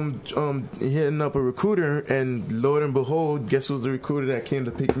up hitting up a recruiter, and lo and behold, guess who's the recruiter that came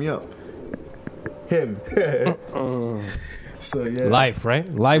to pick me up? Him. So yeah, life,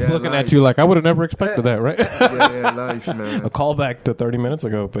 right? Life looking at you like I would have never expected that, right? yeah, life, man. A callback to 30 minutes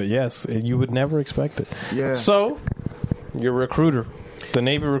ago, but yes, you would never expect it. Yeah. So your recruiter, the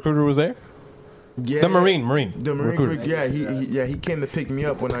Navy recruiter, was there. Yeah, the Marine recruiter. Yeah, he came to pick me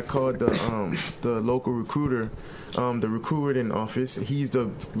up when I called the local recruiter, the recruiting office. He's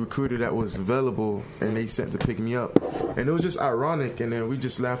the recruiter that was available, and they sent to pick me up. And it was just ironic, and then we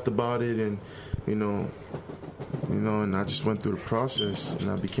just laughed about it, and and I just went through the process,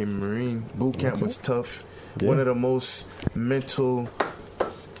 and I became a Marine. Boot camp was tough. Yeah. One of the most mental.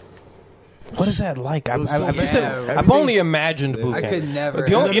 What is that like? I've only imagined boot camp. I could never.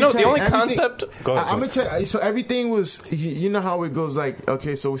 The only concept. Go ahead. I'm gonna tell you. So everything was. You know how it goes. Like,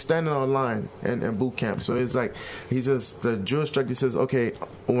 okay, so we're standing on line and boot camp. So it's like he says, the drill instructor says, okay,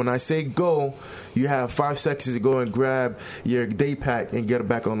 when I say go, you have 5 seconds to go and grab your day pack and get it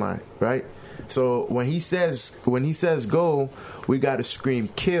back online, right? So when he says go, we got to scream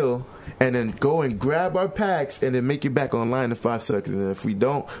kill. And then go and grab our packs and then make it back online in 5 seconds. And if we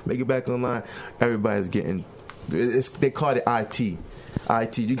don't make it back online, everybody's getting. They call it IT. You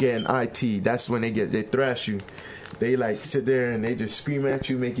get an IT. That's when they thrash you. They like sit there and they just scream at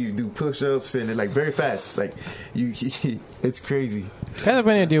you, make you do push-ups, and they're like very fast. Like you, it's crazy. Kind of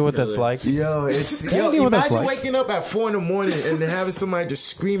any idea what that's like? Yo, imagine waking up at 4 a.m. and then having somebody just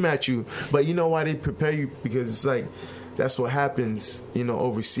scream at you. But you know why they prepare you? Because it's like. That's what happens,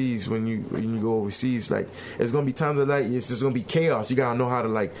 overseas when you go overseas. Like, it's gonna be times that like it's just gonna be chaos. You gotta know how to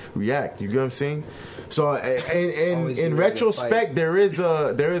like react. You get what I'm saying? So, in retrospect, there is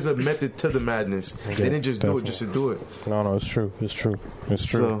a method to the madness. They didn't just do it just to do it. No, it's true.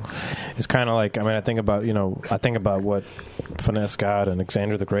 So, it's kind of like I think about what Finesse God and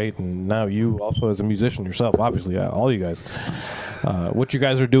Xander the Great, and now you also as a musician yourself, obviously, all you guys, what you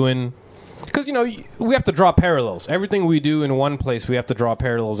guys are doing. Because, we have to draw parallels. Everything we do in one place, we have to draw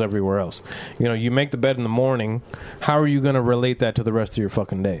parallels everywhere else. You make the bed in the morning. How are you going to relate that to the rest of your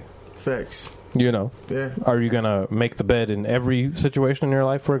fucking day? Facts. Yeah. Are you going to make the bed in every situation in your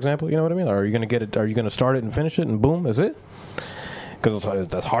life, for example? You know what I mean? Or are you going to get it? Are you going to start it and finish it and boom, that's it? Because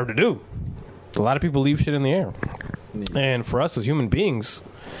that's hard to do. A lot of people leave shit in the air. And for us as human beings...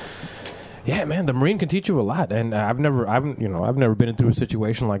 Yeah, man, the Marine can teach you a lot, and I've never been through a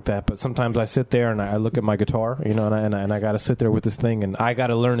situation like that. But sometimes I sit there and I look at my guitar, and I got to sit there with this thing, and I got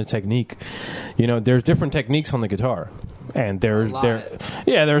to learn a technique. There's different techniques on the guitar, and there's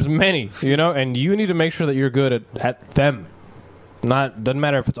many, and you need to make sure that you're good at them. Doesn't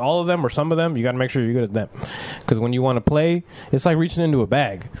matter if it's all of them or some of them. You got to make sure you're good at them, because when you want to play, it's like reaching into a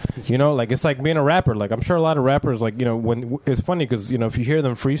bag. Like it's like being a rapper. Like I'm sure a lot of rappers, like when it's funny because if you hear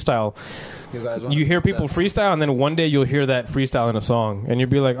them freestyle, you hear people freestyle, and then one day you'll hear that freestyle in a song, and you'll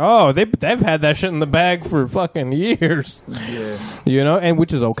be like, oh, they've had that shit in the bag for fucking years. Yeah. And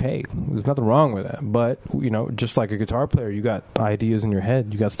which is okay. There's nothing wrong with that. But just like a guitar player, you got ideas in your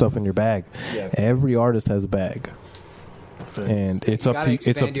head, you got stuff in your bag. Yeah. Every artist has a bag. And it's You up gotta to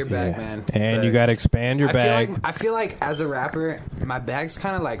expand your bag, man. And you got to expand your bag. I feel like as a rapper, my bag's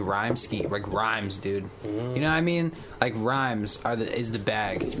kind of like rhyme scheme, like rhymes, dude. You know what I mean? Like rhymes is the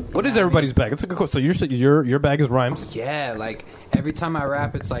bag. What is everybody's bag? It's a good question. So your bag is rhymes. Yeah, like every time I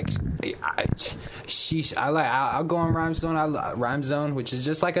rap, it's like, I'll go on Rhyme Zone, which is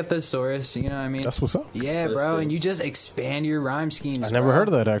just like a thesaurus. You know what I mean? That's what's up. Yeah, bro, and you just expand your rhyme schemes. I never heard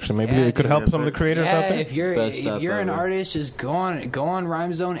of that actually. Maybe it could help some of the creators out there. If you're an artist, just go on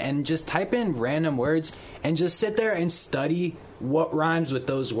Rhyme Zone and just type in random words and just sit there and study what rhymes with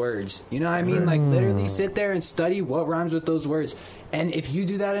those words. You know what I mean? Like literally sit there and study what rhymes with those words. And if you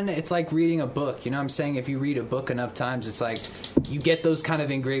do that it's like reading a book. You know what I'm saying? If you read a book enough times, it's like you get those kind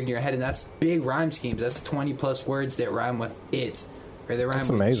of engraved in your head, and that's big rhyme schemes. That's 20 plus words that rhyme with it. Or they rhyme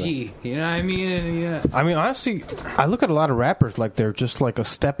with G. You know what I mean? And, yeah. I mean, honestly, I look at a lot of rappers like they're just like a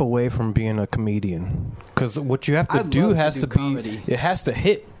step away from being a comedian. Because what you have to do has to be, it has to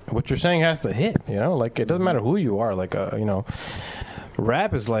hit. What you're saying has to hit. You know, like it doesn't matter who you are. Like, you know,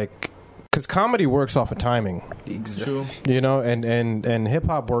 rap is like, because comedy works off of timing. True. You know, and hip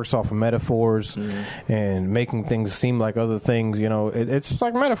hop works off of metaphors and making things seem like other things. You know, it's just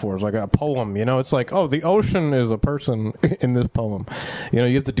like metaphors, like a poem. You know, it's like, oh, the ocean is a person in this poem. You know,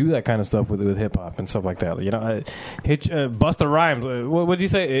 you have to do that kind of stuff with hip hop and stuff like that. You know, Busta Rhymes. What did you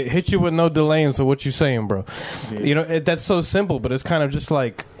say? It hit you with no delaying. So what you saying, bro? Yeah. You know, that's so simple, but it's kind of just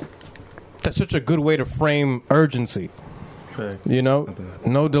like that's such a good way to frame urgency. You know,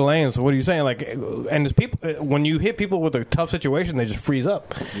 no delaying. So what are you saying? Like, and it's people when you hit people with a tough situation, they just freeze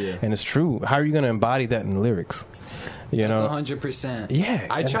up. Yeah. And it's true. How are you going to embody that in lyrics? You know, 100%. Yeah,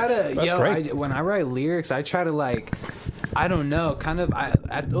 I try to. When I write lyrics, I try to like, I don't know, kind of.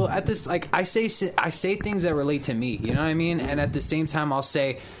 At this, like, I say things that relate to me. You know what I mean? And at the same time, I'll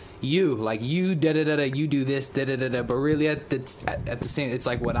say. You da da da da. You do this da da da da. But really, at the same, it's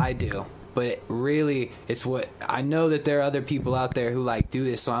like what I do. But really, it's what I know that there are other people out there who like do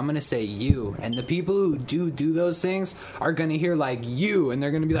this. So I'm gonna say you, and the people who do those things are gonna hear like you, and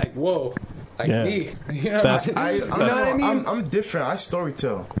they're gonna be like, whoa, like me. You know what I mean? I'm different. I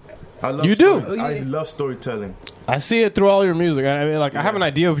storytell. I love I love storytelling. I see it through all your music. I mean, like I have an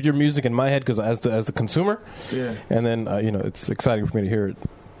idea of your music in my head because as the consumer, and then you know it's exciting for me to hear it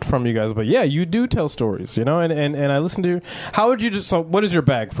from you guys. But yeah, you do tell stories, you know, and I listen to you. How would you so what is your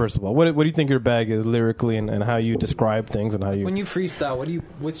bag, first of all? What do you think your bag is lyrically, and how you describe things and how you when you freestyle,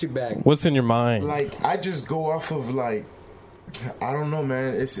 what's your bag? What's in your mind? Like I just go off of like I don't know,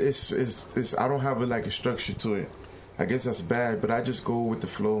 man. It's I don't have a structure to it. I guess that's bad, but I just go with the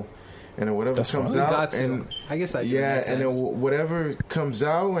flow. And then whatever comes out, and I guess I and then whatever comes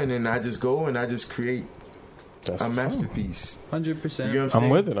out, and then I just go and I just create a masterpiece. 100%. You know what I'm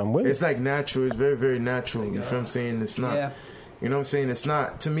saying? I'm with it. It's like natural. It's very, very natural. You feel what I'm saying? It's not. Yeah. You know what I'm saying? It's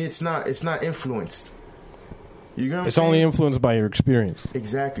not. To me, it's not influenced. You know what I'm saying? It's only influenced by your experience.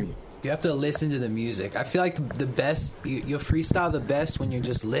 Exactly. You have to listen to the music. I feel like the best, you'll freestyle the best when you're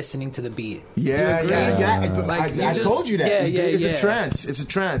just listening to the beat. Yeah. Like I told you that. It's a trance. It's a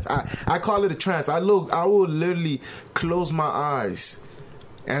trance. I call it a trance. I will literally close my eyes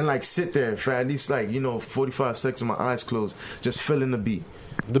and like sit there for at least 45 seconds with my eyes closed, just feeling the beat.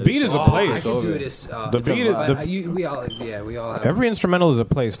 The beat is a place. I can do this. We all have. Every instrumental is a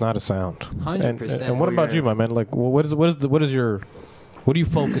place, not a sound. 100%. And what about you, my man? Like, what do you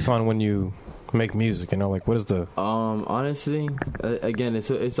focus on when you make music? You know, like what is the? Honestly, again,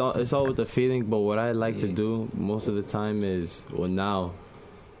 it's all with the feeling. But what I like to do most of the time is now.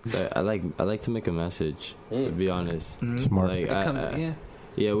 I like to make a message. To be honest, smart. Like,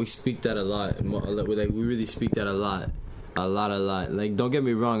 yeah, we speak that a lot. Like we really speak that a lot. Like, don't get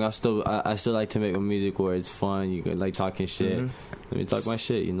me wrong. I still like to make music where it's fun. You can like talking shit. Let me talk my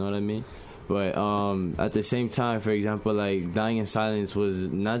shit. You know what I mean? But at the same time, for example, like Dying in Silence was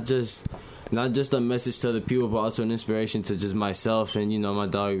not just a message to other people, but also an inspiration to just myself and my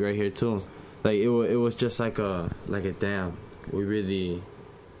dog right here too. Like it was just like a damn. We really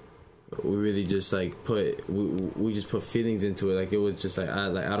just like we just put feelings into it. Like it was just like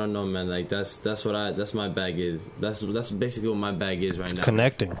I don't know, man. Like that's my bag is. That's basically what my bag is right now.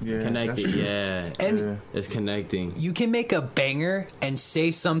 Connecting. And it's connecting. You can make a banger and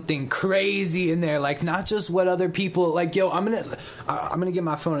say something crazy in there, like not just what other people like. Yo, I'm gonna get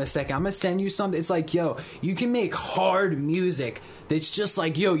my phone in a second. I'm gonna send you something. It's like, yo, you can make hard music It's just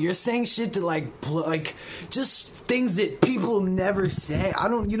like, yo, you're saying shit to like just things that people never say.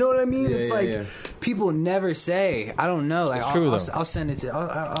 You know what I mean? It's people never say. I don't know. Like, I'll send it to.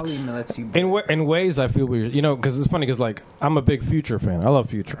 I'll email it to you. In ways, I feel weird. You know, because it's funny. Because like, I'm a big Future fan. I love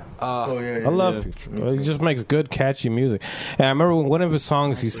Future. I love Future. He just makes good, catchy music. And I remember when one of his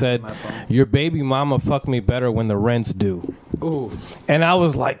songs, he said, "Your baby mama fucked me better when the rent's due." Ooh. And I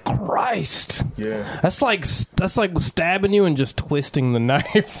was like, Christ. Yeah. That's like stabbing you and just twisting the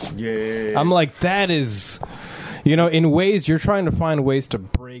knife. Yeah. I'm like, that is, you know, in ways you're trying to find ways to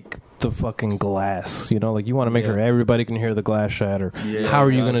break the fucking glass. You know, like you want to make sure everybody can hear the glass shatter. Yeah, how are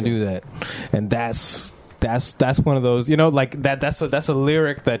you going to do that? And that's one of those, you know, like that's a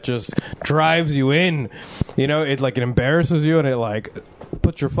lyric that just drives you in. You know, it embarrasses you and it like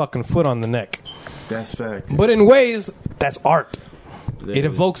puts your fucking foot on the neck. That's fact. But in ways, that's art. It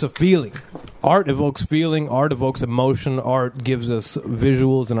evokes a feeling. Art evokes feeling. Art evokes emotion. Art gives us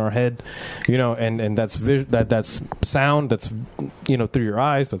visuals in our head, you know, and that's that's sound. That's, you know, through your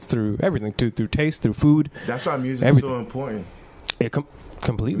eyes. That's through everything. Through taste. Through food. That's why music is so important.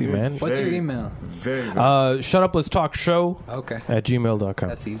 Completely, man. What's your email? Shut up, let's talk show. Okay. At gmail.com.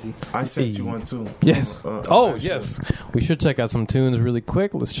 That's easy. I sent you one too. Yes. Yes. We should check out some tunes really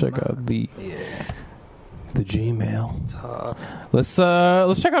quick. Let's check out the Gmail. Let's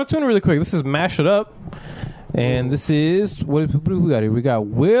check out a tune really quick. This is Mash It Up. And this is who we got here? We got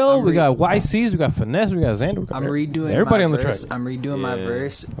Will, we got YCs, we got Finesse, we got Xander. I'm redoing everybody on the verse. track. I'm redoing my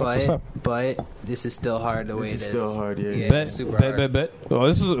verse, but this is still hard the way it is. Still hard, Bet. Oh,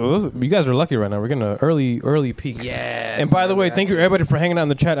 you guys are lucky right now. We're getting an early peak. Yeah. And by the way, thank you everybody for hanging out in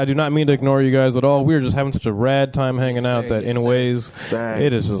the chat. I do not mean to ignore you guys at all. We're just having such a rad time hanging out that in ways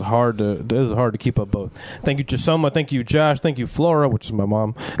it is just hard to keep up both. Thank you, Chisoma. Thank you, Josh. Thank you, Flora, which is my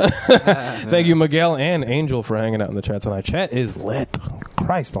mom. Thank you, Miguel and Angel, for hanging out in the chat tonight. Chat is lit.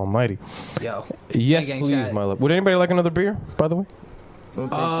 Christ almighty. Yo. Yes, please, chat. My love. Would anybody like another beer, by the way?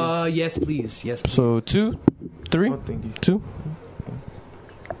 Yes, please. Yes, please. So 2, 3, 2,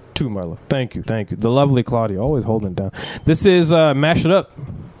 my love. Thank you. The lovely Claudia, always holding it down. This is Mash It Up.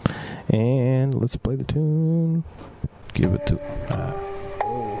 And let's play the tune. Give it to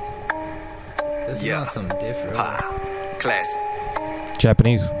This is some different. Classic.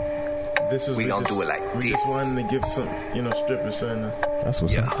 Japanese. We gonna do it like this. We just wanted to give some, strippers something. That's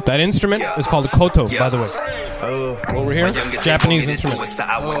what's up. That instrument is called a koto, by the way. What we're hearing? Japanese instrument. Shout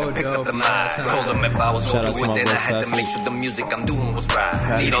out to my both I had to make sure the music I'm doing was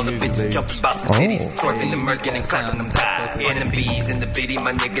right. Need all the bitches jumping about the titties, twerking and murking and clapping them die. Enemies in the bitty,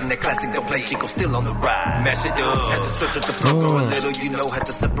 my nigga in the classic, don't play Chico, still on the ride. Mash it up, had to search at the floor, grow a little, had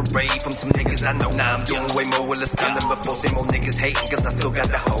to separate from some niggas I know. Now I'm doing way more with less time than before. Same old niggas hating, cause I still got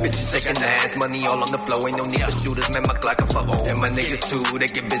the hoe. Bitches taking ass, money all on the flow, ain't no need for shooters, man, my Glock for old. And my niggas too, they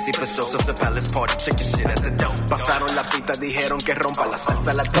get busy for shows of the palace party, check your shit at the door. Pasaron la pista, dijeron que rompa la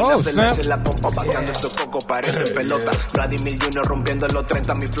salsa latina, se la eche la pompa, bajando estos cocos, parecen pelota. Vladimir Jr. rompiendo los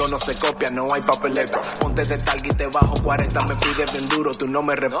 30, mi flow no se copia, no hay papeleta. Ponte de talga y te bajo 40, me pides bien duro, tú no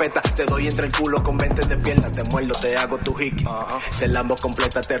me respetas. Te doy entre el culo con 20 de pierna, te muerdo, te hago tu hiki. Te lambo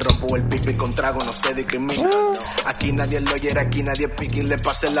completa, te rompo el pipi con trago, no se discrimina. Aquí nadie lo oyera, aquí nadie piqui, le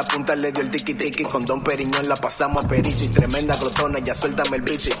pasé la punta, le dio el tiki tiki. Con Don Periñón la pasamos a Perichi, tremenda glotona, ya suéltame el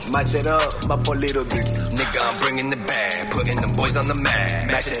bichi. Match it up, va por Little Dicky. Nigga, I'm bringing the bag, putting them boys on the map.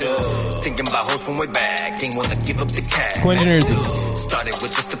 Match it up, thinking about hoes from way back, ain't wanna give up the cash. Who engineered this? Started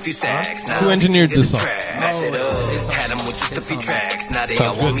with just a few sacks. Who engineered this song? Mash it up, had them with just a few tracks. Now they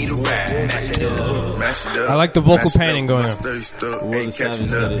all want me to rap. Mash it up. I like the vocal panning going on.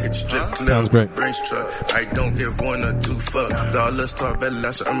 Sounds great. I don't give one or two fuck. All let's talk better,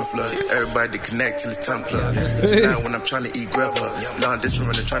 last I'm a flood. Everybody connect till it's time plug. Now when I'm trying to eat grab up, long distance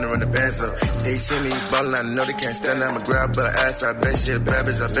running, trying to run the bands up. They see me ballin', I know they can't stand. I'ma grab her ass, I bet shit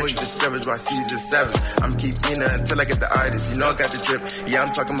babbage. I bet you discouraged why C's is savage. I'm keep Nina until I get the itis. You know I got the drip. Yeah,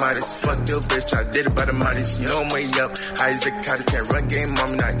 I'm talking about this. Fuck your bitch, I did it by the mighties. You know I'm way up. High as the cottage, can't run game,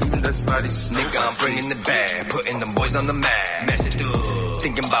 mommy, not even the slightest. Nigga, I'm bringing the bag, putting them boys on the map. Mash it up,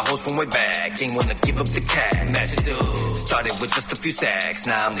 thinking about hoes from way back, ain't wanna give up the cash. Mash it up, started with just a few sacks,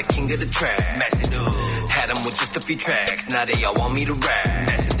 now I'm the king of the track. Mash it up, had them with just a few tracks, now they all want me to rap.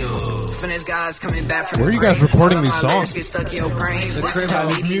 Mash it up. Finesse guys coming back from Where are you guys recording these songs? Get stuck in your brain.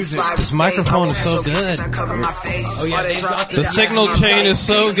 This microphone is so good. Oh yeah, the signal chain is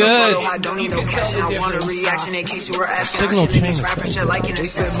so good. I don't need no question. I want a reaction in case you were asking. Signal chain is so like in a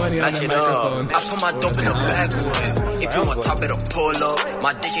sense. Match it up. I put my dope in the backwoods. If you want top, it'll pull up.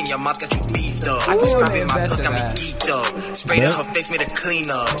 My dick in your mouth got you beefed up. I was grabbing my plus got me geeked up. Sprayed in her face, made a clean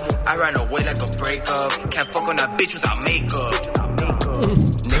up. I ran away like a breakup. Can't fuck on that bitch without makeup.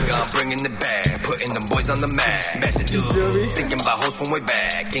 Nigga, I'm bringing it back, putting them boys on the map. Mash it up, thinking about hoes from way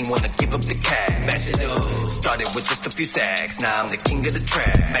back. Ain't wanna give up the cash. Mash it up, started with just a few sacks. Now I'm the king of the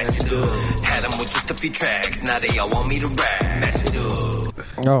track. Mash it up, had them with just a few tracks. Now they all want me to rap. Mash it up.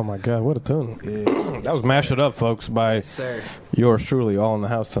 Oh my God, what a tune. That was Mash It Up, folks, by yours truly, All in the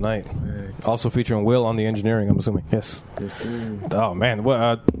House Tonight. Also featuring Will on the engineering, I'm assuming. Yes. Oh man,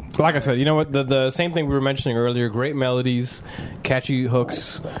 well, like I said, you know what, the same thing we were mentioning earlier, great melodies, catchy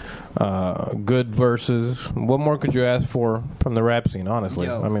hooks, good verses. What more could you ask for from the rap scene, honestly?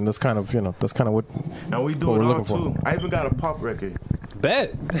 I mean, that's kind of what and we do it all too. I even got a pop record.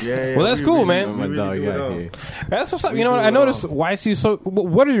 Bet. Yeah. Well, that's cool, man. We really do it that's what's up. You know what? I noticed YC. So,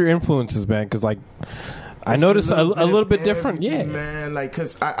 what are your influences, man? Because like, I noticed a little bit different. Yeah, man. Like,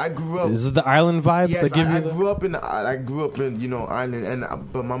 cause I grew up. Is it the island vibes yes, that give you? I grew up in Ireland,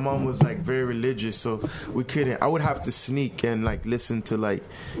 but my mom was like very religious, so we couldn't. I would have to sneak and like listen to like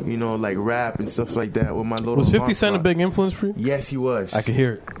rap and stuff like that with my little. Was 50 Cent a big influence for you? Yes, he was. I could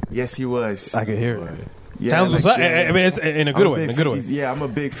hear it. Yes, he was. I could hear it. Yeah, sounds like, I mean, it's in a good way. Yeah, I'm a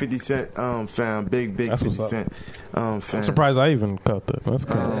big 50 Cent fan. Big 50 Cent fan. I'm surprised I even caught that. That's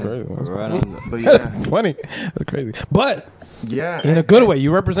crazy. But yeah, funny. That's crazy. But yeah, in a good way.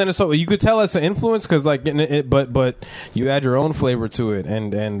 You represented so you could tell us an influence because like but you add your own flavor to it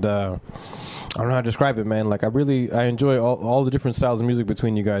and. I don't know how to describe it, man. Like, I enjoy all the different styles of music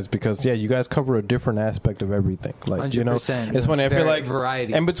between you guys because, yeah, you guys cover a different aspect of everything. Like, 100%, you know, it's funny. I feel like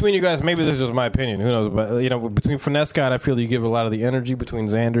variety. And between you guys, maybe this is just my opinion. Who knows? But you know, between Finesse God, I feel you give a lot of the energy. Between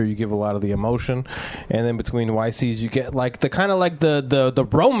Xander, you give a lot of the emotion, and then between YCs, you get like the kind of like the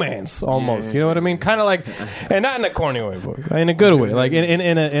romance almost. Yeah. You know what I mean? Kind of like, and not in a corny way, but in a good way, like in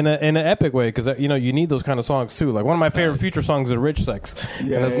an epic way, because you know you need those kind of songs too. Like one of my favorite Future songs is "Rich Sex,"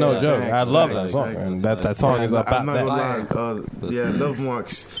 and that's no joke. I love that song, and that song is about that. Love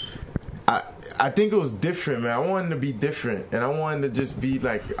Marks. I think it was different, man. I wanted to be different, and I wanted to just be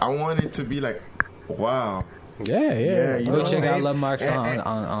like, wow. Yeah. You know check out Love Marks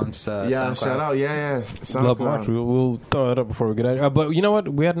on SoundCloud. Shout out, SoundCloud. Love Marks. We'll throw it up before we get out of here. But you know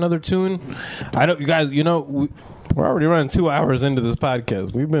what? We had another tune. I know you guys. You know. We're already running 2 hours into this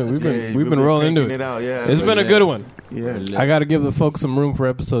podcast. We've been rolling into it. It's been a good one. Yeah, I got to give the folks some room for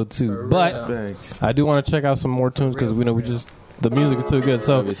episode 2. But I do want to check out some more tunes because the music is too good.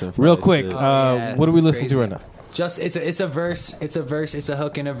 So real quick, what are we listening to right now? Just it's a verse, it's a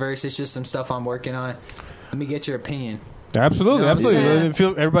hook and a verse. It's just some stuff I'm working on. Let me get your opinion. Absolutely.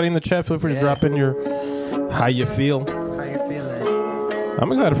 Everybody in the chat, feel free to drop in your how you feel. How you feeling? I'm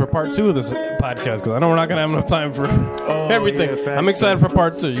excited for part 2 of this podcast because I know we're not going to have enough time for everything. Yeah, I'm excited for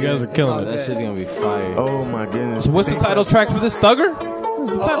part 2. You guys are killing it. That shit's going to be fire. Oh, my goodness. So what's the title track for this, Thugger?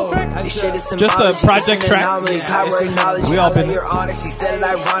 What's the title track? Just a project track. We all been your honesty, said it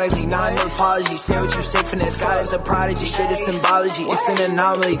ironically, not no apology. Say what you say, finesse God is a prodigy. Shit is symbology, it's an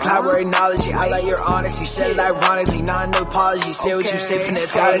anomaly. Cloud word knowledge, I like your honesty, said it ironically, not no apology. Say what you say,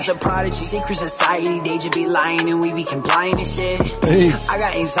 finesse God is a prodigy. Secret society, they just be lying and we be complying and shit. I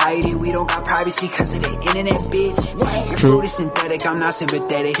got anxiety, we don't got privacy cause of the internet, bitch. Your food is synthetic, I'm not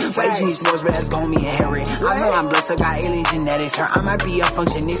sympathetic. Waging these wars, but that's gonna be inherent. I know I'm blessed, I got alien genetics. Or I might be a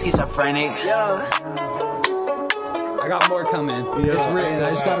functioning schizophrenic. I got more coming. It's written. I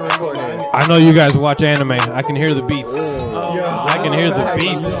just gotta record it. I know you guys watch anime. I can hear the beats. I can hear the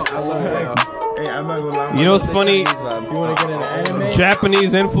beats. I'm not gonna lie. You know what's funny? You wanna get into anime?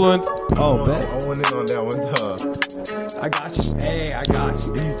 Japanese influence. Oh, bet. I went in on that one. I got you. Hey, I got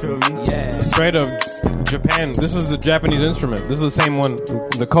you. You feel me? Yeah. Straight up Japan. This is the Japanese instrument. This is the same one,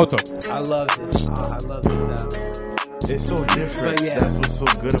 the koto. I love this. I love this. It's so different. That's what's so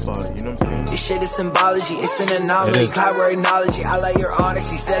good about it. You know what I'm saying? This shit is symbology. It's an anomaly. Cloud word knowledge. I like your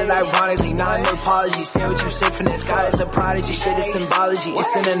honesty. Said it ironically. Not no apology. Say what you say, finesse God is a prodigy. Shit is symbology.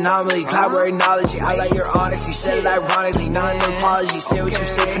 It's an anomaly. Cloud word knowledge. I like your honesty. Said it ironically. Not no apology. Say what you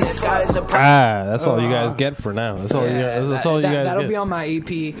say, finesse God is a prodigy. That's all you guys get for now. That's all you guys. That's all you guys That'll get. be on my EP.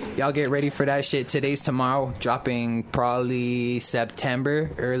 Y'all get ready for that shit. Today's tomorrow. Dropping probably September,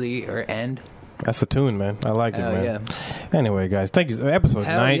 early or end. That's a tune, man. I like it, man. Yeah. Anyway, guys, thank you. Episode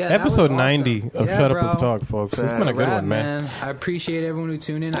 90 of Shut Up Let's Talk, folks. It's been a good one, man. I appreciate everyone who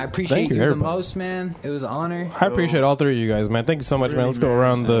tuned in. I appreciate you the most, man. It was an honor. I appreciate all three of you guys, man. Thank you so much, man. Let's go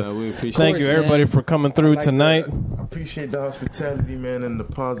around the. Thank you, everybody, for coming through tonight. I appreciate the hospitality, man, and the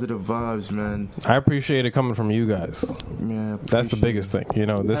positive vibes, man. I appreciate it coming from you guys. Yeah, that's the biggest thing. You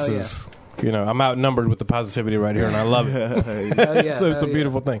know, this is. I'm outnumbered with the positivity right here, and I love it. So it's a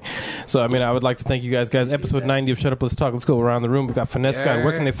beautiful thing. So, I mean, I would like to thank you guys. Episode 90 of Shut Up, Let's Talk. Let's go around the room. We've got Finesse God.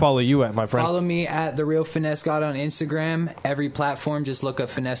 Where can they follow you at, my friend? Follow me at The Real Finesse God on Instagram. Every platform, just look up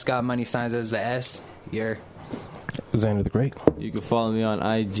Finesse God, money signs as the S. Xander the Great. You can follow me on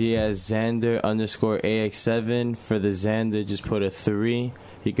IG as Xander_AX7. For the Xander, just put a 3.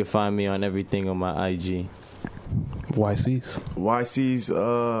 You can find me on everything on my IG. YC's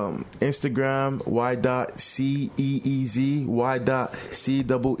Instagram y.ceez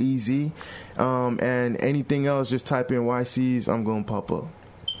y.ceez and anything else, just type in YC's. I'm gonna pop up.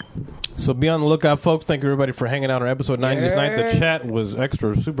 So be on the lookout, folks. Thank you, everybody, for hanging out on episode 90 tonight. The chat was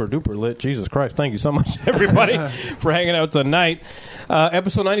extra, super duper lit. Jesus Christ. Thank you so much, everybody, for hanging out tonight.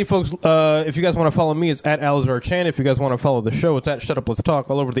 Episode 90, folks, if you guys want to follow me, it's at Alizar Chan. If you guys want to follow the show, it's at Shut Up, Let's Talk,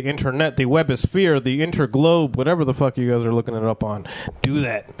 all over the internet, the webosphere, the interglobe, whatever the fuck you guys are looking it up on. Do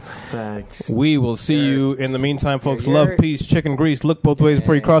that. Thanks. We will see you in the meantime, folks. Love, peace, chicken grease. Look both ways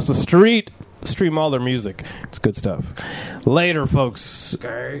before you cross the street. Stream all their music. It's good stuff. Later, folks.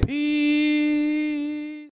 Peace.